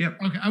 Yeah.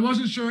 Okay, I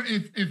wasn't sure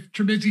if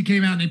Trubisky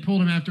came out and they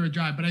pulled him after a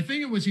drive, but I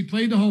think it was he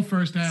played the whole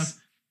first half.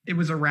 It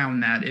was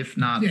around that, if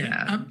not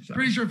that. I'm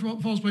pretty sure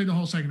Foles played the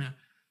whole second half.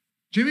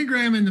 Jimmy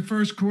Graham in the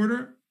first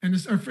quarter in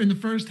the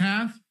first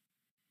half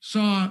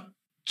saw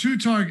 2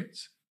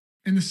 targets.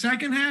 In the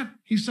second half,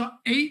 he saw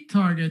 8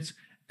 targets,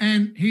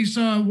 and he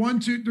saw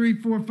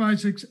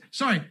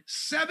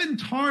 7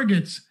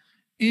 targets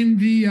in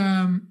the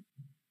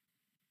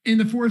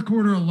fourth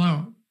quarter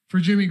alone for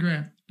Jimmy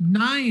Graham.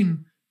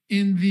 9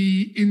 in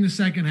the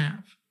second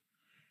half.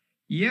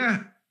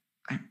 Yeah.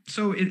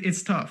 So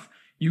it's tough.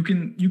 You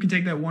can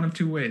take that one of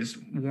 2 ways.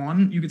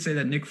 One, you could say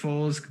that Nick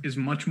Foles is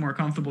much more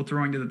comfortable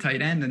throwing to the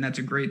tight end, and that's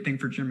a great thing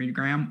for Jimmy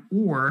Graham.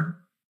 Or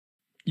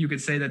you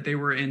could say that they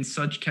were in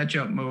such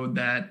catch-up mode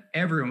that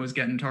everyone was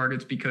getting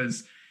targets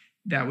because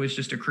that was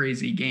just a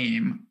crazy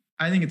game.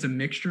 I think it's a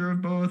mixture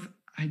of both.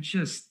 I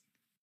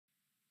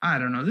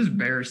don't know. This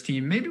Bears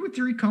team, maybe with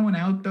Tariq Cohen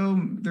out,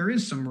 though, there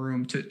is some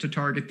room to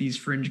target these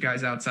fringe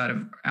guys outside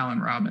of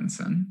Allen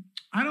Robinson.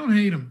 I don't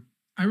hate him.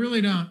 I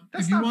really don't.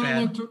 That's if you not want bad.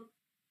 to look to,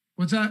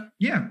 what's that?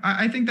 Yeah,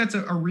 I think that's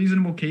a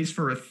reasonable case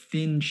for a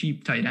thin,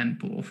 cheap tight end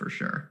pool for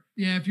sure.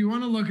 Yeah, if you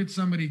want to look at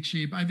somebody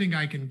cheap, I think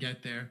I can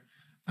get there.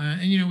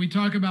 And we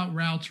talk about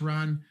routes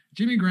run.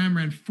 Jimmy Graham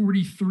ran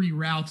 43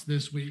 routes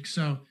this week,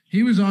 so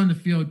he was on the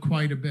field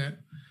quite a bit.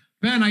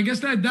 Ben, I guess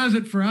that does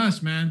it for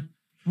us, man.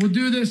 We'll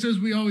do this as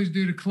we always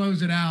do to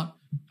close it out.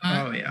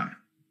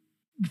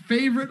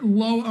 Favorite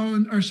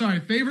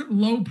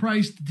low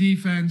priced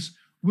defense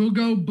will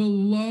go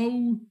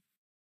below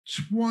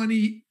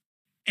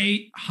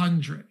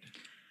 2,800.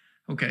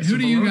 Okay. Who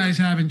do you guys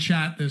have in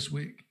chat this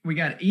week? We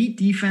got 8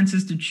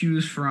 defenses to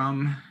choose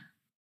from.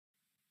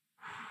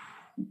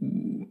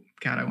 Ooh,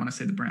 God, I want to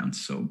say the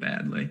Browns so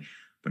badly,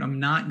 but I'm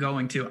not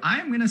going to.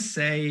 I'm going to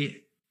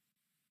say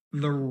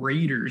the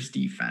Raiders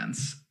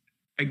defense.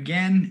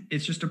 Again,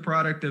 it's just a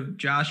product of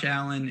Josh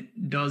Allen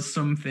does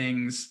some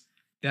things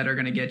that are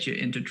going to get you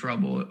into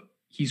trouble.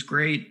 He's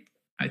great.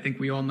 I think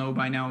we all know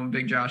by now I'm a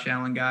big Josh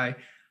Allen guy,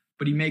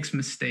 but he makes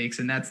mistakes,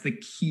 and that's the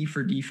key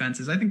for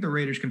defenses. I think the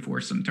Raiders can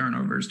force some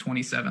turnovers,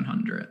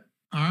 2,700.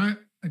 All right,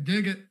 I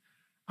dig it.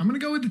 I'm going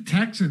to go with the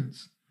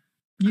Texans.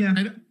 Yeah.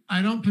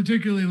 I don't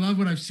particularly love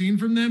what I've seen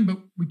from them, but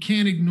we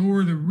can't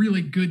ignore the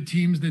really good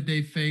teams that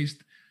they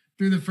faced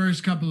through the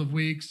first couple of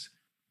weeks.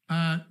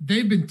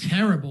 They've been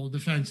terrible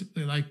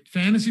defensively, like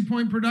fantasy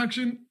point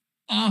production,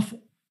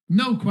 awful,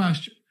 no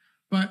question.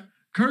 But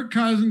Kirk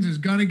Cousins is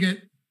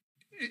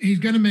he's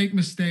going to make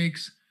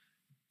mistakes.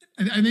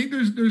 I think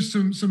there's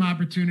some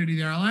opportunity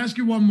there. I'll ask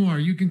you one more.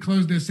 You can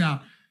close this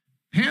out.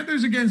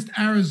 Panthers against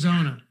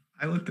Arizona.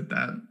 I looked at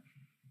that.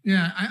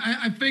 Yeah,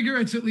 I figure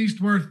it's at least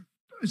worth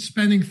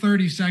spending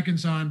 30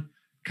 seconds on.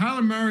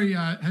 Kyler Murray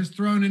has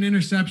thrown an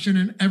interception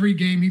in every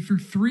game. He threw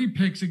 3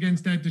 picks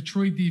against that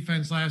Detroit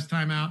defense last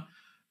time out.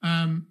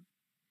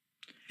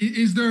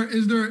 Is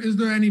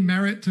there any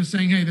merit to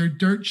saying, hey, they're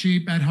dirt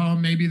cheap at home?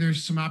 Maybe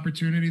there's some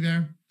opportunity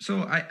there.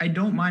 So I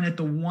don't mind it.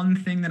 The one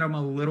thing that I'm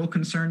a little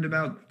concerned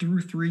about,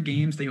 through 3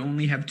 games, they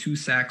only have 2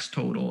 sacks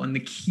total. And the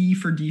key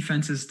for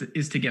defense is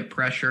to get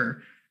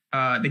pressure.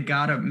 They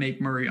got to make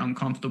Murray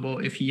uncomfortable.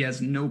 If he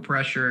has no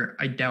pressure,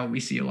 I doubt we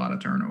see a lot of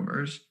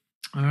turnovers.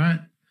 All right.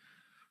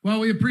 Well,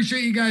 we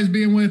appreciate you guys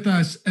being with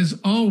us. As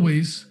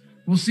always,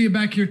 we'll see you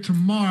back here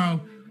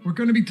tomorrow. We're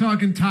going to be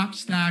talking top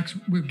stacks.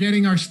 We're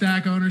getting our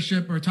stack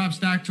ownership. Our top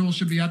stack tool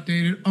should be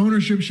updated.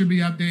 Ownership should be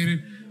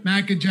updated.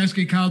 Matt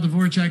Gajeski, Kyle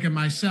Dvorak, and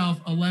myself,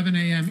 11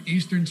 a.m.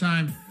 Eastern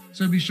time.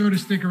 So be sure to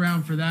stick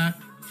around for that.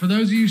 For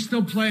those of you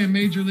still playing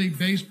Major League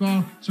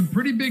Baseball, some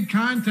pretty big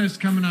contests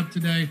coming up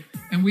today,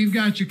 and we've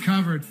got you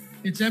covered.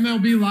 It's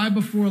MLB Live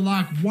Before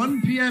Lock,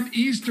 1 p.m.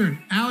 Eastern.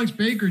 Alex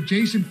Baker,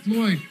 Jason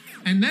Floyd.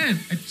 And then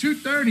at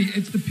 2:30,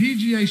 it's the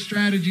PGA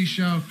Strategy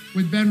Show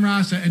with Ben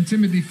Rasa and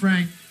Timothy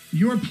Frank.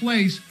 Your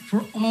place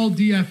for all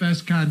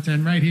DFS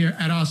content right here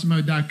at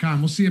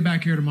awesomemode.com. We'll see you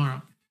back here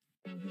tomorrow.